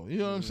weeks ago. You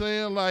know what I'm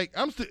saying? Like,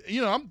 I'm still,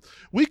 you know,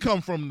 we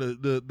come from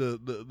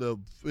the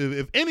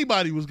if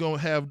anybody was gonna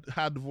have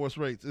high divorce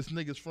rates, it's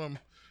niggas from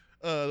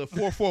the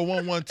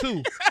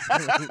 44112.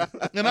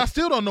 And I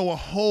still don't know a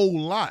whole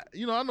lot.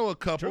 You know, I know a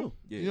couple. True.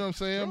 You know what I'm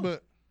saying? True.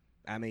 But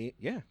I mean,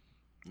 yeah.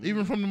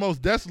 even from the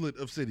most desolate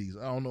of cities,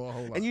 I don't know a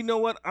whole lot. And you know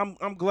what? I'm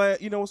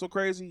glad. You know what's so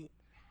crazy?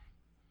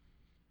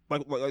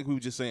 Like we were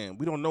just saying,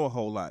 we don't know a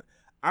whole lot.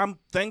 I'm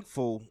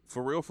thankful,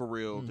 for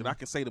real, that I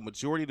can say the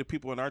majority of the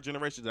people in our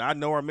generation that I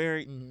know are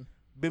married,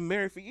 been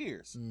married for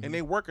years, and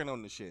they working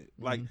on this shit.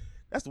 Like,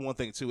 that's the one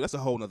thing too. That's a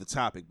whole nother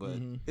topic, but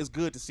it's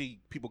good to see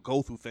people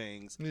go through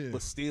things,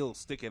 but still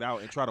stick it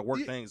out and try to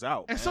work things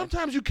out. And man.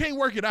 sometimes you can't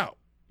work it out.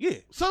 Yeah.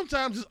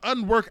 Sometimes it's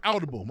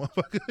unworkoutable,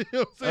 motherfucker. You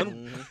know what I'm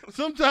saying?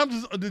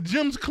 Sometimes the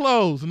gym's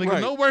closed, and nigga,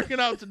 Right. no working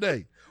out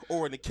today.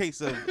 Or in the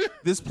case of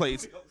this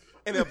place,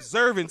 an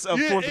observance of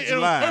 4th of it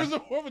July. was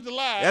 4th of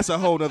July. That's a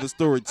whole nother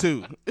story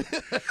too.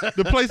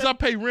 The place I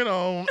pay rent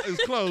on is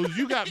closed.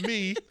 You got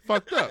me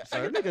fucked up,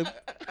 sir. Nigga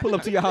pull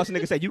up to your house and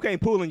nigga say, you can't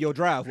pull in your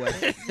driveway.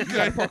 You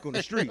gotta park on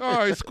the street. All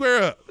right,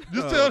 square up.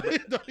 Just tell them,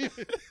 don't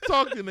even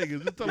talk to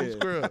niggas. Just tell them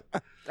square up.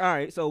 All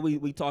right, so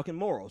we talking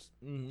morals.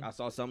 I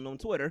saw something on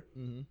Twitter.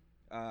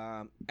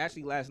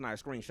 Actually, last night I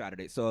screenshotted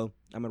it, so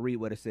I'm gonna read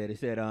what it said. It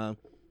said,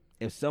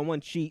 if someone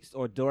cheats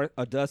or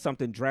does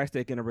something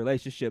drastic in a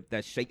relationship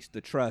that shakes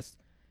the trust,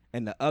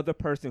 and the other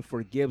person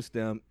forgives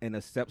them and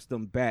accepts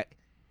them back,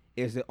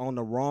 is it on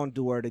the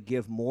wrongdoer to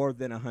give more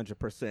than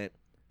 100%,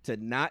 to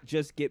not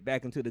just get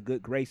back into the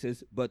good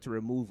graces, but to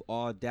remove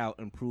all doubt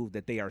and prove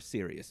that they are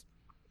serious?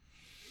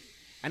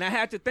 And I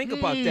had to think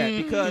about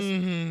that because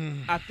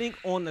I think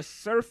on the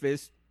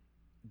surface,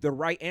 the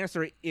right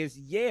answer is,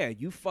 yeah,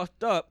 you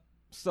fucked up.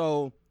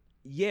 So,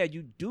 yeah,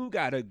 you do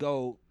got to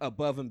go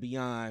above and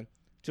beyond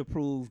to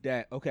prove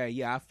that, okay,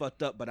 yeah, I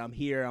fucked up, but I'm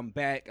here, I'm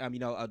back,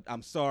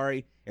 I'm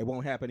sorry, it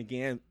won't happen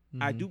again.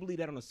 I do believe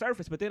that on the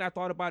surface, but then I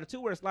thought about it too,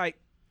 where it's like,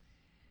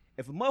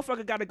 if a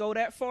motherfucker got to go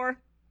that far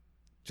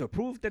to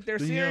prove that they're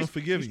Then you serious, don't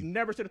forgive you him.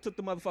 never should have took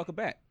the motherfucker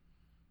back.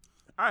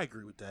 I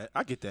agree with that.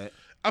 I get that.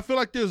 I feel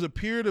like there's a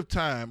period of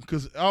time,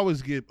 because I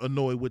always get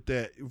annoyed with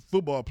that.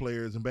 Football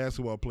players and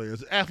basketball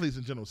players, athletes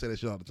in general say that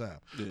shit all the time.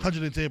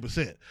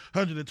 110%,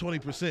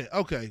 120%.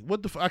 Okay,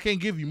 what the I can't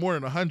give you more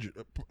than 100%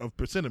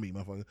 of me,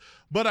 motherfucker.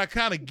 But I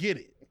kind of get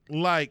it.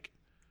 Like,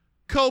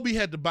 Kobe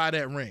had to buy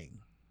that ring.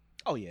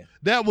 Oh, yeah.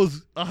 That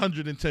was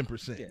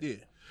 110%. Yeah.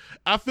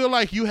 I feel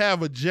like you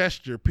have a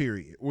gesture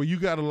period where you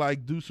got to,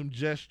 like, do some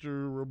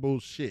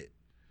gesturable shit.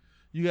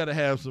 You got to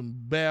have some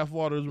bath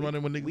waters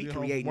running when niggas We get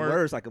home creating from work.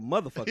 words like a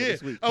motherfucker Yeah.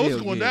 this week. Oh,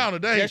 it's going down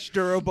today.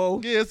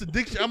 Gesturable. Yeah, it's a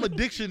diction. I'm a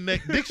diction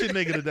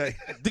nigga today.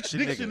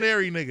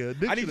 Dictionary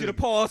nigga. I need you to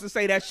pause and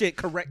say that shit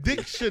correctly.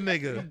 Diction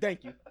nigga.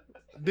 Thank you.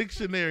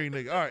 Dictionary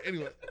nigga. All right,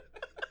 anyway.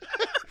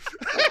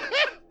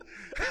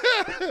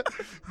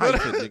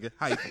 Hyphen, nigga.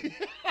 Hyphen.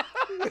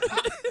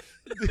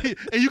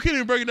 And you can't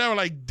even break it down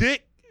like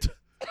dick.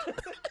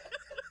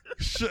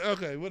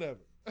 Okay, whatever.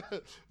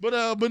 but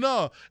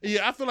no,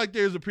 yeah, I feel like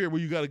there's a period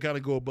where you got to kind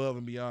of go above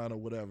and beyond or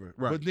whatever.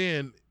 Right. But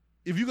then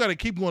if you got to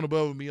keep going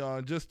above and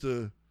beyond just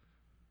to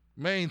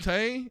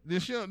maintain, then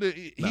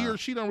he or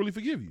she don't really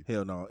forgive you.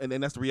 Hell no. And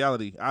that's the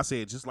reality. I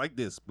say it just like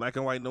this: black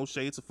and white, no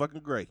shades of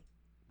fucking gray.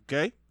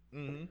 Okay.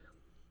 Mm-hmm.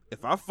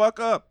 If I fuck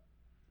up,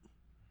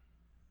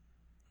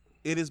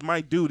 it is my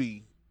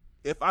duty.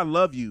 If I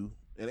love you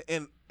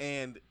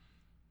and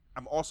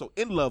I'm also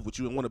in love with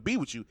you and want to be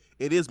with you,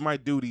 it is my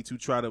duty to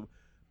try to,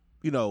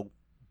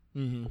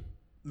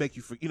 make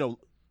you,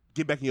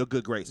 get back in your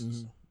good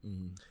graces.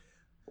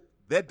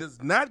 That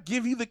does not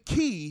give you the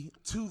key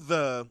to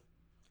the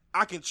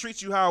I can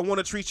treat you how I want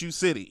to treat you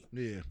city.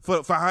 Yeah.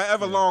 For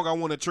however long I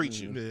want to treat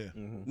you. Yeah.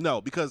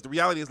 No, because the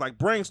reality is like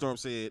Brainstorm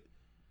said,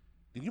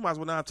 then you might as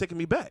well not have taken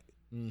me back.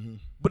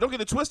 But don't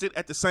get it twisted.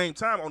 At the same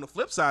time, on the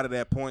flip side of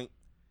that point,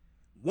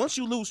 once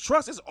you lose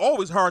trust, it's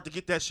always hard to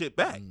get that shit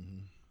back.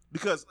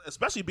 Because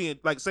especially being,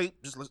 like, say,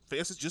 just for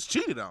instance, just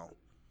cheated on.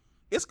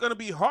 It's going to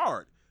be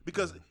hard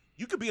because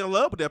you could be in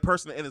love with that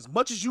person, and as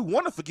much as you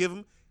want to forgive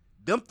them,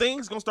 them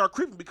things going to start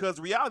creeping because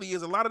the reality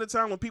is a lot of the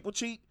time when people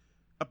cheat,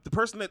 the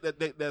person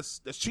that's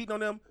cheating on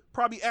them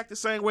probably act the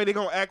same way they're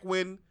going to act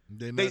when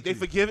they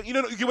forgive it. You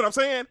get what I'm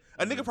saying?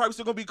 A nigga probably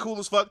still going to be cool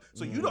as fuck,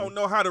 so you don't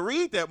know how to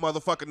read that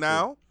motherfucker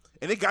now.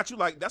 And it got you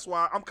like, that's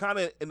why I'm kind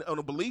of on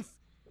a belief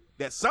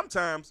that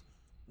sometimes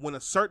when a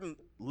certain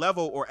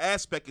level or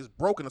aspect is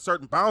broken, a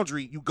certain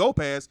boundary you go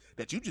past,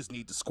 that you just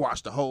need to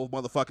squash the whole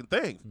motherfucking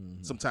thing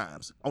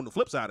sometimes. On the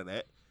flip side of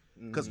that,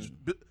 because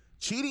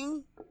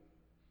cheating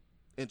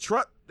and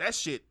trust, that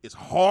shit is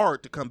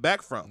hard to come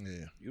back from.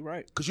 Yeah, you're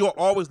right. Because you'll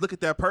always look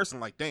at that person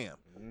like, damn,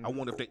 I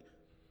wonder if they,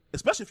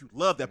 especially if you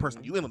love that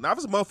person, you in love. Now, if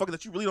it's a motherfucker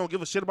that you really don't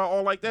give a shit about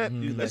all like that,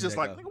 it's just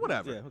like, nigga,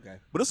 whatever. Yeah, okay.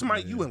 But if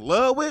somebody you in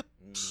love with,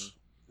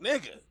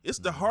 nigga, it's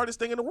the hardest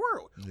thing in the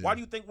world. Yeah. Why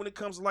do you think when it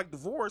comes to like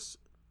divorce,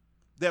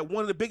 that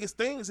one of the biggest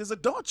things is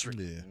adultery?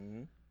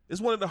 Yeah.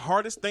 It's one of the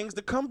hardest things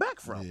to come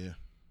back from.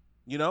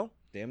 Yeah.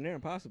 Damn near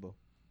impossible.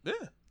 Yeah.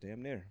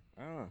 Damn near.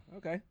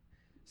 Okay.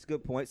 It's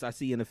good points. I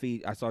see in the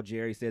feed. I saw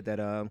Jerry said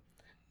that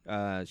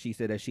she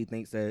said that she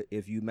thinks that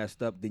if you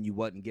messed up, then you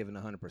wasn't given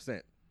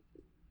 100%.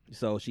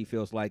 So she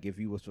feels like if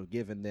you was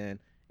forgiven, then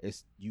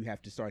you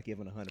have to start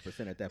giving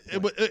 100% at that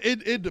point. But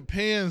it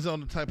depends on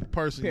the type of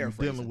person you're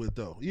dealing with,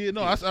 though. Yeah,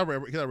 no, I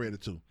read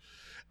it too.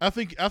 I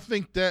think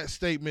that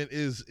statement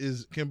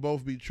can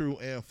both be true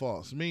and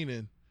false.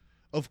 Meaning,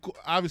 of course,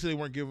 obviously they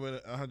weren't giving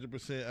it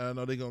 100%. I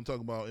know they're gonna talk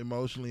about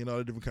emotionally and all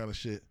that different kind of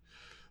shit,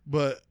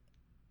 but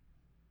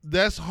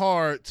that's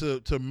hard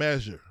to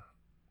measure.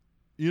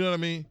 You know what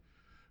I mean?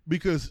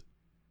 Because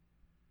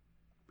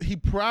he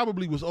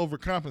probably was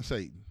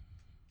overcompensating.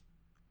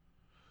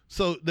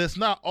 So that's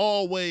not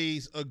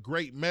always a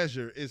great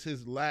measure. It's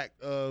his lack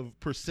of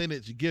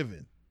percentage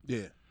given.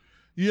 Yeah.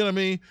 You know what I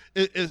mean?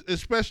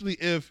 Especially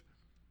if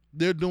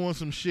they're doing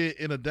some shit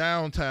in a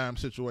downtime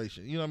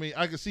situation. You know what I mean?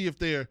 I can see if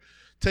they're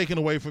taking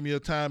away from your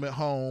time at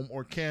home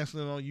or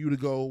canceling on you to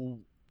go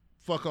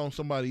fuck on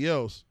somebody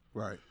else.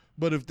 Right.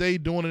 But if they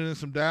doing it in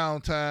some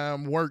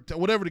downtime, work,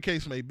 whatever the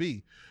case may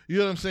be, you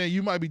know what I'm saying?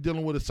 You might be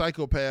dealing with a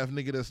psychopath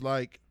nigga that's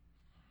like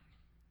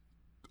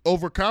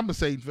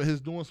overcompensating for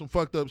his doing some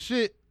fucked up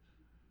shit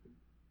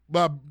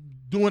by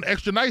doing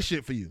extra nice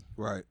shit for you.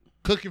 Right.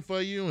 Cooking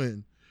for you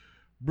and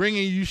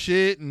bringing you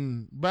shit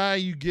and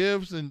buying you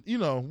gifts and,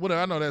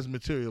 whatever. I know that's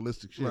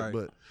materialistic shit,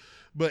 Right.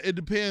 but it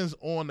depends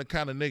on the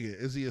kind of nigga.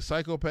 Is he a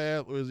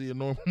psychopath or is he a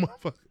normal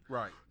motherfucker?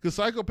 Right. Because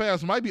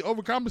psychopaths might be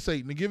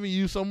overcompensating and giving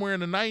you somewhere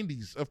in the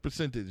 90s of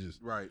percentages,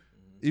 Right.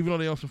 even though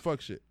they on some fuck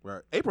shit.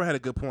 Right. April had a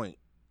good point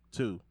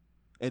too,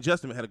 and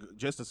Justin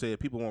said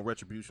people want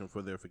retribution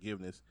for their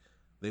forgiveness.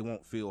 They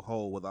won't feel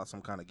whole without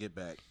some kind of get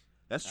back.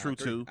 That's true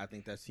too. I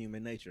think that's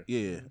human nature.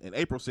 Yeah. And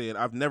April said,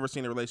 I've never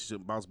seen a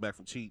relationship bounce back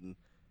from cheating.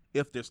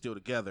 If they're still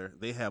together,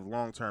 they have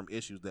long-term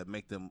issues that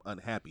make them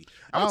unhappy.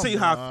 I'm gonna tell you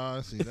how.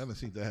 I see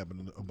that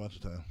happen a bunch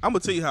of times. I'm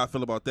gonna tell you how I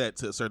feel about that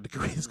to a certain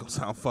degree. It's gonna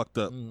sound fucked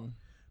up.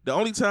 The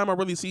only time I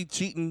really see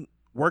cheating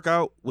work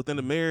out within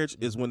the marriage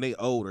is when they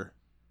older,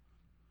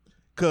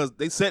 cause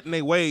they set in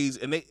their ways,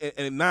 and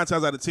 9 times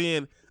out of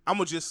 10, I'm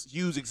gonna just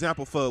use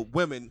example for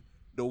women.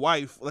 The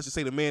wife, let's just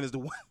say the man is the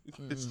one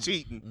that's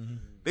cheating.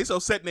 They so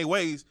set in their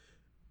ways.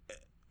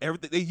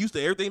 Everything they used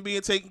to everything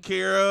being taken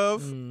care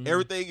of.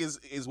 Everything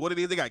is what it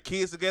is. They got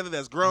kids together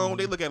that's grown.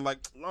 They look at it like,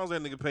 as long as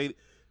that nigga paid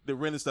the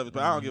rent and stuff,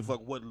 but I don't give a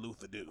fuck what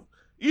Luther do.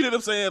 You know what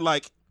I'm saying?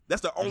 Like,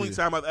 that's the only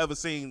time I've ever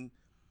seen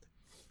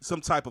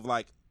some type of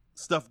like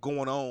stuff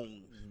going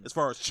on as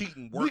far as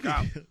cheating work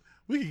out.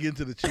 We can get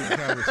into the cheating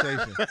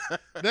conversation.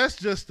 That's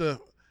just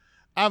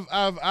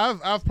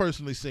I've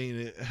personally seen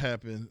it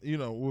happen.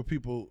 With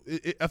people.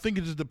 I think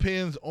it just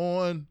depends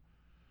on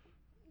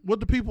what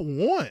the people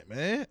want,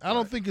 man. I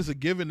don't think it's a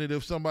given that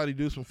if somebody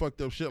do some fucked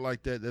up shit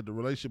like that, that the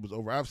relationship is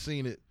over. I've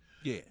seen it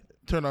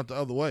turn out the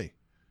other way.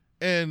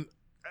 And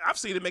I've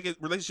seen it make a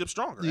relationship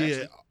stronger. Yeah,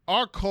 actually.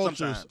 our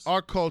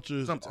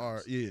cultures Sometimes.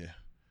 are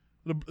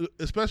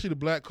especially the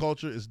black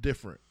culture is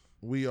different.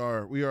 We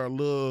are a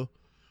little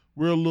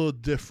we're a little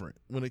different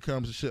when it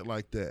comes to shit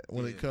like that.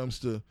 When it comes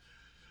to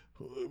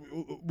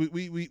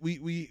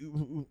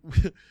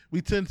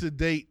we tend to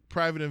date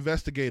private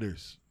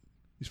investigators.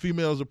 These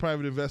females are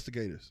private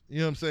investigators. You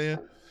know what I'm saying?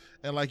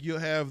 And like you'll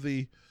have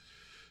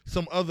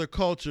some other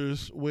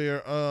cultures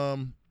where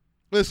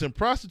listen,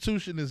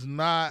 prostitution is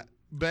not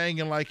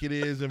banging like it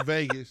is in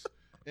Vegas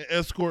and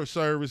escort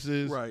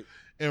services. Right.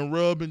 And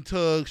rub and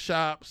tug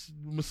shops,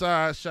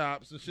 massage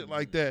shops, and shit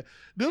like that.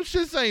 Them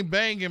shits ain't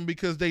banging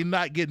because they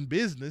not getting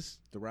business.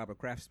 The Robert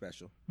Kraft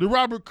special. The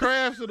Robert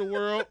Crafts of the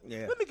world.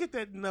 Yeah. Let me get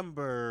that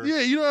number. Yeah,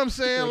 you know what I'm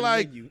saying?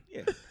 Like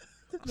Yeah.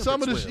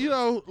 some of this, you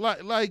know,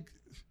 like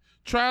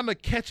trying to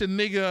catch a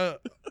nigga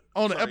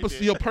on an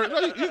episode. Trying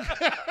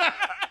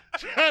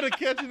to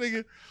catch a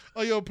nigga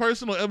on your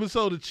personal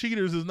episode of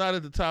Cheaters is not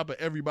at the top of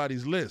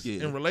everybody's list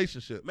in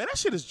relationship. Man, that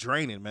shit is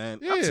draining, man.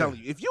 Yeah. I'm telling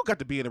you, if you got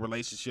to be in a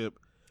relationship.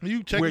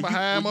 You check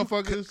behind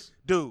motherfuckers,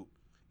 dude.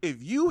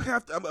 If you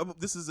have to,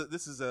 this is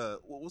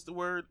what's the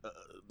word?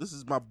 This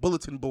is my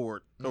bulletin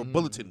board or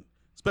bulletin,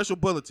 special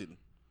bulletin.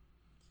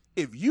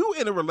 If you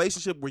in a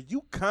relationship where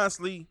you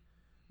constantly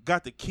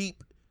got to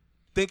keep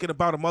thinking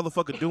about a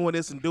motherfucker doing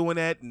this and doing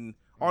that and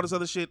all this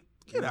other shit,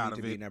 get out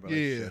of it.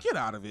 Yeah, get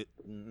out of it.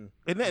 And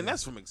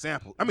that's from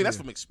example. I mean, that's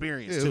from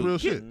experience too. Real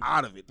get shit.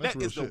 out of it. That's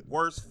That is the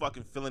worst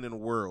fucking feeling in the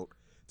world.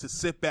 To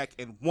sit back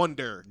and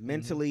wonder,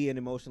 mentally and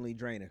emotionally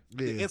draining.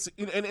 Yeah.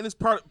 And it's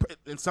part,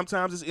 and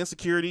sometimes it's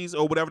insecurities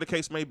or whatever the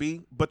case may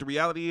be. But the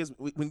reality is,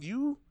 when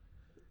you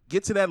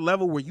get to that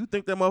level where you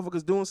think that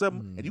motherfucker's doing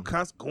something, and you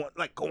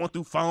constantly going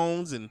through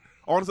phones and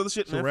all this other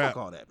shit, It's man, a wrap.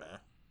 fuck all that, man.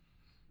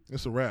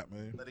 It's a wrap,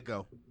 man. Let it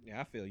go.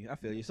 Yeah, I feel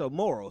you. So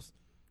morals.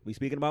 We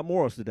speaking about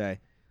morals today.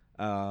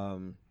 Shit,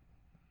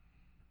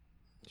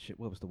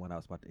 what was the one I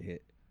was about to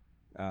hit?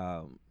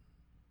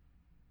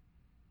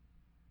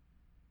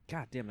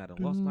 God damn, I done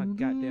lost my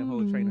goddamn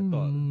whole train of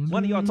thought.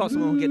 One of y'all talk, so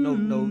we don't get no.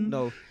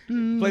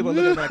 Playboy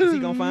look at me, is he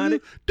gonna find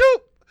it?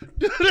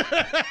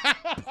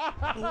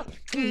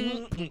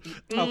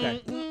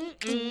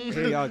 Okay.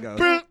 There y'all go.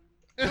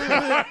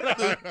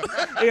 There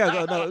y'all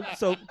go. No,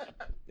 so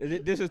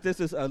this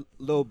is a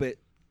little bit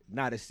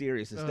not as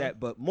serious as that,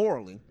 but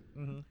morally,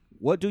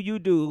 what do you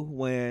do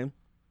when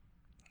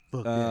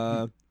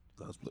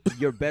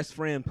your best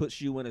friend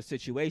puts you in a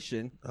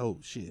situation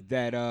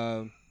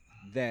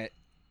that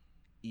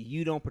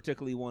you don't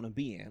particularly want to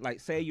be in? Like,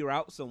 say you're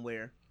out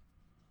somewhere.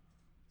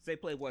 Say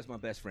Playboy's my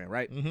best friend,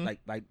 right?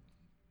 Like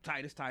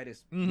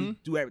Titus. We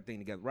do everything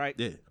together, right?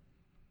 Yeah.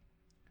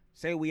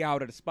 Say we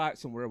out at a spot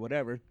somewhere,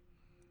 whatever.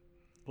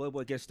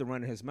 Playboy gets to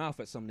running his mouth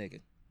at some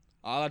nigga.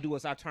 All I do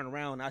is I turn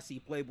around and I see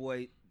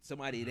Playboy,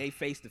 somebody they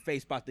face to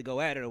face about to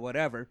go at it or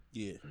whatever.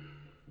 Yeah.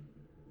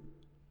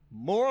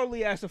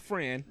 Morally, as a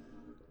friend,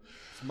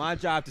 it's my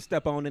job to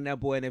step on in that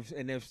boy,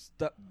 and if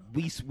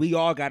we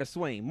all got to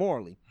swing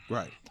morally.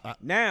 Right.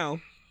 Now,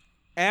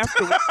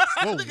 after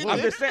Whoa. I'm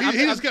just saying,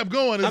 He just kept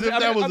going as if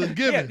that was a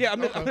given. Yeah,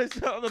 I'm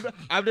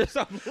just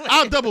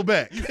I'll double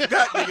back.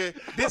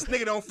 This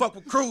nigga don't fuck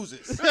with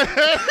cruises.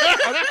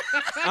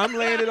 I'm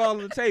laying it all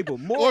on the table.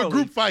 Morally, Or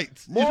group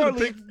fights.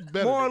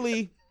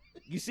 Morally,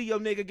 you see your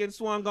nigga getting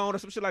swung on or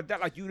some shit like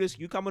that, like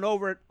you coming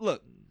over.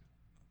 Look,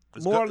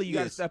 morally, you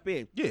got to step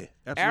in. Yeah,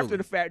 absolutely. After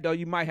the fact, though,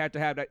 you might have to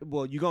have that.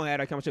 Well, you're gonna have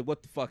that conversation.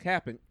 What the fuck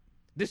happened?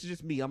 This is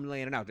just me. I'm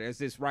laying it out there. Is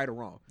this right or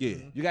wrong? Yeah.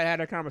 You gotta have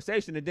that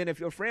conversation, and then if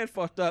your friend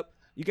fucked up,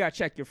 you gotta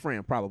check your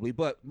friend probably.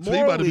 But morally, So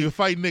you about to be a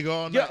fighting nigga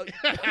all night.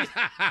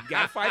 you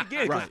gotta fight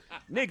again, Right.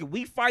 Nigga,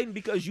 we fighting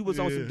because you was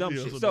on some dumb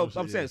shit. some So dumb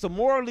I'm shit, saying, so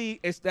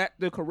morally, is that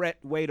the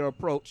correct way to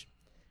approach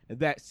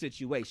that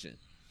situation?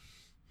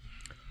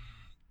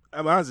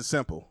 Mine's is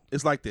simple.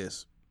 It's like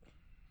this.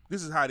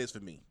 This is how it is for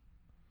me.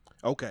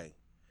 Okay.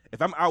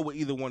 If I'm out with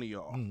either one of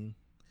y'all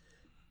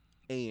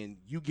and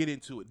you get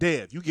into it,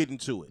 Dev, you get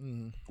into it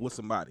with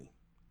somebody,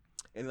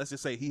 and let's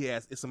just say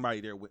it's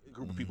somebody there with a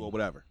group of people or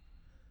whatever.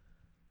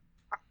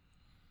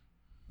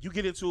 You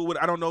get into it with,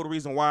 I don't know the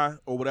reason why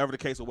or whatever the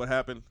case or what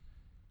happened.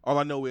 All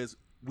I know is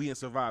we in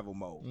survival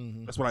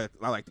mode. That's what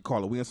I like to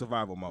call it. We in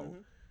survival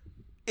mode.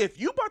 If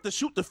you about to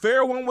shoot the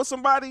fair one with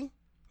somebody,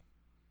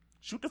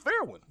 shoot the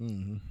fair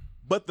one.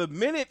 But the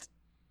minute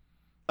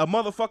a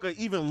motherfucker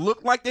even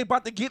look like they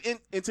about to get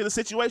into the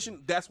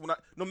situation, that's when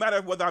no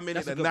matter whether I'm in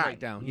That's it a or good not,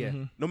 breakdown. Yeah.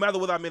 no matter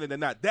whether I'm in it or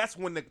not, that's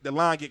when the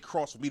line get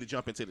crossed for me to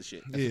jump into the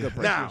shit.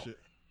 Now,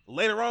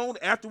 later on,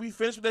 after we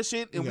finish with that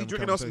shit and we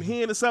drinking on some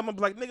hen or something,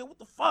 I'm like, nigga, what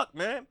the fuck,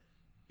 man?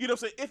 You know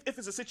what I'm saying? If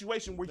it's a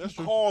situation where you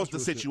caused the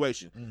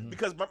situation.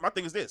 Because my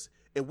thing is this.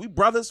 If we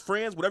brothers,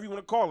 friends, whatever you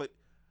want to call it,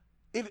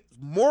 it's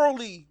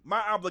morally my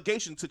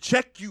obligation to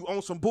check you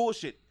on some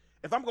bullshit.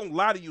 If I'm going to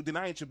lie to you, then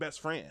I ain't your best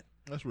friend.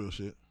 That's real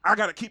shit. I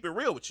got to keep it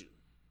real with you.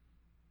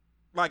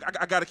 Like,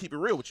 I got to keep it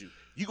real with you.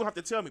 You going to have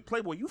to tell me,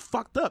 Playboy, you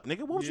fucked up,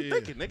 nigga. What was you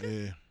thinking, nigga?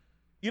 Yeah.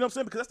 You know what I'm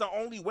saying? Because that's the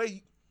only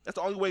way,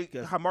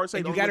 how Mark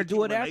said, you got to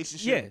do it after.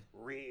 Yeah.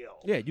 Real.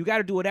 Yeah, you got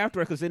to do it after,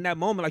 because in that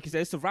moment, like you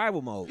said, it's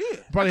survival mode. Yeah.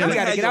 Probably you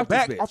got to get out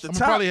back this off bitch. I'm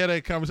probably had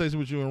that conversation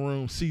with you in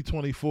room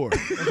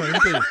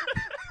C24.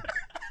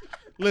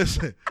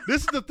 Listen,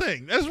 this is the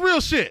thing. That's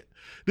real shit.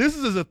 This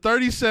is a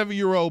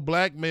 37-year-old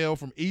black male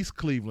from East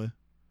Cleveland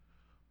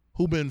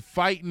who been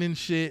fighting and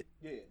shit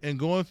and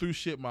going through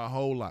shit my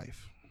whole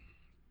life.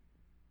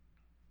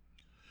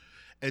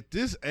 At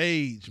this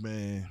age,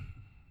 man,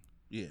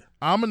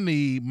 I'm going to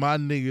need my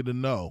nigga to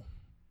know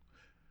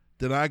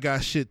that I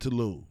got shit to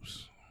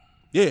lose.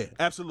 Yeah,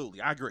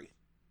 absolutely. I agree.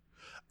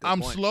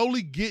 I'm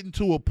slowly getting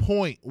to a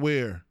point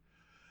where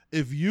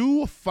if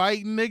you a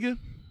fighting nigga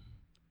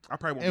I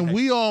probably won't and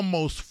we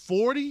almost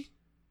 40,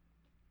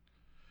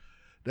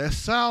 that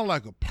sound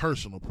like a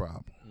personal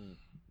problem.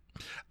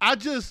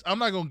 I'm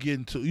not going to get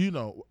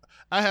into,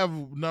 I have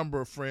a number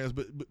of friends,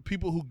 but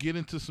people who get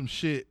into some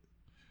shit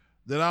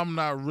that I'm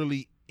not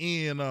really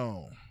in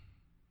on,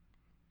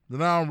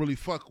 that I don't really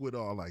fuck with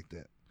all like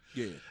that.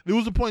 Yeah. There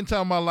was a point in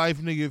time in my life,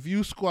 nigga, if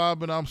you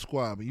squabbing, I'm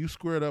squabbing. You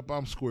squared up,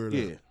 I'm squared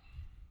up.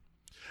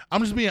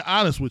 I'm just being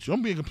honest with you.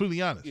 I'm being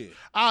completely honest. Yeah.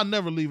 I'll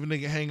never leave a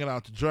nigga hanging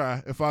out to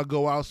dry. If I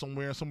go out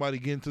somewhere and somebody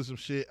get into some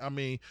shit, I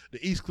mean,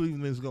 the East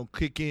Cleveland is going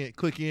to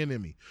click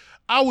in me.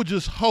 I would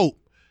just hope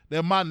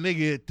that my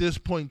nigga at this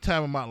point in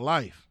time in my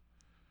life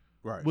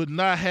would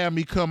not have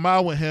me come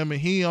out with him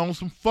and he on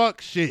some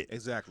fuck shit.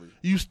 Exactly.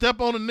 You step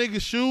on a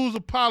nigga's shoes,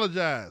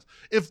 apologize.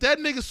 If that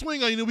nigga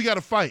swing on you, then we got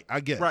to fight, I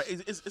guess. Right.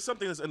 It's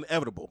something that's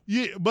inevitable.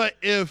 Yeah, but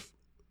if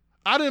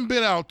I done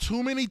been out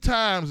too many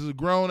times as a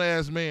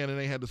grown-ass man and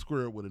they had to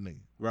square up with a nigga.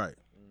 Right.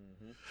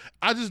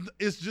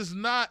 It's just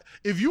not,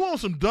 if you on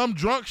some dumb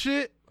drunk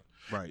shit,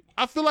 right.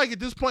 I feel like at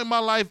this point in my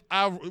life,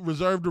 I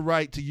reserved the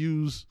right to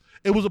use,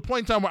 it was a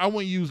point in time where I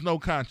wouldn't use no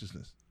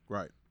consciousness.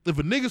 Right. If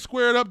a nigga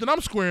squared up, then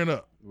I'm squaring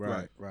up.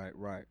 Right.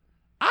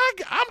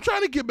 I'm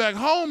trying to get back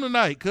home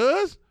tonight,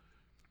 cuz.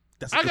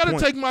 I got to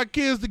take my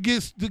kids to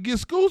get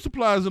school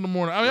supplies in the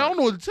morning. I mean, I don't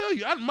know what to tell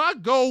you. My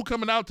goal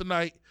coming out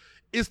tonight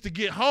is to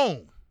get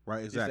home.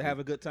 Right, exactly. Just to have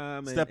a good time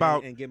and step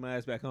out and get my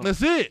ass back home.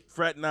 That's it.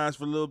 Fraternize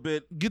for a little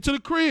bit. Get to the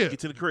crib.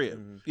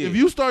 Mm-hmm. Yeah. If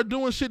you start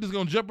doing shit that's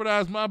going to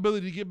jeopardize my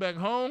ability to get back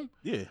home,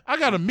 I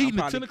got a meeting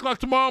at 10 o'clock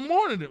tomorrow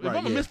morning. If I'm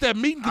going to miss that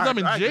meeting because I'm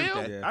in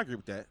jail. I agree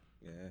with that.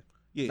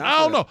 Yeah. I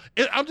don't know.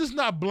 I'm just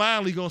not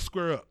blindly going to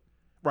square up.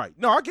 Right.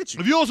 No, I get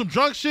you. If you on some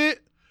drunk shit,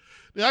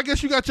 then I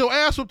guess you got your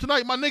ass whooped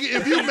tonight, my nigga.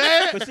 If you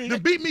mad,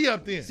 then beat me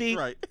up then.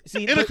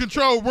 In a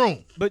controlled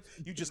room. But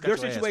you just got your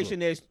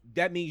situation is,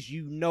 that means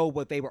you know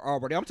what they were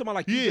already. I'm talking about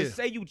like you just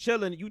say you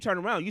chilling, you turn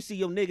around, you see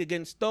your nigga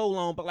getting stolen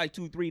on by like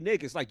 2-3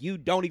 niggas. Like you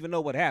don't even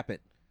know what happened.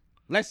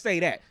 Let's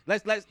say that.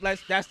 Let's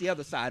that's the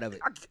other side of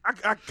it. I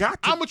got you.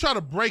 I'm gonna try to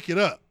break it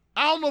up.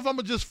 I don't know if I'm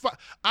gonna just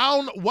I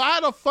don't know.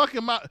 Why the fuck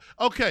am I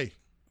okay?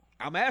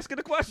 I'm asking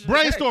the question.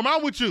 Brainstorm,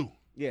 I'm with you.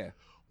 Yeah.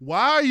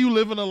 Why are you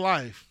living a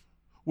life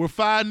where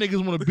 5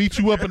 niggas want to beat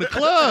you up in the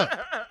club?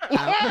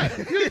 Why?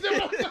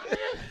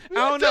 I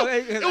don't know.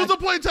 It was a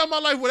point in time in my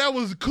life where that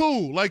was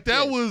cool. Like,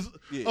 that was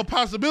a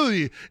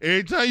possibility.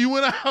 Every time you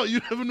went out,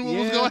 you never knew what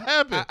was going to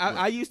happen.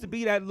 I used to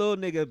be that little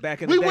nigga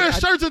back in the day. We wear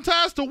shirts and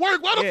ties to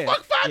work. Why the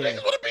fuck 5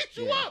 niggas want to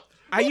beat you up?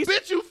 I used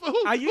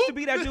to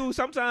be that dude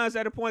sometimes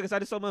at a point because I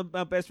just saw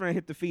my best friend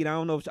hit the feet. I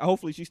don't know.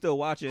 Hopefully she's still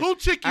watching. Who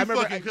chick you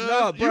fucking, cuz?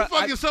 No, you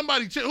fucking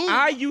somebody chick.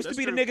 I used to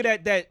be the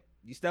nigga that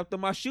you stepped on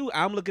my shoe,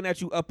 I'm looking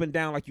at you up and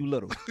down like you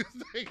little.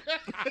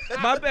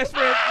 My best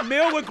friend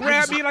Mill would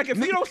grab me like, if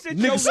you don't sit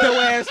your little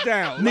ass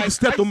down. Nigga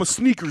stepped on my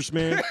sneakers,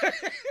 man.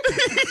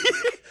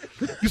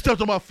 You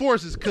stepped on my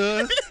forces,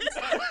 cuz.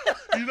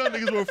 You know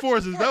niggas wear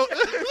forces, though.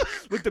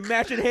 With the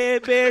matching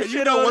headband.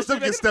 You know once them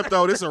get stepped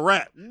on, it's a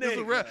wrap. It's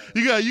a wrap.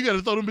 You got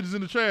to throw them bitches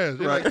in the trash.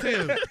 They're like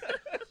 10.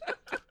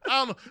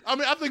 I don't know. I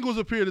mean, I think it was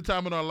a period of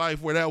time in our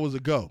life where that was a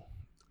go.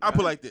 I'll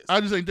put it like this.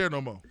 I just ain't there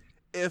no more.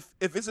 If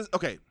it's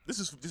okay, this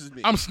is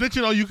me. I'm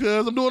snitching on you,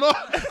 cuz I'm doing all.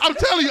 I'm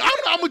telling you,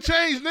 I'm a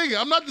changed nigga.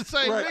 I'm not the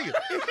same nigga.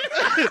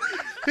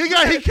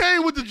 He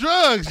came with the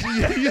drugs.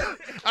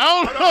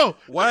 I don't know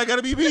why I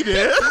gotta be me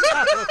there.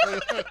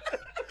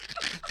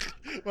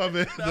 My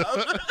man.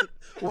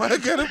 Why I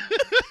gotta?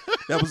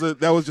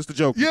 That was just a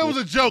joke. Yeah, it was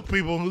a joke,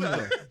 people.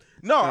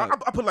 No, I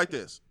put it like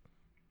this.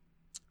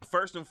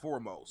 First and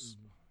foremost,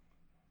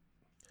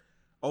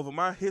 over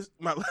my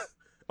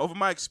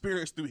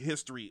experience through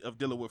history of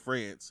dealing with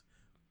friends,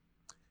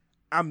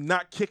 I'm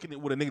not kicking it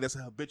with a nigga that's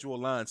a habitual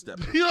line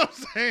stepper. You know what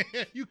I'm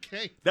saying? You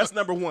can't. That's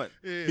number one.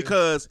 Yeah.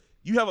 Because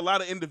you have a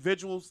lot of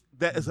individuals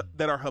that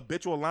are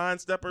habitual line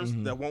steppers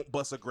that won't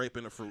bust a grape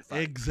in a fruit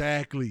fight.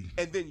 Exactly.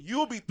 And then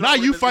you'll be now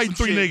you fighting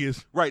 3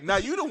 niggas. Right. Now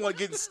you the one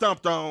getting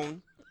stumped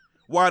on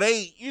while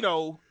they,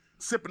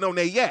 sipping on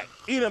their yak.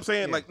 You know what I'm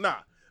saying? Yeah. Like, nah.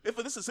 If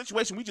this is a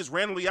situation we just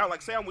randomly out,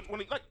 like say I'm with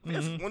one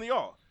of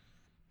y'all.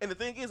 And the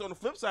thing is, on the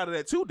flip side of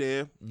that too,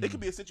 Dave, it could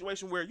be a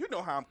situation where you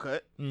know how I'm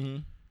cut. Mm-hmm.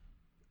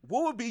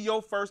 What would be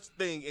your first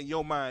thing in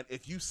your mind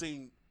if you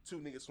seen 2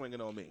 niggas swinging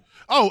on me?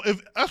 Oh,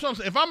 if that's what I'm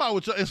saying. If I'm out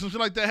with you and some shit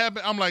like that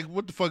happen, I'm like,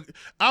 what the fuck?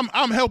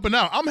 I'm helping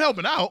out. I'm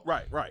helping out.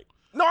 Right.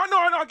 No,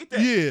 I get that.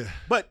 Yeah.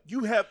 But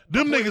you have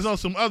them niggas on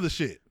some other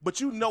shit. But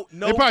no.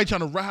 They probably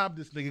trying to rob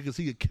this nigga because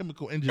he a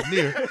chemical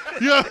engineer.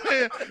 You know what I'm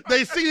saying?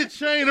 They see the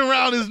chain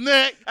around his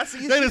neck. I see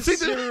it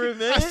shimmering,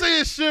 man. I see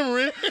it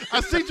shimmering.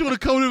 I see you with a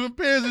coat of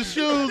pairs of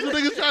shoes. The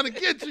niggas trying to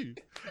get you.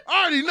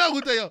 I already know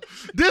what they are.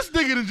 This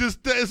nigga done just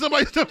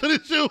somebody stepped in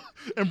his shoe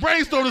and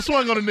Brainstorm and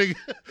swung on a nigga.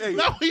 Hey,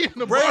 now he in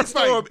the bar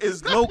Brainstorm fight.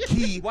 is low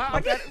key Why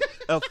I got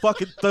a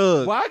fucking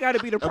thug. why I got to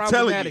be the I'm telling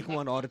problematic you.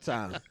 one all the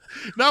time?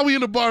 Now we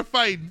in the bar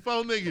fighting.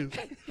 4 niggas.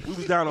 We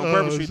was down on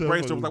Bourbon Street. so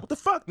Brainstorm was funny. like, "What the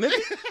fuck,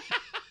 nigga?"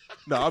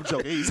 No, I'm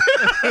joking.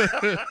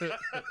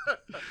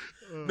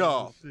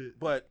 No, shit.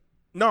 but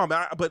no,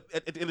 man. But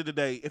at the end of the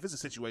day, if it's a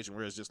situation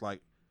where it's just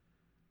like,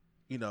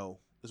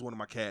 it's one of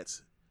my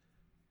cats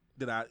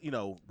that I,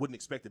 wouldn't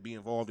expect to be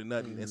involved in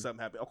nothing, and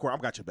something happened, of course,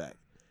 I've got your back.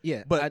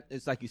 Yeah, But-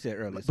 it's like you said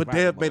earlier. But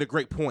Dev made a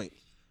great point.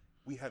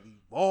 We have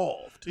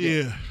evolved.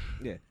 Yeah.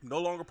 yeah, No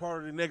longer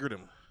part of the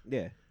niggerdom.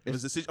 yeah.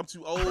 I'm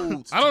too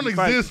old. I don't to be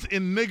fighting. exist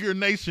in nigger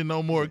nation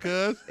no more,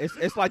 cuz.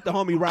 It's like the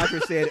homie Roger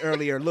said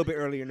earlier, a little bit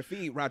earlier in the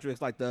feed. Roger,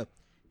 it's like the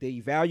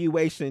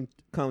evaluation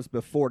comes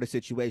before the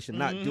situation,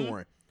 not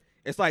during.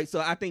 It's like, so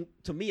I think,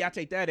 to me, I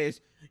take that as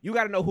you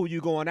got to know who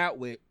you going out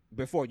with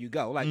before you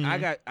go. Like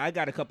I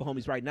got a couple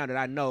homies right now that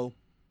I know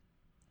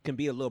can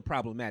be a little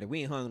problematic.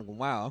 We ain't hung in a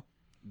while,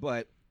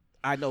 but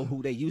I know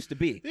who they used to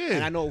be. Yeah.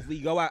 And I know if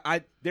we go out,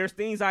 there's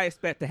things I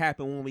expect to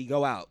happen when we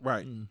go out.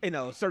 Right.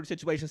 Certain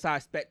situations I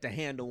expect to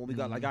handle when we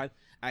go. Like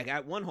I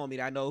got one homie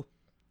that I know,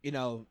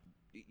 you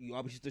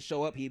always used to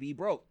show up, he'd be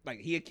broke. Like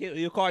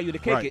he'll call you to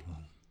kick Right. it.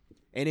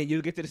 And then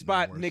you get to the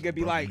spot, worse nigga than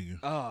be broke like, nigga.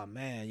 oh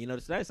man,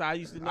 that's how I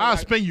used to know. I'll like,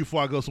 spend you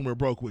before I go somewhere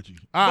broke with you.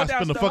 I'll But that's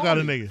spend the the fuck out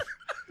of homie.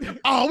 nigga.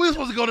 Oh, we were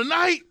supposed to go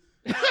tonight?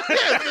 Yeah,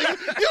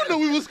 nigga. You knew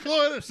we was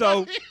going.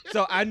 So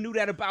I knew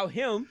that about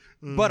him,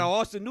 but I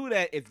also knew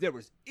that if there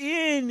was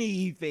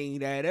anything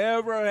that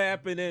ever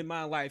happened in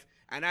my life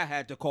and I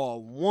had to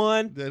call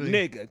one That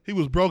nigga, He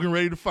was broke and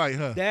ready to fight,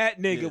 huh? that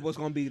nigga was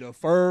gonna be the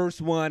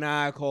first one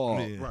I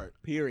called. Yeah. Right.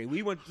 Period.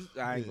 We went.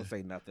 I ain't gonna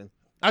say nothing.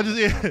 I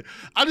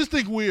just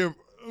think we're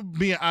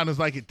being honest,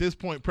 like at this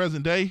point,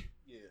 present day.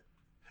 Yeah.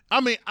 I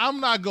mean, I'm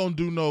not gonna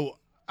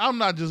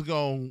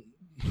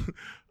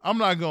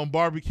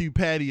barbecue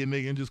patty a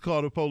nigga and just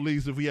call the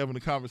police if we having a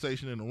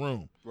conversation in the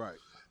room. Right.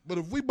 But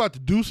if we about to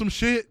do some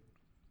shit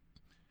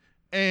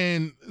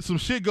and some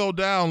shit go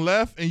down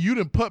left and you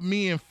done put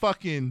me in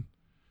fucking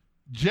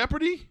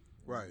jeopardy,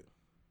 Right.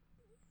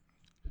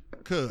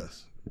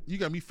 cuz you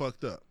got me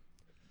fucked up.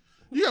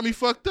 You got me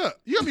fucked up.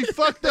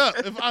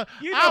 If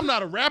I'm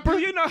not a rapper. Do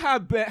you know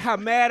how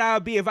mad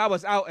I'd be if I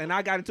was out and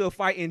I got into a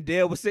fight and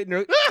Dale was sitting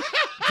there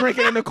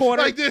drinking in the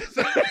corner? Like this.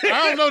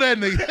 I don't know that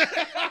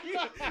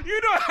nigga.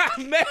 You know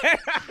how mad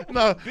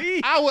No,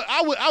 be.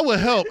 I would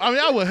help. I mean,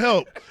 I would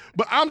help,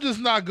 but I'm just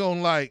not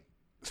gonna like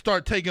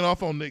start taking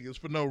off on niggas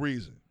for no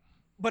reason.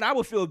 But I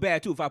would feel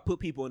bad too if I put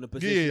people in the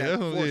position Yeah, that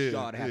forced yeah,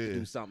 y'all to have yeah. to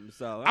do something.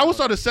 So I would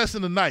start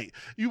assessing the night.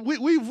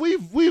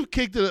 We've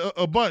kicked it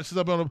a bunch since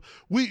I've been on.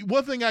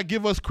 One thing I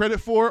give us credit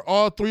for,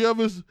 all three of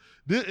us,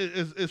 this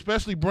is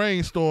especially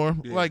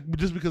Brainstorm, like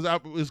just because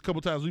it's a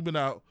couple times we've been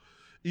out.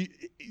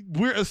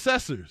 We're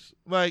assessors.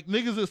 Like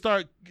niggas that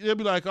start, they'll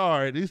be like, all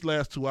right, these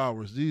last 2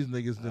 hours, these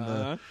niggas,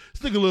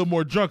 this nigga a little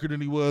more drunker than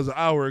he was an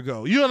hour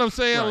ago. You know what I'm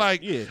saying? Right.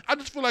 Like, Yeah. I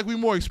just feel like we're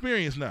more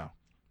experienced now,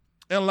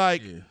 and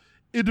like.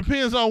 It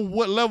depends on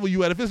what level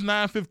you at. If it's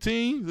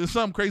 9:15, then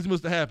something crazy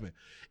must have happened.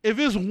 If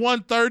it's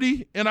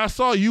 1:30 and I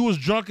saw you was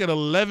drunk at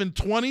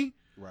 11:20,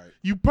 Right.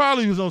 you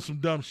probably was on some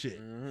dumb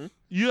shit.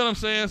 You know what I'm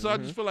saying? So I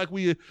just feel like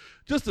we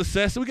just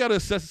assess it. We got to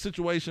assess the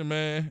situation,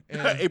 man.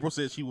 And April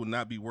said she will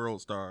not be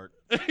world starred.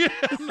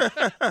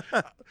 I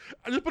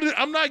just put it.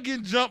 I'm not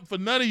getting jumped for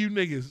none of you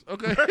niggas,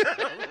 okay?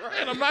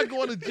 And I'm not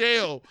going to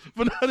jail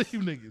for none of you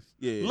niggas.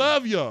 Yeah.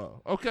 Love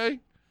y'all, okay?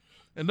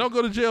 And don't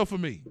go to jail for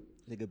me.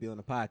 nigga be on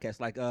the podcast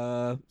like,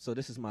 so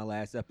this is my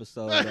last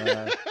episode.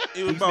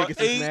 It was These about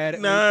niggas is mad at 8,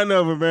 me. 9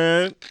 of them,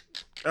 man.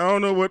 I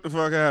don't know what the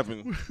fuck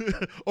happened.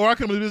 Or I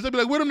come to this, they be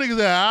like, where them niggas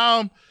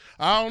at?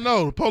 I don't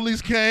know. The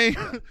police came.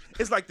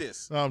 It's like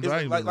this. I It's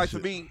ain't like doing for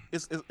shit. me,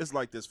 it's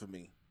like this for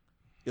me.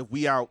 If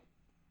we out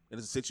and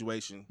it's a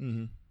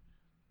situation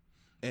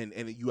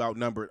and you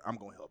outnumbered, I'm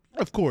gonna help you.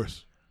 Of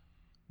course.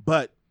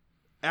 But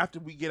after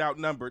we get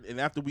outnumbered and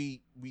after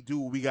we do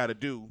what we gotta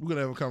do, We're going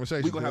to have a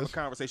conversation. we're gonna have a cuz.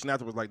 conversation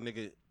afterwards like,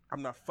 nigga,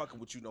 I'm not fucking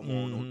with you no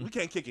more. No, we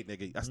can't kick it,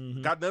 nigga.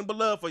 I got nothing but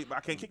love for you, but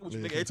I can't kick it with you,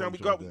 Yeah, nigga. Every time we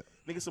sometimes go out,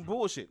 like nigga, some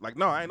bullshit. Like,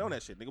 no, I ain't on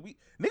that shit, nigga.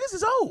 Niggas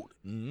is old.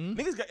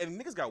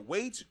 Niggas got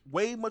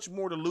way much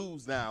more to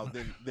lose now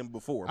than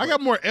before. I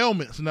got more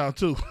ailments now,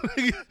 too.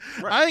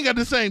 I ain't got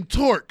the same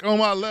torque on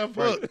my left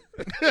hook.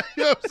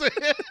 You know what I'm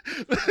saying?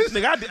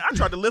 nigga, I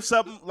tried to lift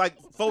something like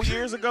 4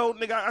 years ago,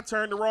 nigga. I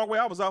turned the wrong way.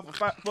 I was off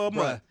for a month.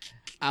 Bruh,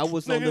 I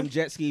was on Nigga. them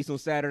jet skis on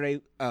Saturday.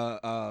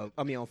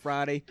 On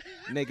Friday.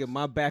 Nigga,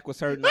 my back was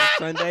hurting on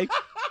Sunday.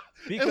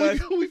 Because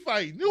And we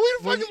fighting. Who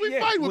the fuck is we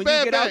fighting with when bad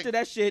you get back? out to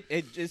that shit,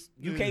 it just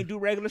you can't do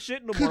regular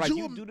shit no Could more. Like you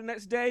you im- do the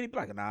next day, they be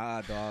like,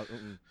 nah, dog.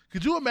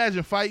 Could you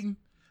imagine fighting?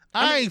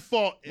 I ain't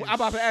fought in I'm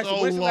about to ask you,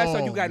 so when's the last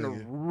time you long, got in a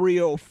nigga.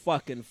 real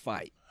fucking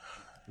fight?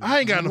 I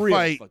ain't got in a Real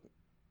fight. fucking-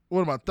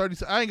 What am I,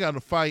 30? I ain't got in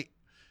a fight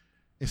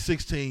in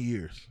 16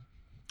 years.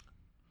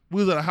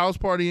 We was at a house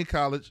party in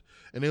college,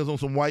 and it was on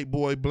some white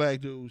boy,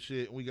 black dude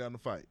shit, and we got in a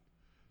fight.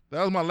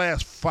 That was my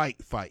last fight.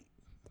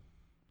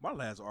 My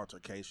last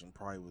altercation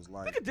probably was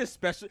like. Look at this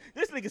special.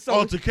 This nigga so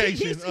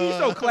altercation. He's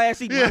so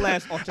classy. Yeah. My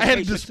last altercation. I had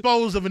to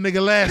dispose of a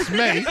nigga last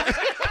May.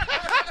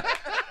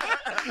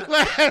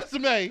 Last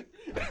May.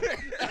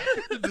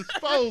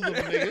 Dispose of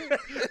a nigga.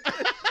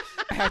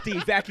 I had to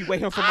evacuate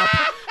him from my.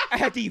 I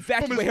had to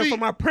evacuate him from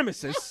my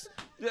premises.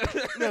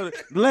 No,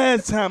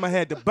 last time I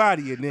had to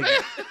body a nigga.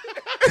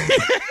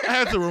 I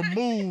had to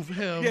remove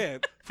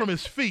him from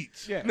his feet.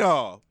 Yeah.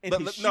 No, And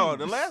his no.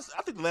 shoes.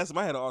 I think the last time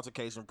I had an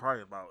altercation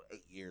probably about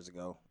 8 years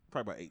ago.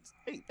 Probably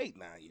about 9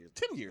 years,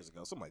 10 years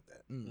ago, something like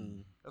that.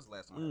 That's the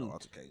last time I had an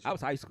altercation. I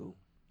was high school.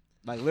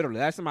 Like literally,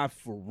 last time I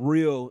for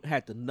real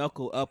had to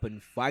knuckle up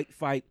and fight,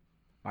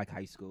 like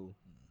high school,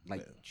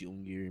 like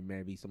junior,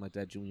 maybe something like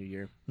that, junior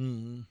year.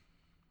 Mm-hmm.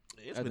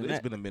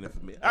 It's been a minute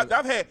for me.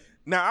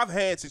 I've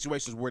had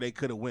situations where they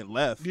could have went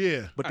left.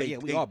 Yeah. but we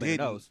they all been in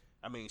didn't. those.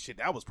 I mean, shit,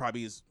 that was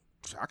probably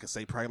I could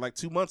say probably like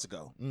 2 months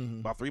ago,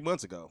 about 3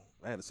 months ago.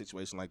 I had a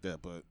situation like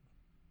that, but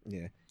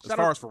Yeah. as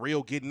far as for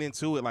real getting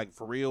into it, like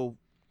for real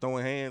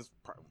throwing hands,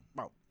 probably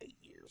about 8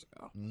 years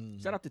ago.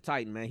 Shout out to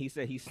Titan, man. He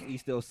said he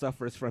still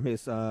suffers from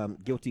his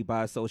guilty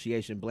by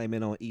association,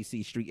 blaming on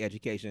EC street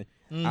education.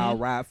 I'll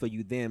ride for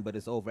you then, but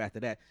it's over after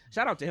that.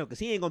 Shout out to him because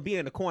he ain't gonna be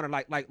in the corner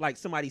like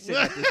somebody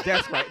sitting at this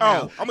desk right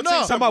now. I'm gonna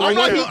tell you something.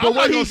 But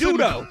what he do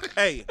though?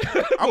 Hey,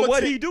 But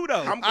what he do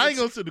though? I ain't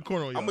gonna sit in the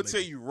corner on y'all. I'm gonna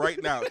tell you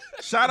right now.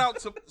 Shout out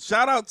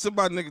to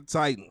my nigga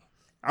Titan.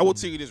 I will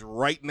tell you this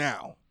right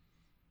now.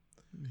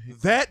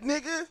 That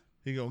nigga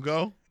He gonna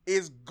go?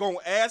 is gonna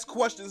ask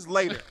questions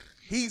later.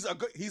 He's a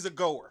goer. He's a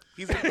goer.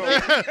 He's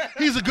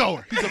a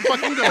goer. He's a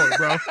fucking goer,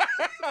 bro.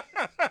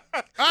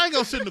 I ain't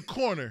gonna sit in the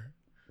corner.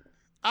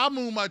 I'll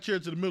move my chair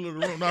to the middle of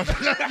the room. No,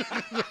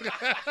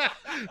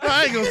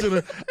 I ain't gonna sit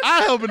there.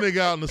 I help a nigga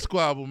out in the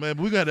squabble, man.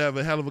 But we gotta have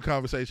a hell of a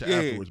conversation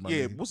afterwards, my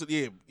nigga. What's it?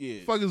 Yeah.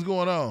 Fuck is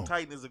going on?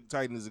 Titan is a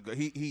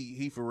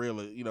he for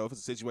real. You know, if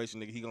it's a situation,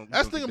 nigga, he gonna.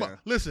 That's the thing about.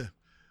 Listen,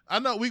 I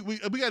know we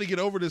got to get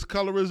over this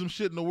colorism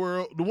shit in the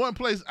world. The one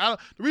place the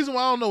reason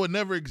why I don't know it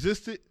never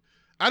existed.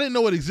 I didn't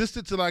know it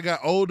existed till I got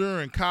older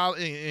and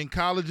in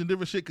college and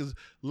different shit. Cause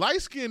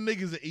light skinned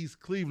niggas in East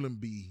Cleveland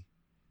be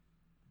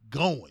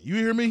going. You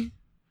hear me?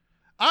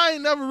 I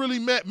ain't never really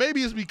met.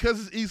 Maybe it's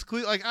because it's East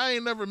Cleveland. Like I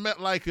ain't never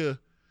met like a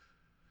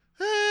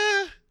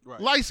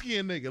light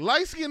skinned nigga.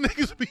 Light skinned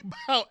niggas be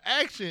about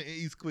action in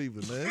East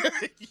Cleveland, man.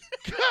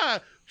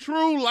 God,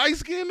 true light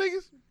skinned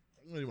niggas.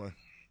 Anyway.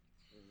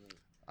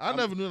 I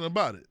never knew nothing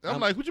about it. I'm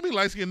like, what you mean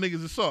light skinned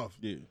niggas is soft?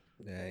 Yeah.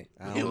 Hey,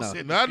 I don't know.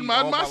 Not in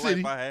my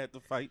city. I had to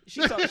fight.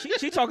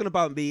 She talking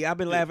about me. I've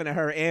been laughing at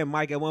her and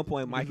Mike. At one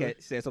point, Mike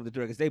had said something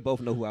to her because they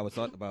both know who I was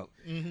talking about.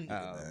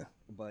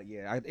 But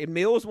yeah,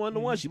 Mills one to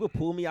one. She would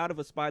pull me out of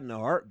a spot in a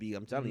heartbeat.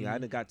 I'm telling you, I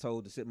done got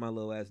told to sit my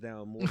little ass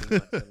down more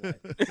than once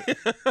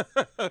in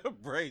life.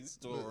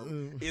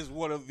 Brainstorm is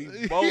one of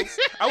the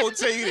most. I will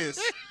tell you this.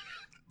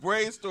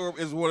 Brainstorm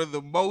is one of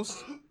the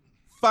most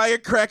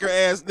firecracker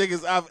ass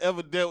niggas I've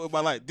ever dealt with in my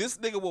life. This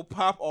nigga will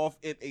pop off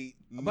in a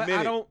But minute.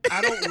 I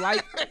don't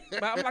like.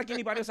 But I'm like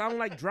anybody else. I don't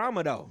like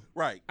drama though.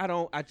 Right. I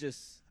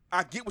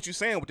get what you're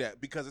saying with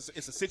that because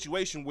it's a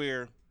situation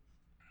where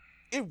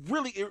it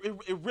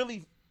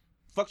really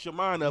fucks your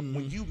mind up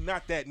when you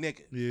not that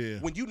nigga. Yeah.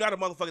 When you not a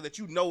motherfucker that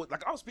you know.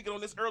 Like I was speaking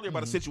on this earlier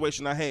about a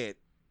situation I had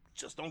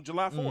just on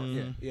July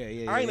 4th.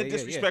 Yeah. I ain't a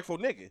disrespectful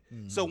nigga.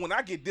 So when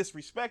I get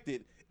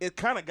disrespected, it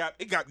kind of got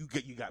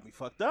you got me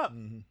fucked up.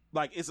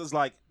 Like it's just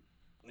like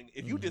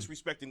if you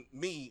disrespecting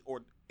me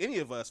or any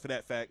of us for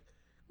that fact,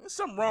 there's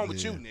something wrong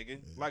with you, nigga.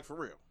 Like for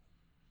real.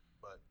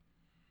 But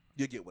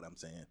you get what I'm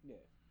saying.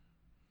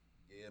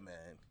 Yeah, man.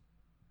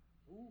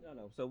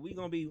 No. So we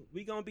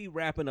gonna be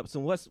wrapping up. So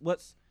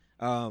what's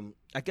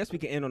I guess we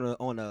can end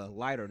on a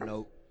lighter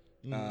note.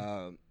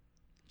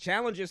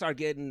 Challenges are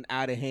getting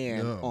out of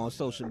hand on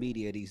social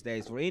media these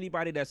days. For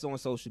anybody that's on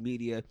social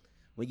media,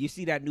 when you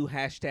see that new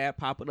hashtag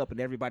popping up and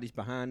everybody's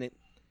behind it,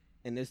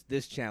 and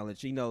this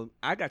challenge, you know,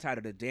 I got tired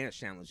of the dance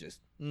challenges.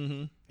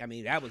 I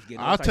mean, that was getting.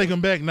 I'll take them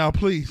back now,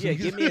 please. Yeah,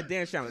 give me a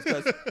dance challenge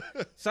because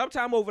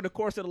sometime over the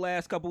course of the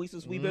last couple weeks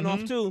since we've been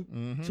off too,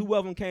 two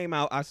of them came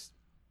out.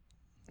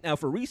 Now,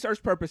 for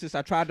research purposes,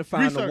 I tried to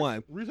find the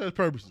one. Research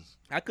purposes.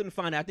 I couldn't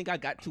find it. I think I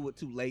got to it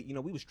too late. You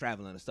know, we was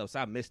traveling and stuff, so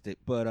I missed it.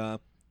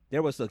 But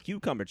there was a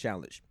cucumber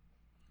challenge.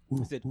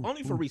 I said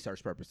only for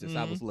research purposes.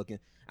 I was looking.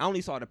 I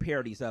only saw the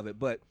parodies of it.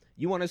 But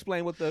you want to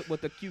explain what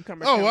the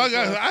cucumber? Oh,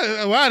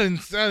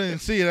 challenge I didn't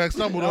see it. I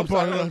stumbled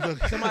upon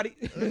it. Somebody.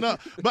 No,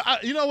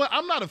 but you know what?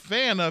 I'm not a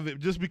fan of it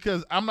just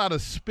because I'm not a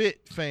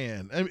spit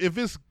fan. If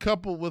it's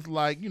coupled with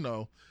like, you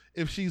know,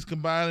 if she's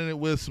combining it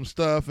with some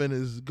stuff and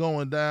is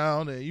going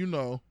down and, you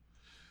know,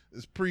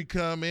 it's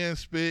pre-cum and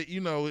spit, you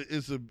know,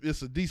 it's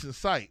a decent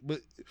sight.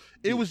 But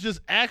it was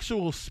just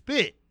actual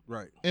spit.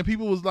 Right. And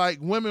people was like,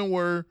 women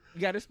were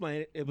You got to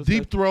explain it. It was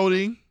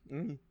deep-throating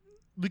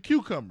the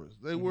cucumbers.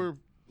 They were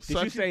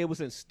Did you say it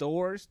was in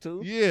stores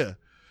too? Yeah.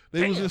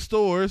 They was in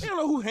stores. You don't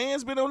know who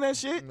hands been on that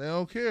shit? They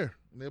don't care.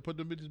 They put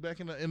them bitches back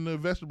in the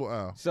vegetable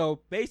aisle.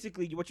 So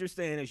basically, what you're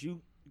saying is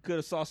you could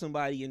have saw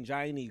somebody in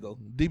Giant Eagle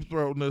Deep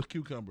throating the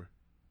cucumber.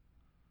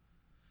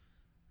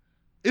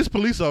 It's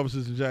police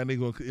officers in Giant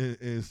Eagle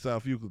in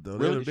South Euclid though.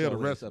 Really? They're the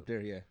rest up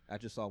there. Yeah, I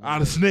just saw one. I'd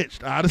have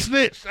snitched. I'd have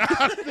snitched.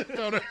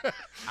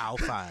 Aisle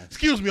 5.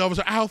 Excuse me,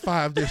 officer. Aisle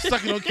 5. They're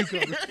sucking on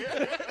cucumbers.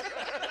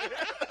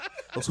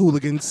 Those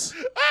hooligans.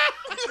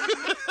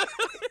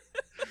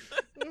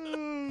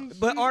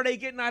 But are they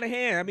getting out of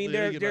hand? I mean,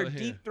 Yeah, they're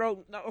deep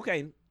throat. No,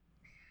 okay.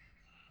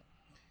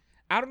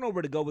 I don't know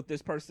where to go with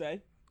this per se.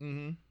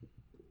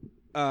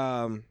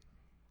 Mm-hmm.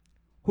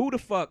 Who the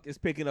fuck is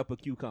picking up a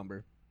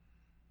cucumber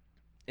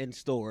in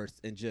stores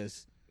and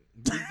just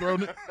Deep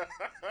throwing it.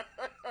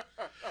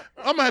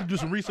 I'm gonna have to do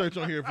some research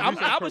on here.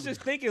 I was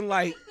just thinking,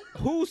 like,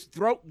 whose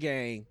throat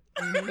gang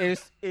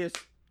is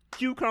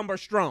cucumber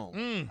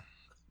strong?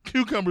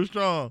 Cucumber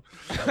strong.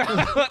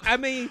 I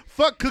mean,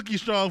 Fuck Cookie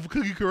Strong for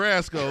Cookie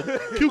Carrasco.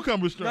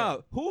 Cucumber strong.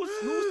 no,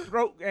 whose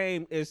throat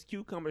game is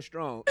cucumber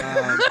strong?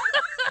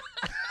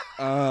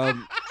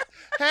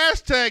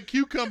 Hashtag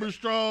Cucumber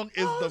Strong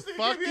is the this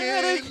nigga gave me a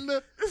headache. fucking.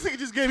 This nigga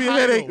just gave me a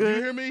title. headache, You man.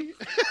 hear me?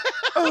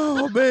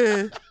 Oh,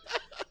 man.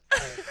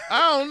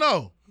 I don't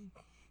know.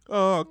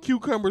 Oh,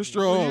 cucumber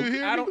strong. You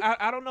hear I me?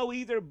 don't know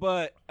either,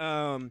 but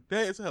That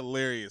is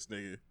hilarious,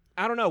 nigga.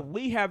 I don't know.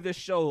 We have this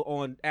show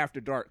on After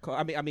Dark.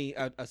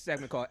 A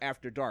segment called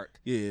After Dark.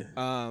 Yeah.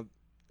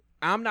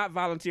 I'm not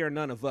volunteering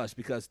none of us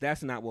because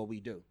that's not what we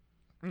do.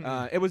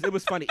 It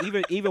was funny.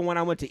 Even when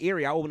I went to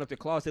Erie, I opened up the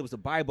closet. It was a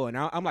Bible, and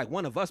I'm like,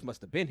 one of us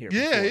must have been here.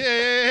 Yeah,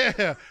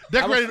 before. yeah.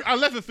 Decorated. I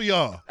left it for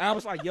y'all. I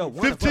was like, yo,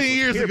 one of us 15 was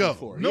years here ago,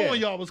 before.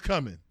 knowing y'all was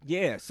coming.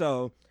 Yeah,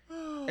 so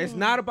it's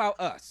not about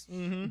us,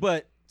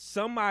 but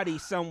somebody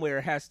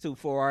somewhere has to,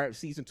 for our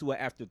season 2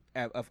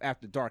 of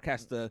After Dark,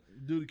 has to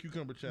Do the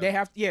cucumber challenge. they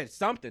have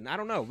something. I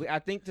don't know. I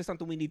think there's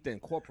something we need to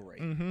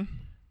incorporate.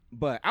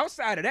 But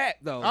outside of that,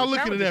 though, I'll the look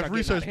into challenges that are for getting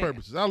research out of hand.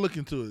 purposes. I'll look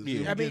into it.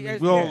 Yeah. I mean, it's-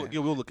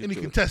 we'll look Any into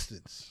it.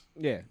 contestants?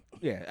 Yeah.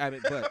 I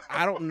mean, but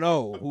I don't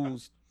know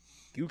who's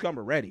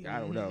cucumber ready. I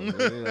don't know.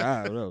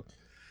 I don't know.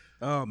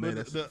 Oh, man, But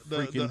that's the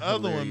freaking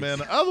other one, man.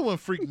 The other one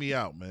freaked me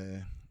out,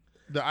 man.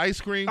 The ice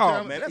cream Oh,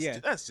 challenge. man, that's Yeah.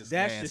 that's just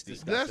That's nasty. just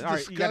disgusting. That's All right,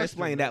 disgusting. you gotta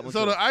explain that one.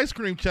 So too. the ice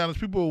cream challenge,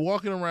 people are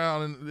walking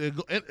around and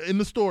they're in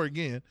the store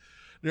again.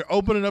 They're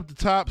opening up the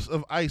tops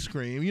of ice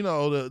cream. You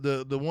know,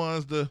 the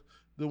ones,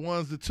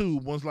 the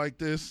tube ones like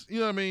this. You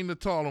know what I mean? The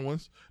taller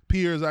ones.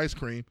 Pierre's ice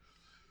cream.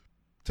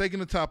 Taking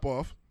the top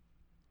off,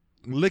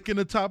 licking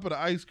the top of the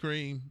ice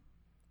cream.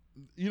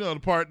 You know, the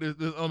part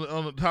that's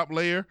on the top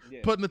layer. Yeah.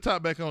 Putting the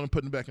top back on and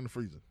putting it back in the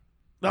freezer.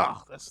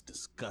 Oh, that's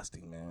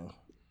disgusting, man.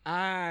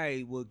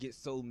 I would get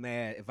so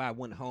mad if I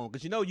went home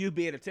because you'd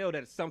be able to tell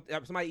that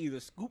somebody either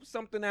scooped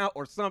something out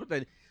or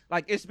something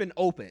like it's been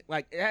open.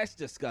 Like that's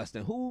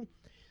disgusting.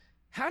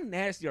 How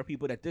nasty are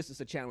people that this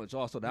is a challenge?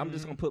 Also, that I'm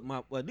just gonna put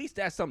at least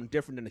that's something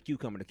different than the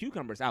cucumber. The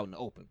cucumber's out in the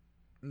open.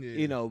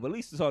 Yeah. But at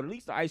least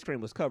the ice cream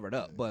was covered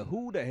up. But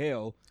who the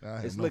hell I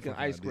have is no licking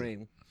fucking ice idea.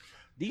 cream?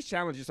 These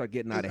challenges are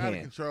getting out It's of out of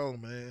hand. control,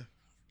 man.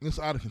 It's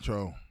out of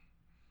control.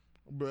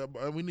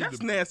 But we need That's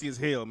to. nasty as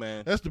hell,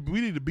 man.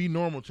 We need to be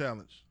normal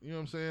challenge. You know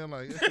what I'm saying?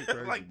 Like, that shit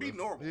crazy, Like, be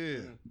bro. normal. Yeah.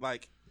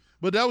 Like,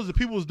 But that was the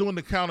people was doing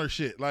the counter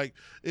shit. Like,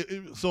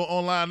 so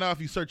online now,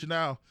 if you search it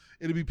now,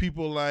 it'll be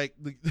people like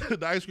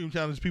the ice cream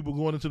challenge. People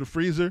going into the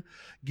freezer,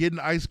 getting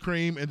ice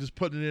cream, and just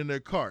putting it in their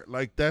cart.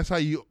 Like that's how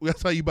you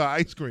buy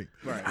ice cream.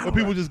 Right. Or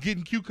people just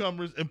getting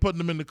cucumbers and putting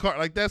them in the cart.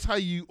 Like that's how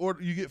you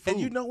get food. and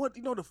you know what?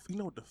 You know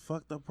what the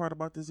fucked up part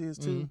about this is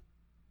too.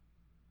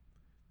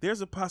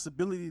 There's a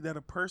possibility that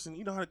a person,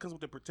 you know how it comes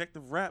with the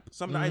protective wrap,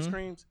 some of the ice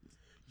creams,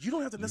 you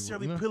don't have to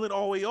necessarily know. peel it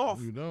all the way off,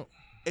 You don't.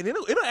 and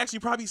it'll actually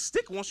probably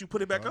stick once you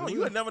put it back on. You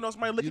would never know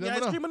somebody licking your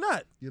never ice know. cream or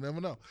not. You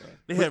never know.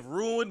 They have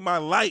ruined my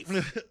life.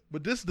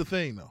 But this is the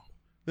thing,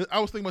 though. I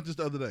was thinking about this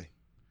the other day.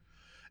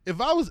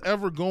 If I was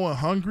ever going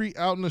hungry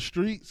out in the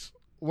streets,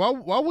 why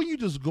wouldn't you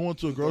just go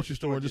into a grocery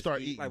store and just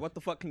start eating? Like, what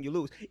the fuck can you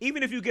lose?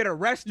 Even if you get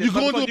arrested, You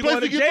go into a you place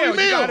going to to get jail.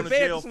 free You got a meals.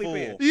 bed Jail to sleep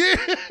in. full.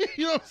 Yeah,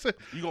 you know what I'm saying?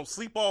 You gonna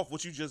sleep off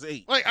what you just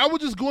ate. Like, I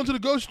would just go into the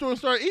grocery store and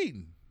start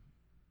eating.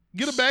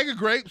 Get a bag of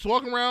grapes,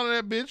 walk around in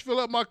that bitch, fill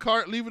up my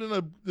cart, leave it in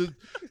the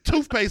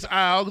toothpaste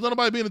aisle, because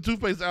nobody be in the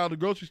toothpaste aisle at the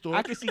grocery store.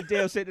 I can see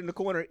Dale sitting in the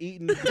corner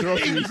eating Eating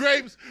groceries.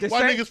 grapes. The Why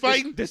same- niggas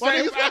fighting? The Why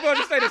same, niggas I'm going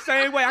to say the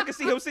same way. I can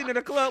see him sitting in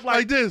the club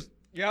like this?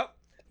 yep.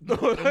 Them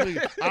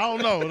niggas- I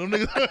don't know. Them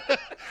niggas,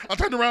 I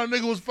turned around,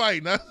 and nigga was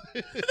fighting.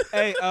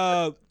 Hey,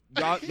 y'all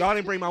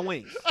didn't bring my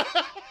wings.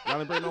 Y'all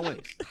didn't bring my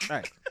wings. All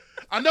right.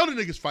 I know the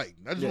niggas fighting.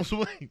 I just want some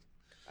wings.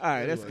 All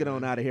right, let's get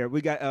on out of here.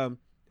 We got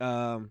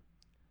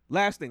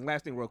last thing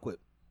real quick.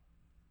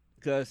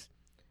 Because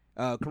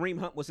Kareem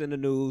Hunt was in the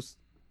news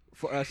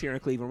for us here in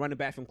Cleveland, running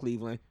back from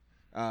Cleveland.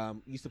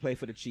 Used to play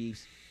for the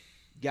Chiefs.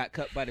 Got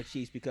cut by the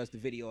Chiefs because the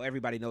video,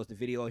 everybody knows the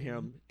video of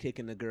him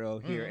kicking the girl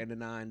here in the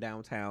 9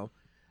 downtown.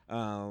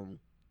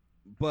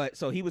 But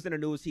so he was in the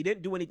news. He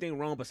didn't do anything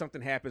wrong, but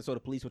something happened. So the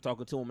police were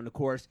talking to him. And of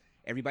course,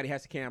 everybody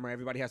has a camera.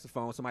 Everybody has a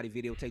phone. Somebody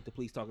videotaped the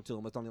police talking to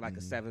him. It's only like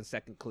a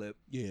 7-second clip.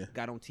 Yeah.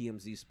 Got on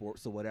TMZ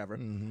Sports or whatever.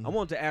 I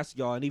wanted to ask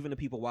y'all, and even the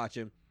people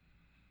watching,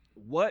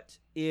 what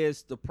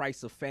is the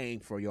price of fame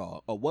for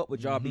y'all? Or what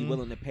would y'all be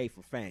willing to pay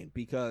for fame?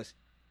 Because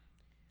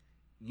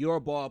you're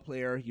a ball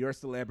player, you're a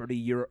celebrity,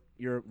 you're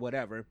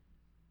whatever.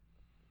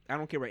 I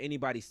don't care what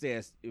anybody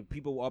says.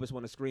 People will always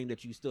want to scream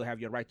that you still have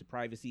your right to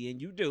privacy,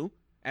 and you do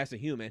as a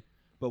human.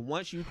 But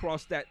once you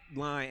cross that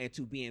line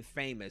into being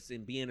famous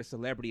and being a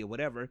celebrity or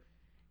whatever,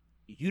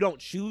 you don't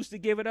choose to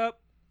give it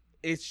up.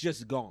 It's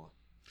just gone,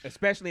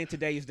 especially in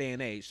today's day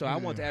and age. So I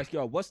want to ask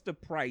y'all, what's the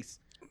price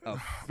of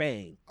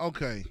fame?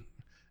 Okay.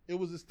 It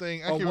was this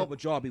thing. Or what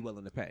would y'all be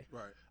willing to pay?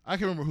 Right. I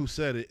can't remember who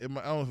said it. I don't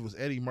know if it was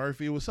Eddie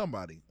Murphy. It was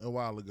somebody a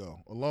while ago,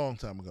 a long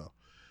time ago.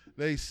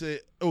 They said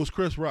it was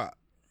Chris Rock,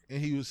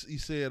 and he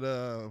said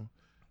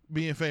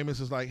being famous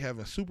is like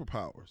having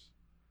superpowers.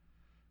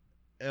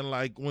 And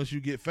like once you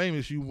get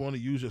famous, you want to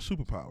use your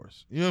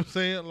superpowers. You know what I'm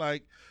saying?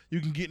 Like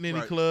you can get in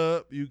any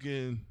club, you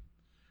can,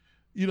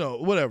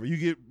 whatever. You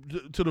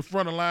get to the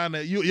front of the line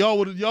that y'all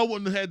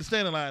wouldn't have had to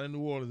stand in line in New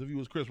Orleans if you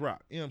was Chris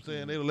Rock. You know what I'm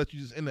saying? They'll let you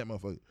just in that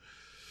motherfucker.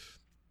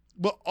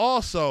 But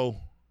also,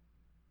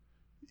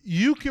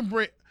 you can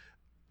bring.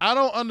 I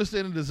don't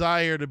understand the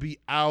desire to be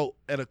out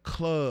at a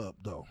club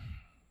though.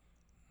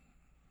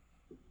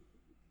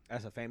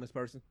 As a famous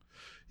person?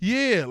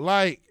 Yeah,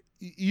 like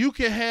you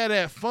can have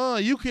that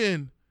fun. You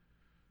can,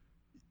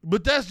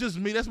 but that's just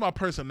me. That's my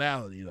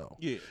personality though.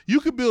 Yeah. You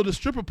could build a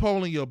stripper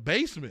pole in your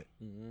basement.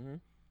 Mm-hmm.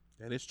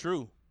 That is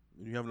true.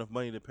 You have enough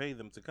money to pay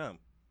them to come.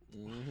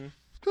 Mm-hmm.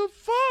 The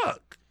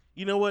fuck?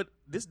 You know what?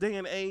 This day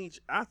and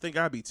age, I think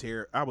I would be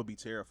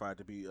terrified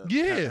to be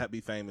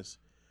be famous,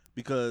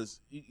 because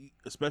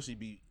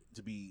especially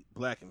to be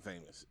black and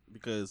famous,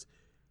 because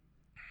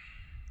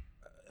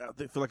I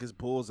feel like it's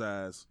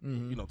bullseyes,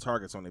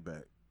 targets on their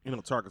back,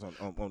 targets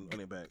on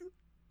their back.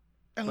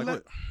 And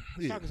like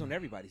targets on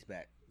everybody's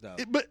back though.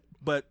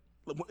 But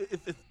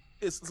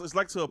it's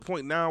like to a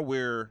point now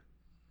where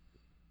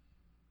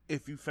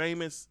if you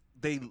famous,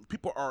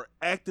 people are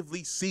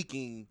actively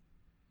seeking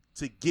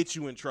to get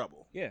you in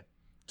trouble. Yeah.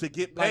 To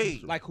get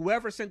paid. Like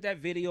whoever sent that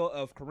video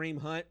of Kareem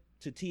Hunt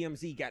to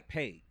TMZ got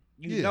paid.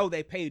 You know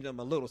they paid them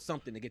a little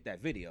something to get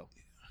that video.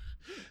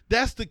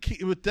 That's the key.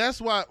 But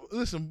that's why,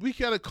 listen, we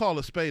got to call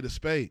a spade a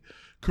spade.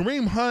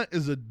 Kareem Hunt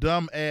is a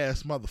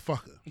dumb-ass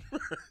motherfucker.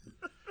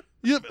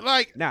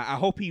 Now, I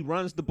hope he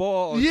runs the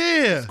ball.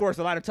 Scores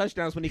a lot of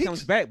touchdowns when he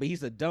comes back, but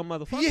he's a dumb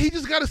motherfucker. Yeah, he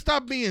just got to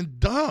stop being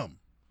dumb.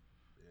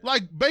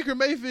 Like Baker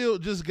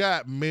Mayfield just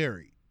got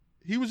married.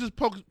 He was just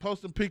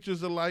posting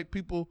pictures of like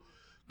people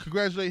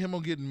congratulate him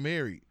on getting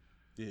married.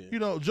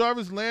 Yeah.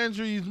 Jarvis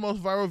Landry's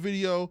most viral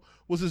video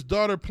was his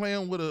daughter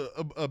playing with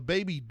a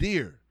baby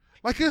deer.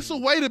 Like it's a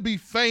way to be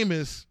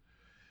famous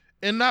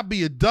and not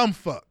be a dumb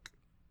fuck.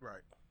 Right.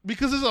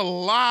 Because there's a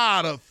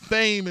lot of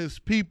famous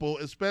people,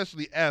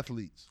 especially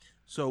athletes.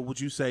 So would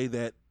you say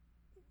that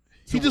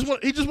he just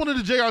wanted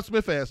the J.R.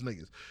 Smith ass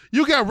niggas?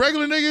 You got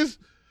regular niggas.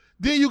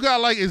 Then you got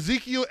like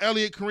Ezekiel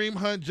Elliott, Kareem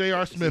Hunt,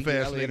 J.R. Smith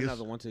ass niggas.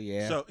 Another one too,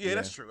 yeah. So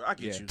that's true. I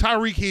get you.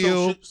 Tyreek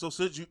Hill. So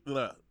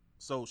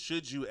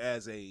should you,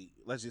 as a,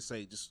 let's just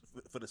say, just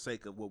for the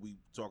sake of what we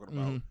talking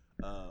about,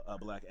 a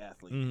black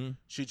athlete,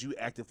 should you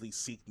actively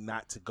seek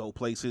not to go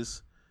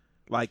places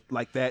like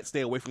that?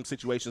 Stay away from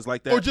situations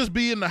like that, or just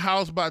be in the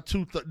house by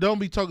 2:30. Don't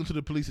be talking to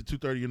the police at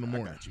 2:30 in the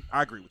morning. I got you.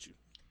 I agree with you.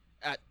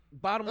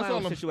 Bottom line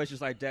on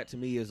situations like that to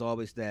me is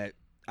always that.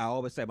 I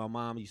always say, my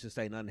mom used to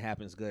say, nothing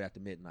happens good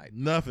after midnight.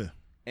 Nothing.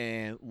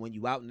 And when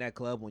you out in that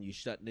club, when you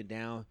shutting it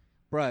down,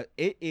 bruh,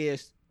 it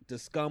is the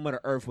scum of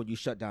the earth when you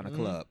shut down a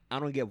club. I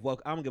don't give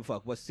a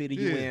fuck what city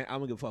you in. I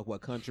don't give a fuck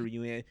what country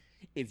you in.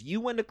 If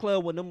you in the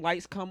club when them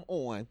lights come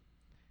on,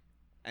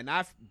 and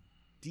I've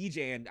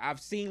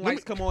seen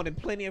lights come on in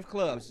plenty of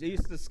clubs.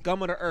 It's the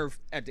scum of the earth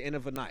at the end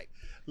of a night.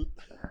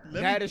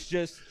 Is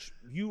just,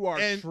 you are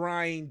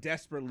trying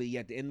desperately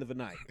at the end of a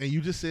night. And you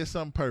just said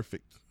something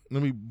perfect.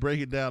 Let me break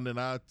it down, then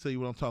I'll tell you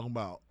what I'm talking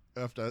about.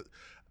 After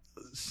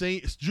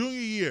junior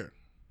year,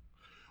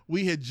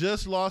 we had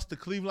just lost to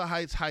Cleveland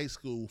Heights High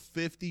School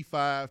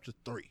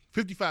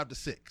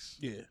 55-6.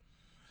 Yeah.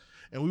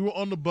 And we were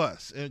on the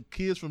bus, and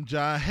kids from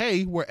John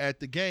Hay were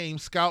at the game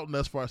scouting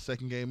us for our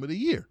second game of the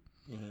year.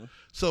 Mm-hmm.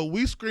 So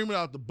we screaming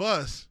out the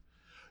bus,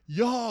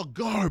 y'all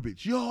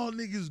garbage, y'all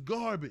niggas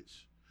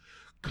garbage.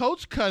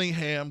 Coach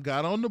Cunningham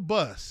got on the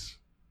bus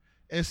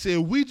and said,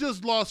 we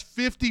just lost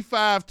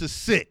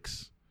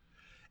 55-6.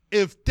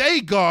 If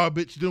they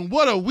garbage, then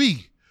what are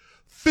we?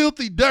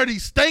 Filthy, dirty,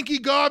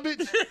 stanky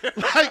garbage?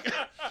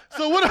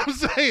 So what I'm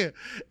saying,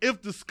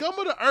 if the scum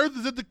of the earth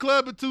is at the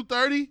club at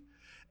 2:30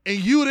 and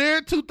you there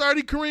at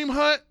 2:30, Kareem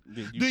Hunt,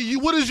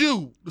 then what is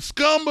you? The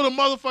scum of the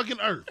motherfucking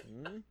earth.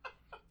 Mm-hmm.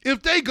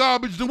 If they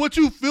garbage, then what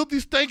you, filthy,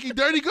 stanky,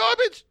 dirty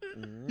garbage?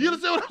 Mm-hmm. You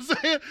understand what I'm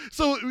saying?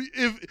 So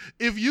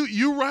if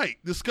you're right,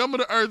 the scum of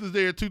the earth is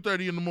there at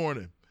 2:30 in the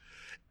morning,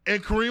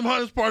 and Kareem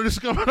Hunt is part of the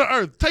scum of the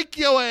earth, take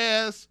your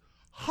ass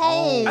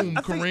home,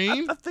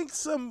 Kareem. I think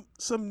some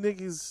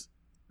niggas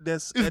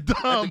that's at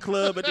the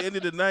club at the end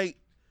of the night,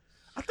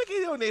 I think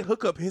it's on their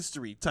hookup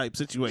history type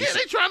situation. Yeah,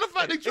 they trying to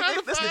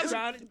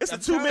find. It's a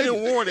 2-minute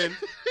warning.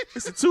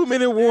 It's a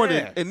 2-minute warning,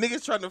 Yeah. and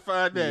niggas trying to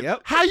find that.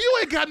 Yep. How you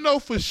ain't got no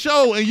for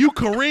show and you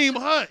Kareem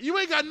Hunt? You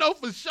ain't got no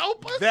for show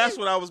pussy. That's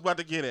what I was about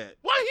to get at.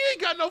 Why he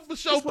ain't got no for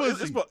show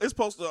pussy? It's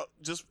supposed to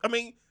just. I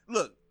mean,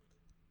 look.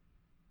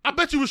 I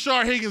bet you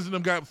Rashard Higgins and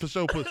them got for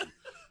show pussy.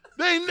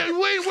 They ain't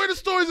where the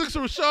stories of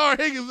Rashard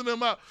Higgins and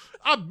them out.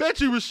 I bet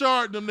you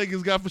Rashard and them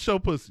niggas got for show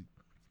pussy.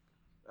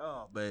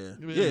 Oh man,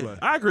 Yeah, yeah,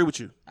 I agree with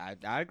you. I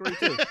agree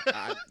too.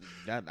 I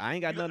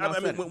ain't got nothing else.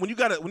 I mean, when you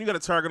got a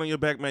target on your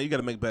back, man, you got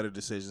to make better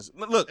decisions.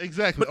 Look,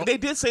 Exactly. But they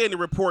did say in the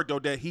report though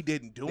that he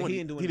didn't do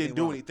He didn't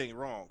do anything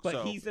wrong. But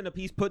so.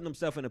 he's putting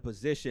himself in a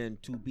position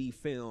to be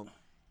filmed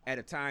at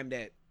a time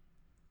that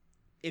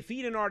if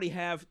he didn't already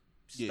have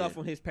stuff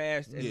on his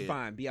past, it's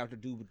fine. Be out to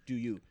do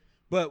you.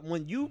 But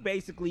when you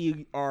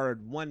basically are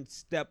one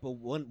step or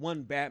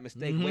one bad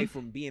mistake away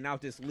from being out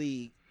this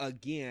league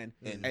again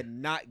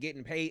and not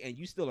getting paid, and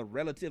you still a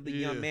relatively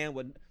young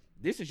man,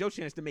 this is your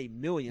chance to make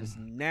millions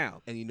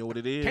now. And you know what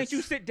it is? Can't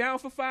you sit down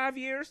for 5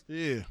 years?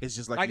 Yeah. It's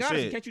just like you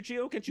honestly, said. can't you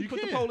chill? Can't you put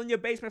can. the pole in your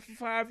basement for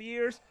 5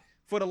 years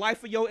for the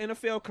life of your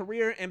NFL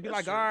career and be That's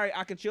like, true. all right,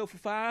 I can chill for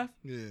 5?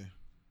 Yeah.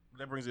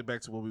 That brings it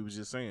back to what we was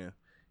just saying.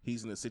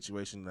 He's in a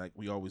situation like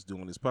we always do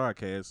on this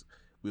podcast.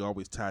 We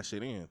always tie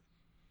shit in.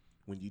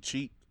 When you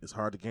cheat, it's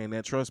hard to gain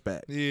that trust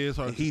back. Yeah, it's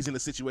hard. And he's in a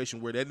situation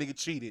where that nigga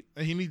cheated.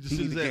 And he needs to He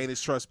see needs to that. gain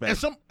his trust back.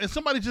 And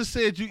somebody just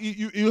said you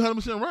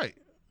 100% right.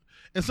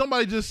 And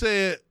somebody just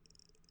said,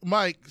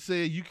 Mike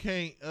said you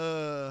can't. he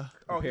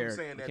was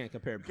saying You that. can't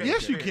compare.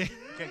 Yes, you can.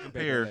 You can't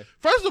compare.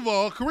 First of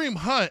all, Kareem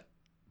Hunt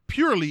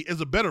purely is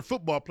a better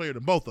football player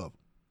than both of them.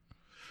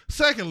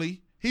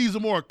 Secondly, he's a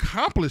more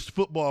accomplished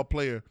football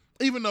player,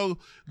 even though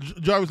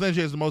Jarvis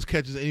Landry has the most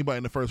catches of anybody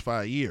in the first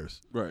 5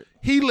 years. Right.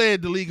 He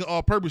led the league in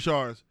all-purpose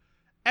yards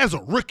as a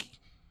rookie.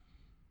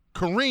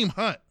 Kareem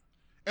Hunt.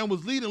 And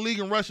was leading the league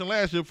in rushing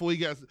last year before he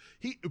got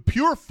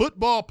pure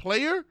football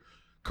player.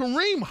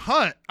 Kareem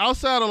Hunt,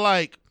 outside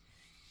of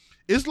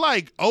it's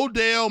like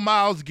Odell,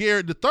 Myles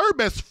Garrett, the third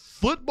best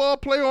football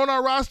player on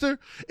our roster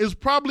is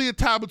probably a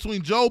tie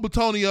between Joe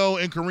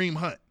Bitonio and Kareem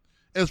Hunt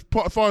as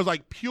far as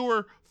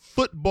pure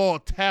football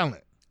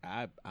talent.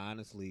 I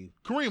honestly,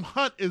 Kareem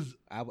Hunt is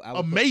I would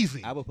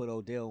amazing. I would put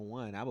Odell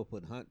 1. I would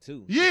put Hunt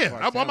 2.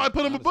 Yeah, I might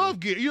put him above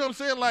Garrett. You know what I'm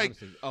saying?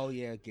 Honestly. Oh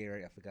yeah,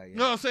 Garrett. I forgot. Yeah. You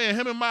know what I'm saying?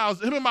 Him and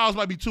Miles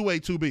might be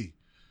 2A, 2B. You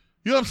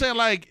know what I'm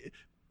saying?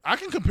 I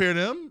can compare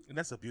them. And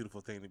that's a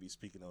beautiful thing to be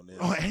speaking on this.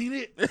 Oh, ain't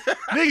it?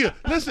 Nigga,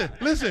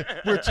 listen.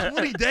 We're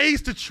 20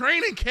 days to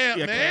training camp,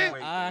 Yeah, man.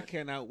 I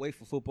cannot wait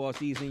for football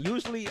season.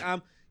 Usually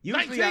I'm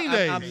 19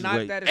 days. I'm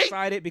not that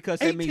excited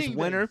because it means 18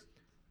 winter. days.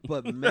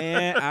 But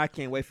man, I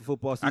can't wait for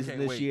football season can't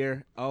this wait.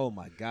 year. Oh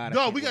my god!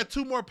 No, we got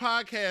 2 more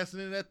podcasts,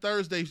 and then that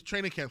Thursday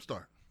training camp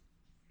start.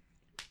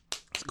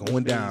 It's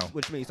going down.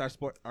 which means our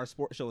sport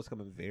show is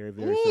coming very,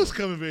 very Ooh, soon. it's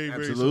coming very,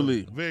 very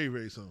Absolutely. soon. Very,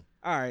 very soon.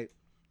 All right,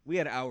 we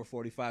had an hour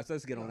 45, so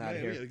let's get on out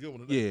of Man, we had here. a good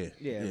one today.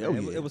 Yeah. Yeah, Oh,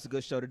 man, it was a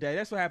good show today.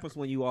 That's what happens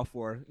when you off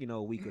for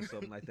a week or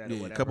something like that. Or Yeah,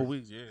 a whatever. couple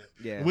weeks, yeah.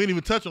 Yeah, We didn't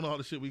even touch on all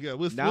the shit we got.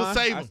 We'll Nah,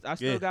 save them. I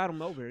still Yeah. got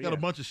them over. Got Yeah. a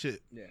bunch of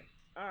shit. Yeah.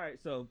 All right,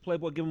 so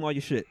Playboy, give them all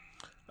your shit.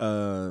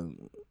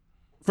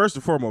 First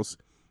and foremost,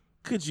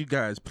 could you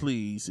guys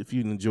please, if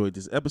you enjoyed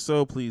this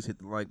episode, please hit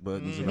the like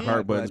buttons and the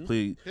heart buttons,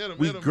 please. Hit 'em,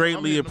 We hit 'em. I'm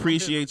greatly hitting 'em, I'm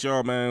appreciate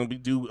y'all, man. We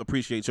do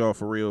appreciate y'all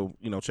for real,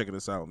 checking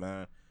us out,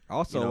 man.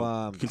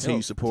 Also,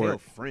 continue support. Tell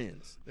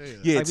friends. Yeah.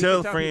 Yeah, Like, we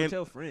tell can a friend.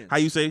 Tell friends. How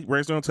you say,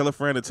 Brainstorm? Tell a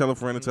friend to tell a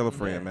friend to tell a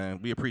friend, man.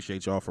 We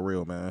appreciate y'all for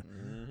real, man.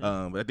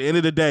 But at the end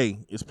of the day,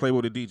 it's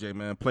Playboy the DJ,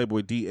 man.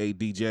 Playboy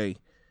DADJ.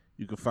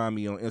 You can find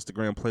me on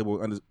Instagram, Playboy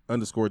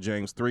 _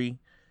 James 3,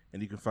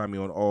 and you can find me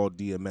on all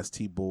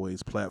DMST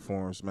Boys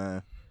platforms,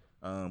 man.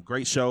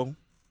 Great show.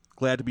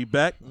 Glad to be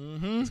back.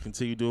 Let's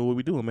continue doing what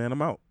we're doing, man.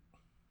 I'm out.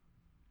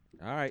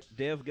 All right,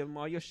 Dev, give them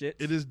all your shit.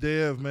 It is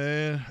Dev,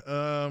 man.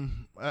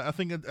 I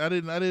think I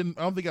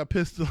don't think I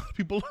pissed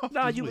people off.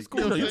 Nah, this you week. was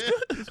cool. You know You what I'm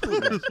saying? It's cool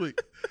this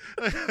week.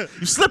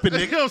 You slipping,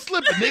 nigga. I'm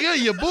slipping,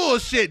 nigga. You're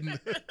bullshitting.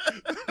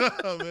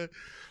 Oh, man.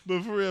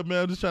 But for real,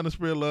 man, I'm just trying to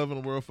spread love in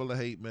a world full of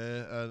hate,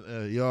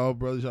 man. Y'all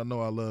brothers, y'all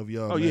know I love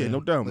y'all. Oh, man. yeah,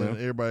 no doubt, man. And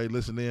everybody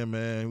listen in,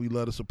 man. We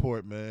love the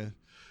support, man.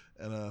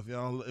 And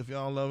if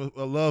y'all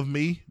love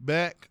me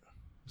back,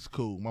 it's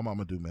cool. My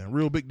mama do, man.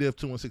 Real Big Dev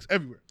 216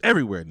 everywhere.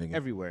 Everywhere, nigga.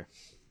 Everywhere,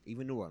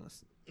 even New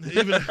Orleans.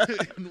 Even,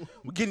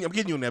 I'm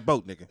getting you in that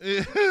boat, nigga.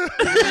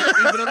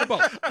 Even on the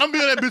boat. I'm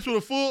being that bitch with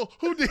a full.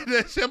 Who did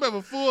that shit? I'm gonna have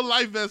a full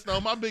life vest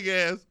on. My big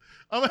ass.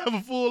 I'm gonna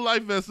have a full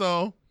life vest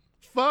on.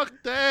 Fuck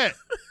that.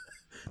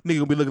 Nigga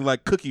gonna be looking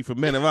like Cookie from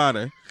Men of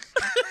Honor.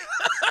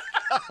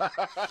 I'm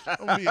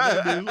being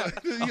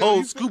that bitch. Yo, Whole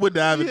you- scuba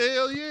diving.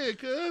 Hell yeah,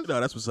 cuz. No,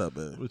 that's what's up,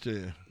 man. But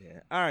yeah. Yeah.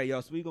 All right,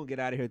 y'all. So we're going to get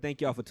out of here.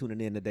 Thank y'all for tuning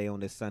in today on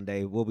this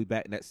Sunday. We'll be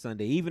back next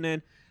Sunday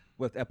evening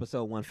with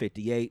episode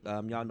 158.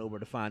 Y'all know where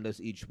to find us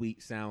each week.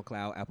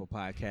 SoundCloud, Apple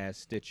Podcasts,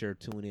 Stitcher,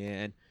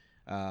 TuneIn,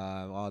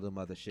 all them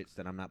other shits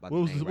that I'm not about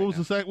What to name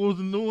was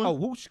the new one? Oh,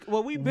 Whoosh.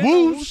 Well, we've been on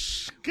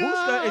Whoosh. Whooshka.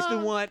 Whooshka is the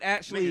one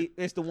actually.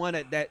 It's the one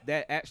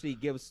that actually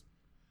gives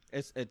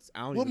It's.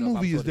 I don't What even know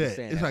movie if I'm is that?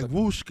 saying It's like but-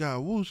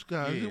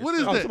 Wooshka. Yeah, What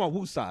is Oh, it's that? about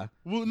Woosah.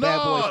 No,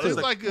 Bad Boys it's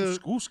too. like a.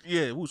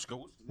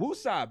 Wooshka.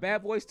 Woosah.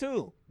 Bad Boys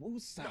too.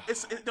 Woosah.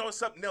 It's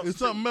something else. It's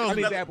something else. I mean,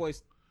 Another- Bad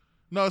Boys.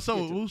 No, it's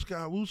something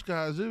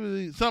Wooshka. Is it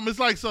really something? It's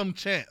like some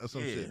chant or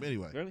some Yeah. shit.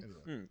 Anyway.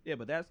 Really? Yeah,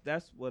 but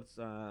that's what's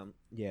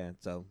yeah.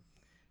 So.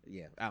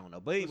 Yeah, I don't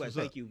know. But anyway, what's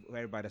thank up. you for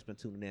everybody that's been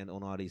tuning in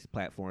on all these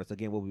platforms.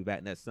 Again, we'll be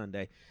back next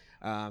Sunday.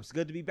 It's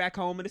good to be back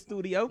home in the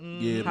studio.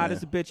 Yeah, Hot man.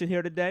 as a bitch in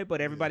here today,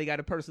 but everybody got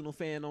a personal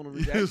fan on them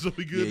today. So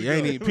we good. Yeah, to you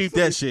ain't go. even peep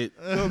that shit.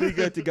 We'll be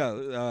good to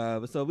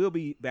go. So we'll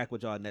be back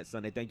with y'all next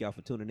Sunday. Thank y'all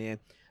for tuning in.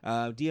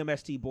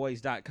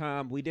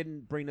 DMSTboys.com. We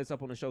didn't bring this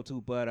up on the show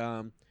too, but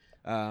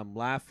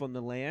Live from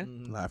the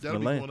Land. Live That'll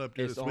from be the land. going up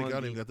there It's this week. I on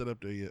don't even the- got that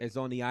up there yet. It's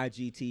on the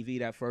IGTV,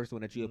 that first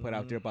one that you put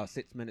out there, about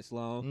 6 minutes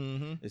long.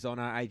 Mm-hmm. It's on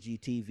our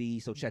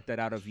IGTV, so check that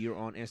out if you're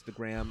on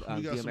Instagram,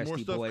 We got some more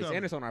DMST stuff Boys, coming.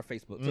 and it's on our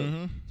Facebook too.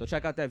 Mhm. So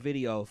check out that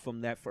video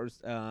from that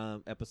first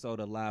episode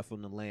of Live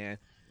from the Land.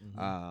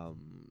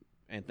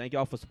 And thank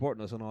y'all for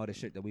supporting us on all this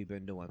shit that we've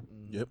been doing.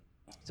 Yep.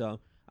 So,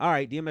 all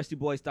right,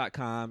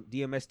 DMSTboys.com,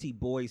 DMST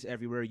Boys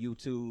everywhere,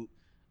 YouTube,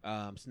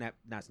 not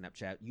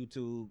Snapchat,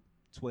 YouTube,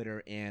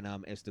 Twitter, and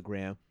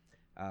Instagram.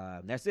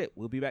 That's it.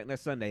 We'll be back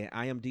next Sunday.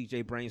 I am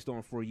DJ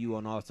Brainstorm for you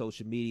on all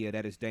social media.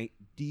 That is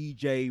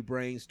DJ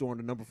Brainstorm,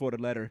 the number 4, the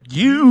letter.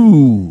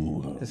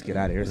 You. Let's get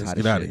out of here. It's Let's hot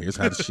get as out shit. of here. It's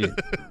hot as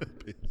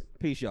shit.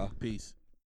 Peace, y'all. Peace.